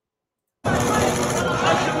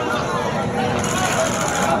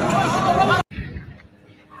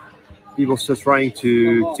 People still trying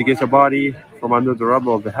to get a body from under the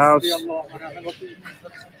rubble of the house.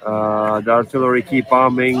 The artillery keep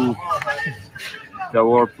bombing the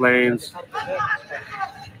warplanes.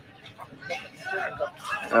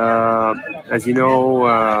 As you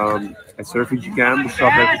know, it's a refugee camp, the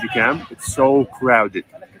Stop refugee camp. It's so crowded.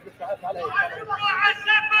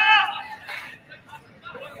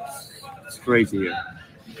 It's crazy here.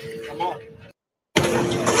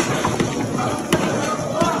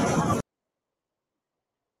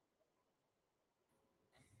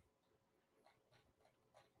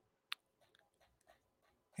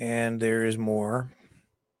 And there is more.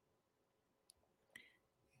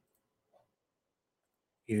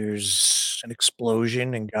 Here's an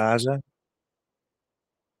explosion in Gaza.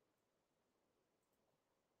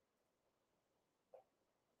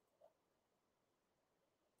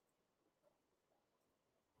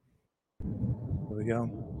 Here we go.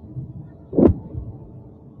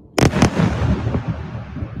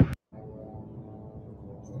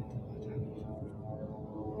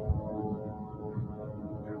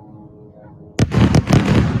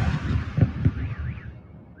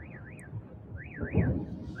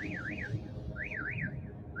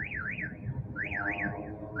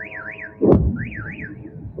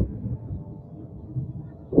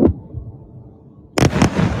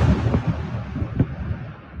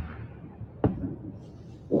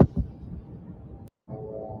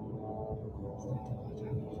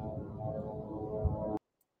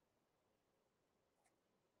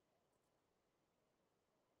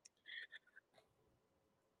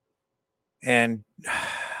 And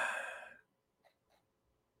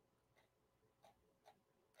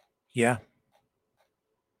yeah,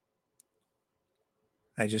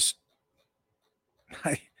 I just,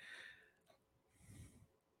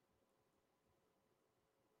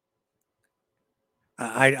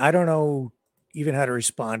 I don't know even how to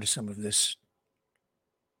respond to some of this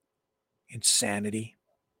insanity.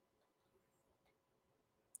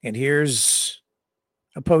 And here's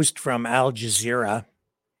a post from Al Jazeera,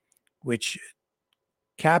 which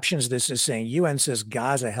captions this as saying UN says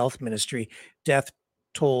Gaza Health Ministry death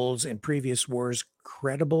tolls in previous wars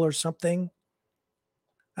credible or something.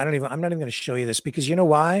 I'm not even going to show you this because you know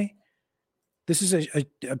why? This is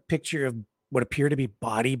a picture of what appear to be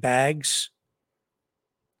body bags,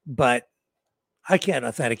 but I can't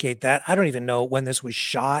authenticate that. I don't even know when this was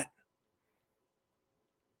shot.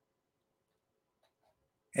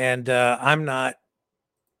 And I'm not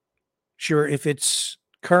sure if it's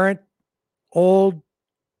current, old,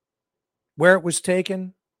 where it was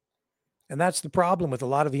taken. And that's the problem with a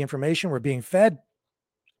lot of the information we're being fed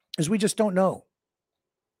is we just don't know.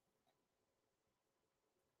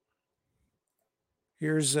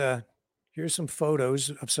 Here's some photos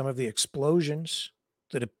of some of the explosions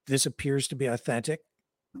that this appears to be authentic.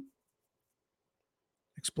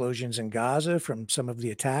 Explosions in Gaza from some of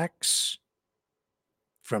the attacks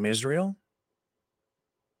from Israel.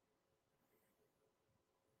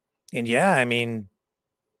 And yeah, I mean,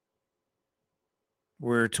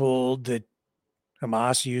 we're told that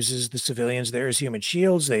Hamas uses the civilians there as human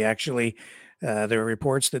shields. They actually, there are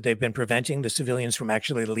reports that they've been preventing the civilians from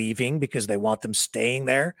actually leaving because they want them staying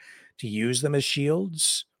there to use them as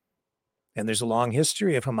shields. And there's a long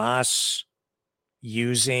history of Hamas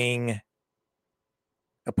using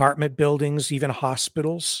apartment buildings, even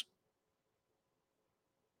hospitals,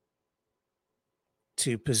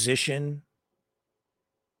 to position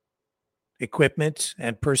equipment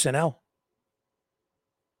and personnel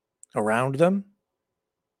around them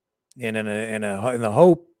in the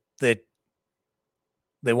hope that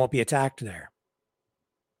they won't be attacked there.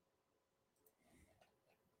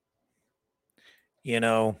 You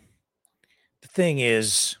know, the thing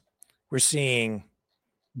is, we're seeing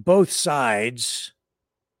both sides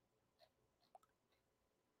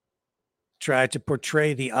try to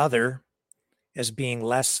portray the other as being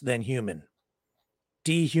less than human.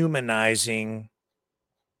 dehumanizing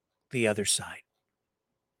the other side.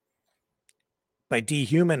 By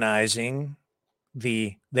dehumanizing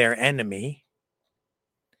their enemy,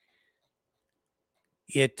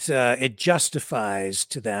 it justifies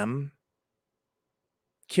to them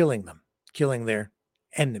killing their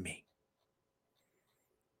enemy.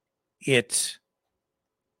 It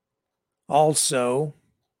also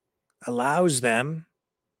allows them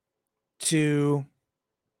to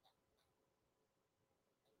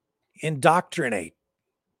indoctrinate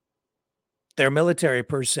their military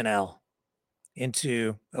personnel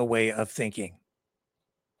into a way of thinking.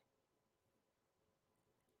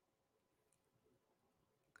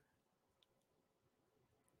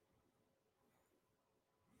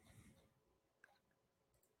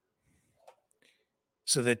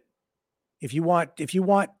 So that if you want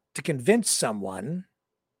to convince someone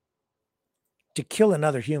to kill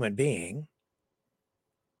another human being,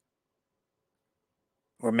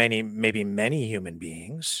 or maybe many human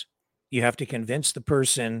beings, you have to convince the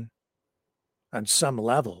person on some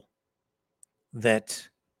level that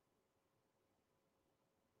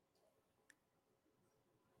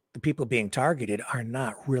the people being targeted are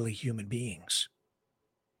not really human beings.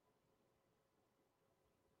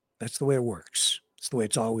 That's the way it works. It's the way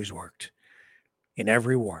it's always worked in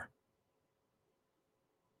every war.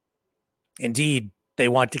 Indeed, they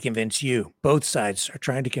want to convince you. Both sides are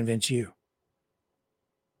trying to convince you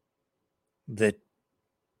that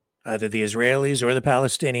either the Israelis or the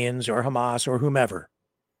Palestinians or Hamas or whomever,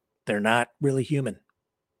 they're not really human.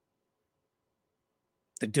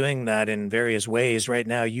 They're doing that in various ways right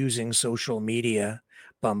now, using social media,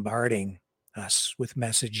 bombarding us with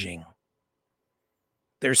messaging.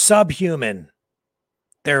 They're subhuman.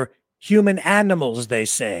 They're human animals, they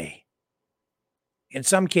say. In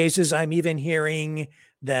some cases, I'm even hearing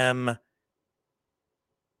them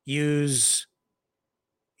use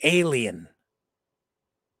alien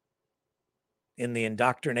in the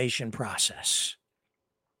indoctrination process,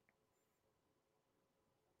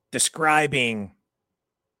 describing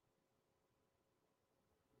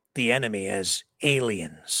the enemy as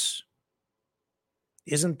aliens.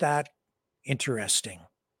 Isn't that interesting?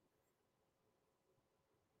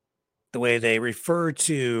 The way they refer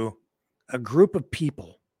to a group of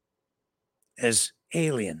people as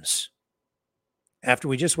aliens after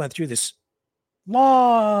we just went through this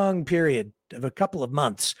long period of a couple of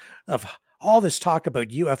months of all this talk about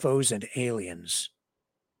UFOs and aliens.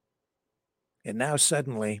 And now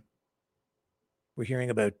suddenly we're hearing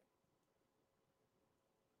about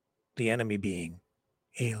the enemy being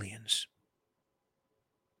aliens.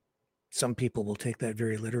 Some people will take that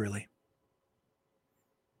very literally.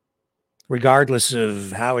 Regardless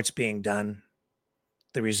of how it's being done,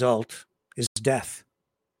 the result is death.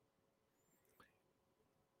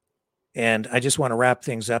 And I just want to wrap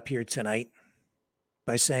things up here tonight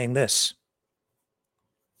by saying this.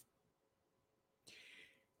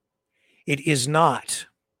 It is not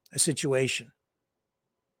a situation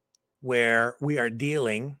where we are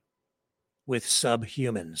dealing with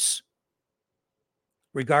subhumans.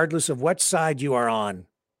 Regardless of what side you are on,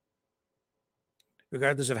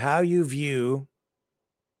 regardless of how you view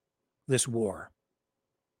this war,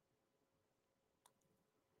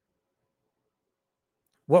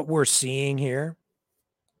 what we're seeing here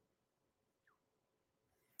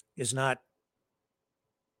is not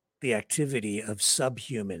the activity of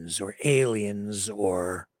subhumans or aliens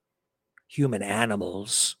or human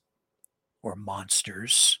animals or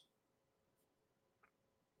monsters.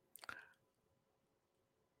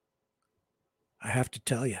 I have to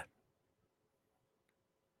tell you,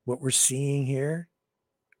 what we're seeing here,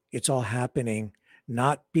 it's all happening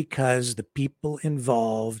not because the people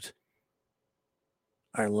involved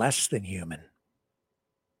are less than human.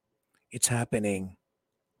 It's happening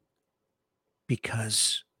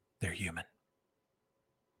because they're human.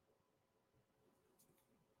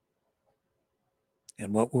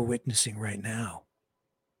 And what we're witnessing right now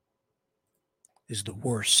is the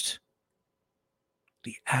worst,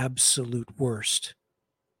 the absolute worst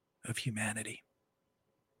of humanity.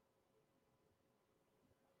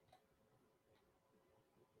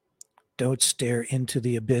 Don't stare into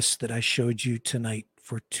the abyss that I showed you tonight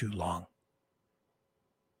for too long,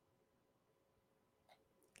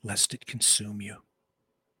 lest it consume you.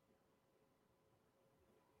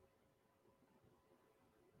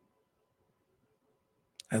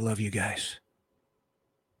 I love you guys.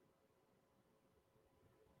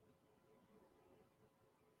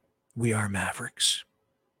 We are Mavericks.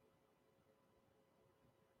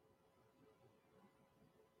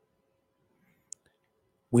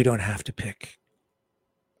 We don't have to pick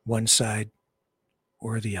one side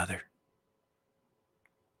or the other.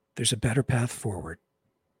 there's a better path forward.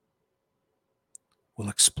 We'll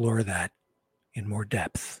explore that in more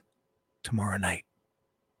depth tomorrow night.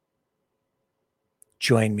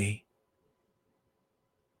 Join me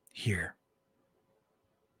here,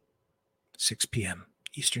 6 p.m.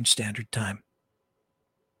 Eastern Standard Time.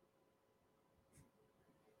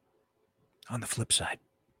 On the flip side.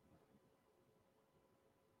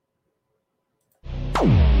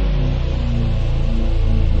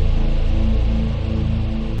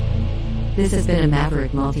 This has been a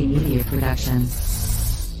Maverick Multimedia production.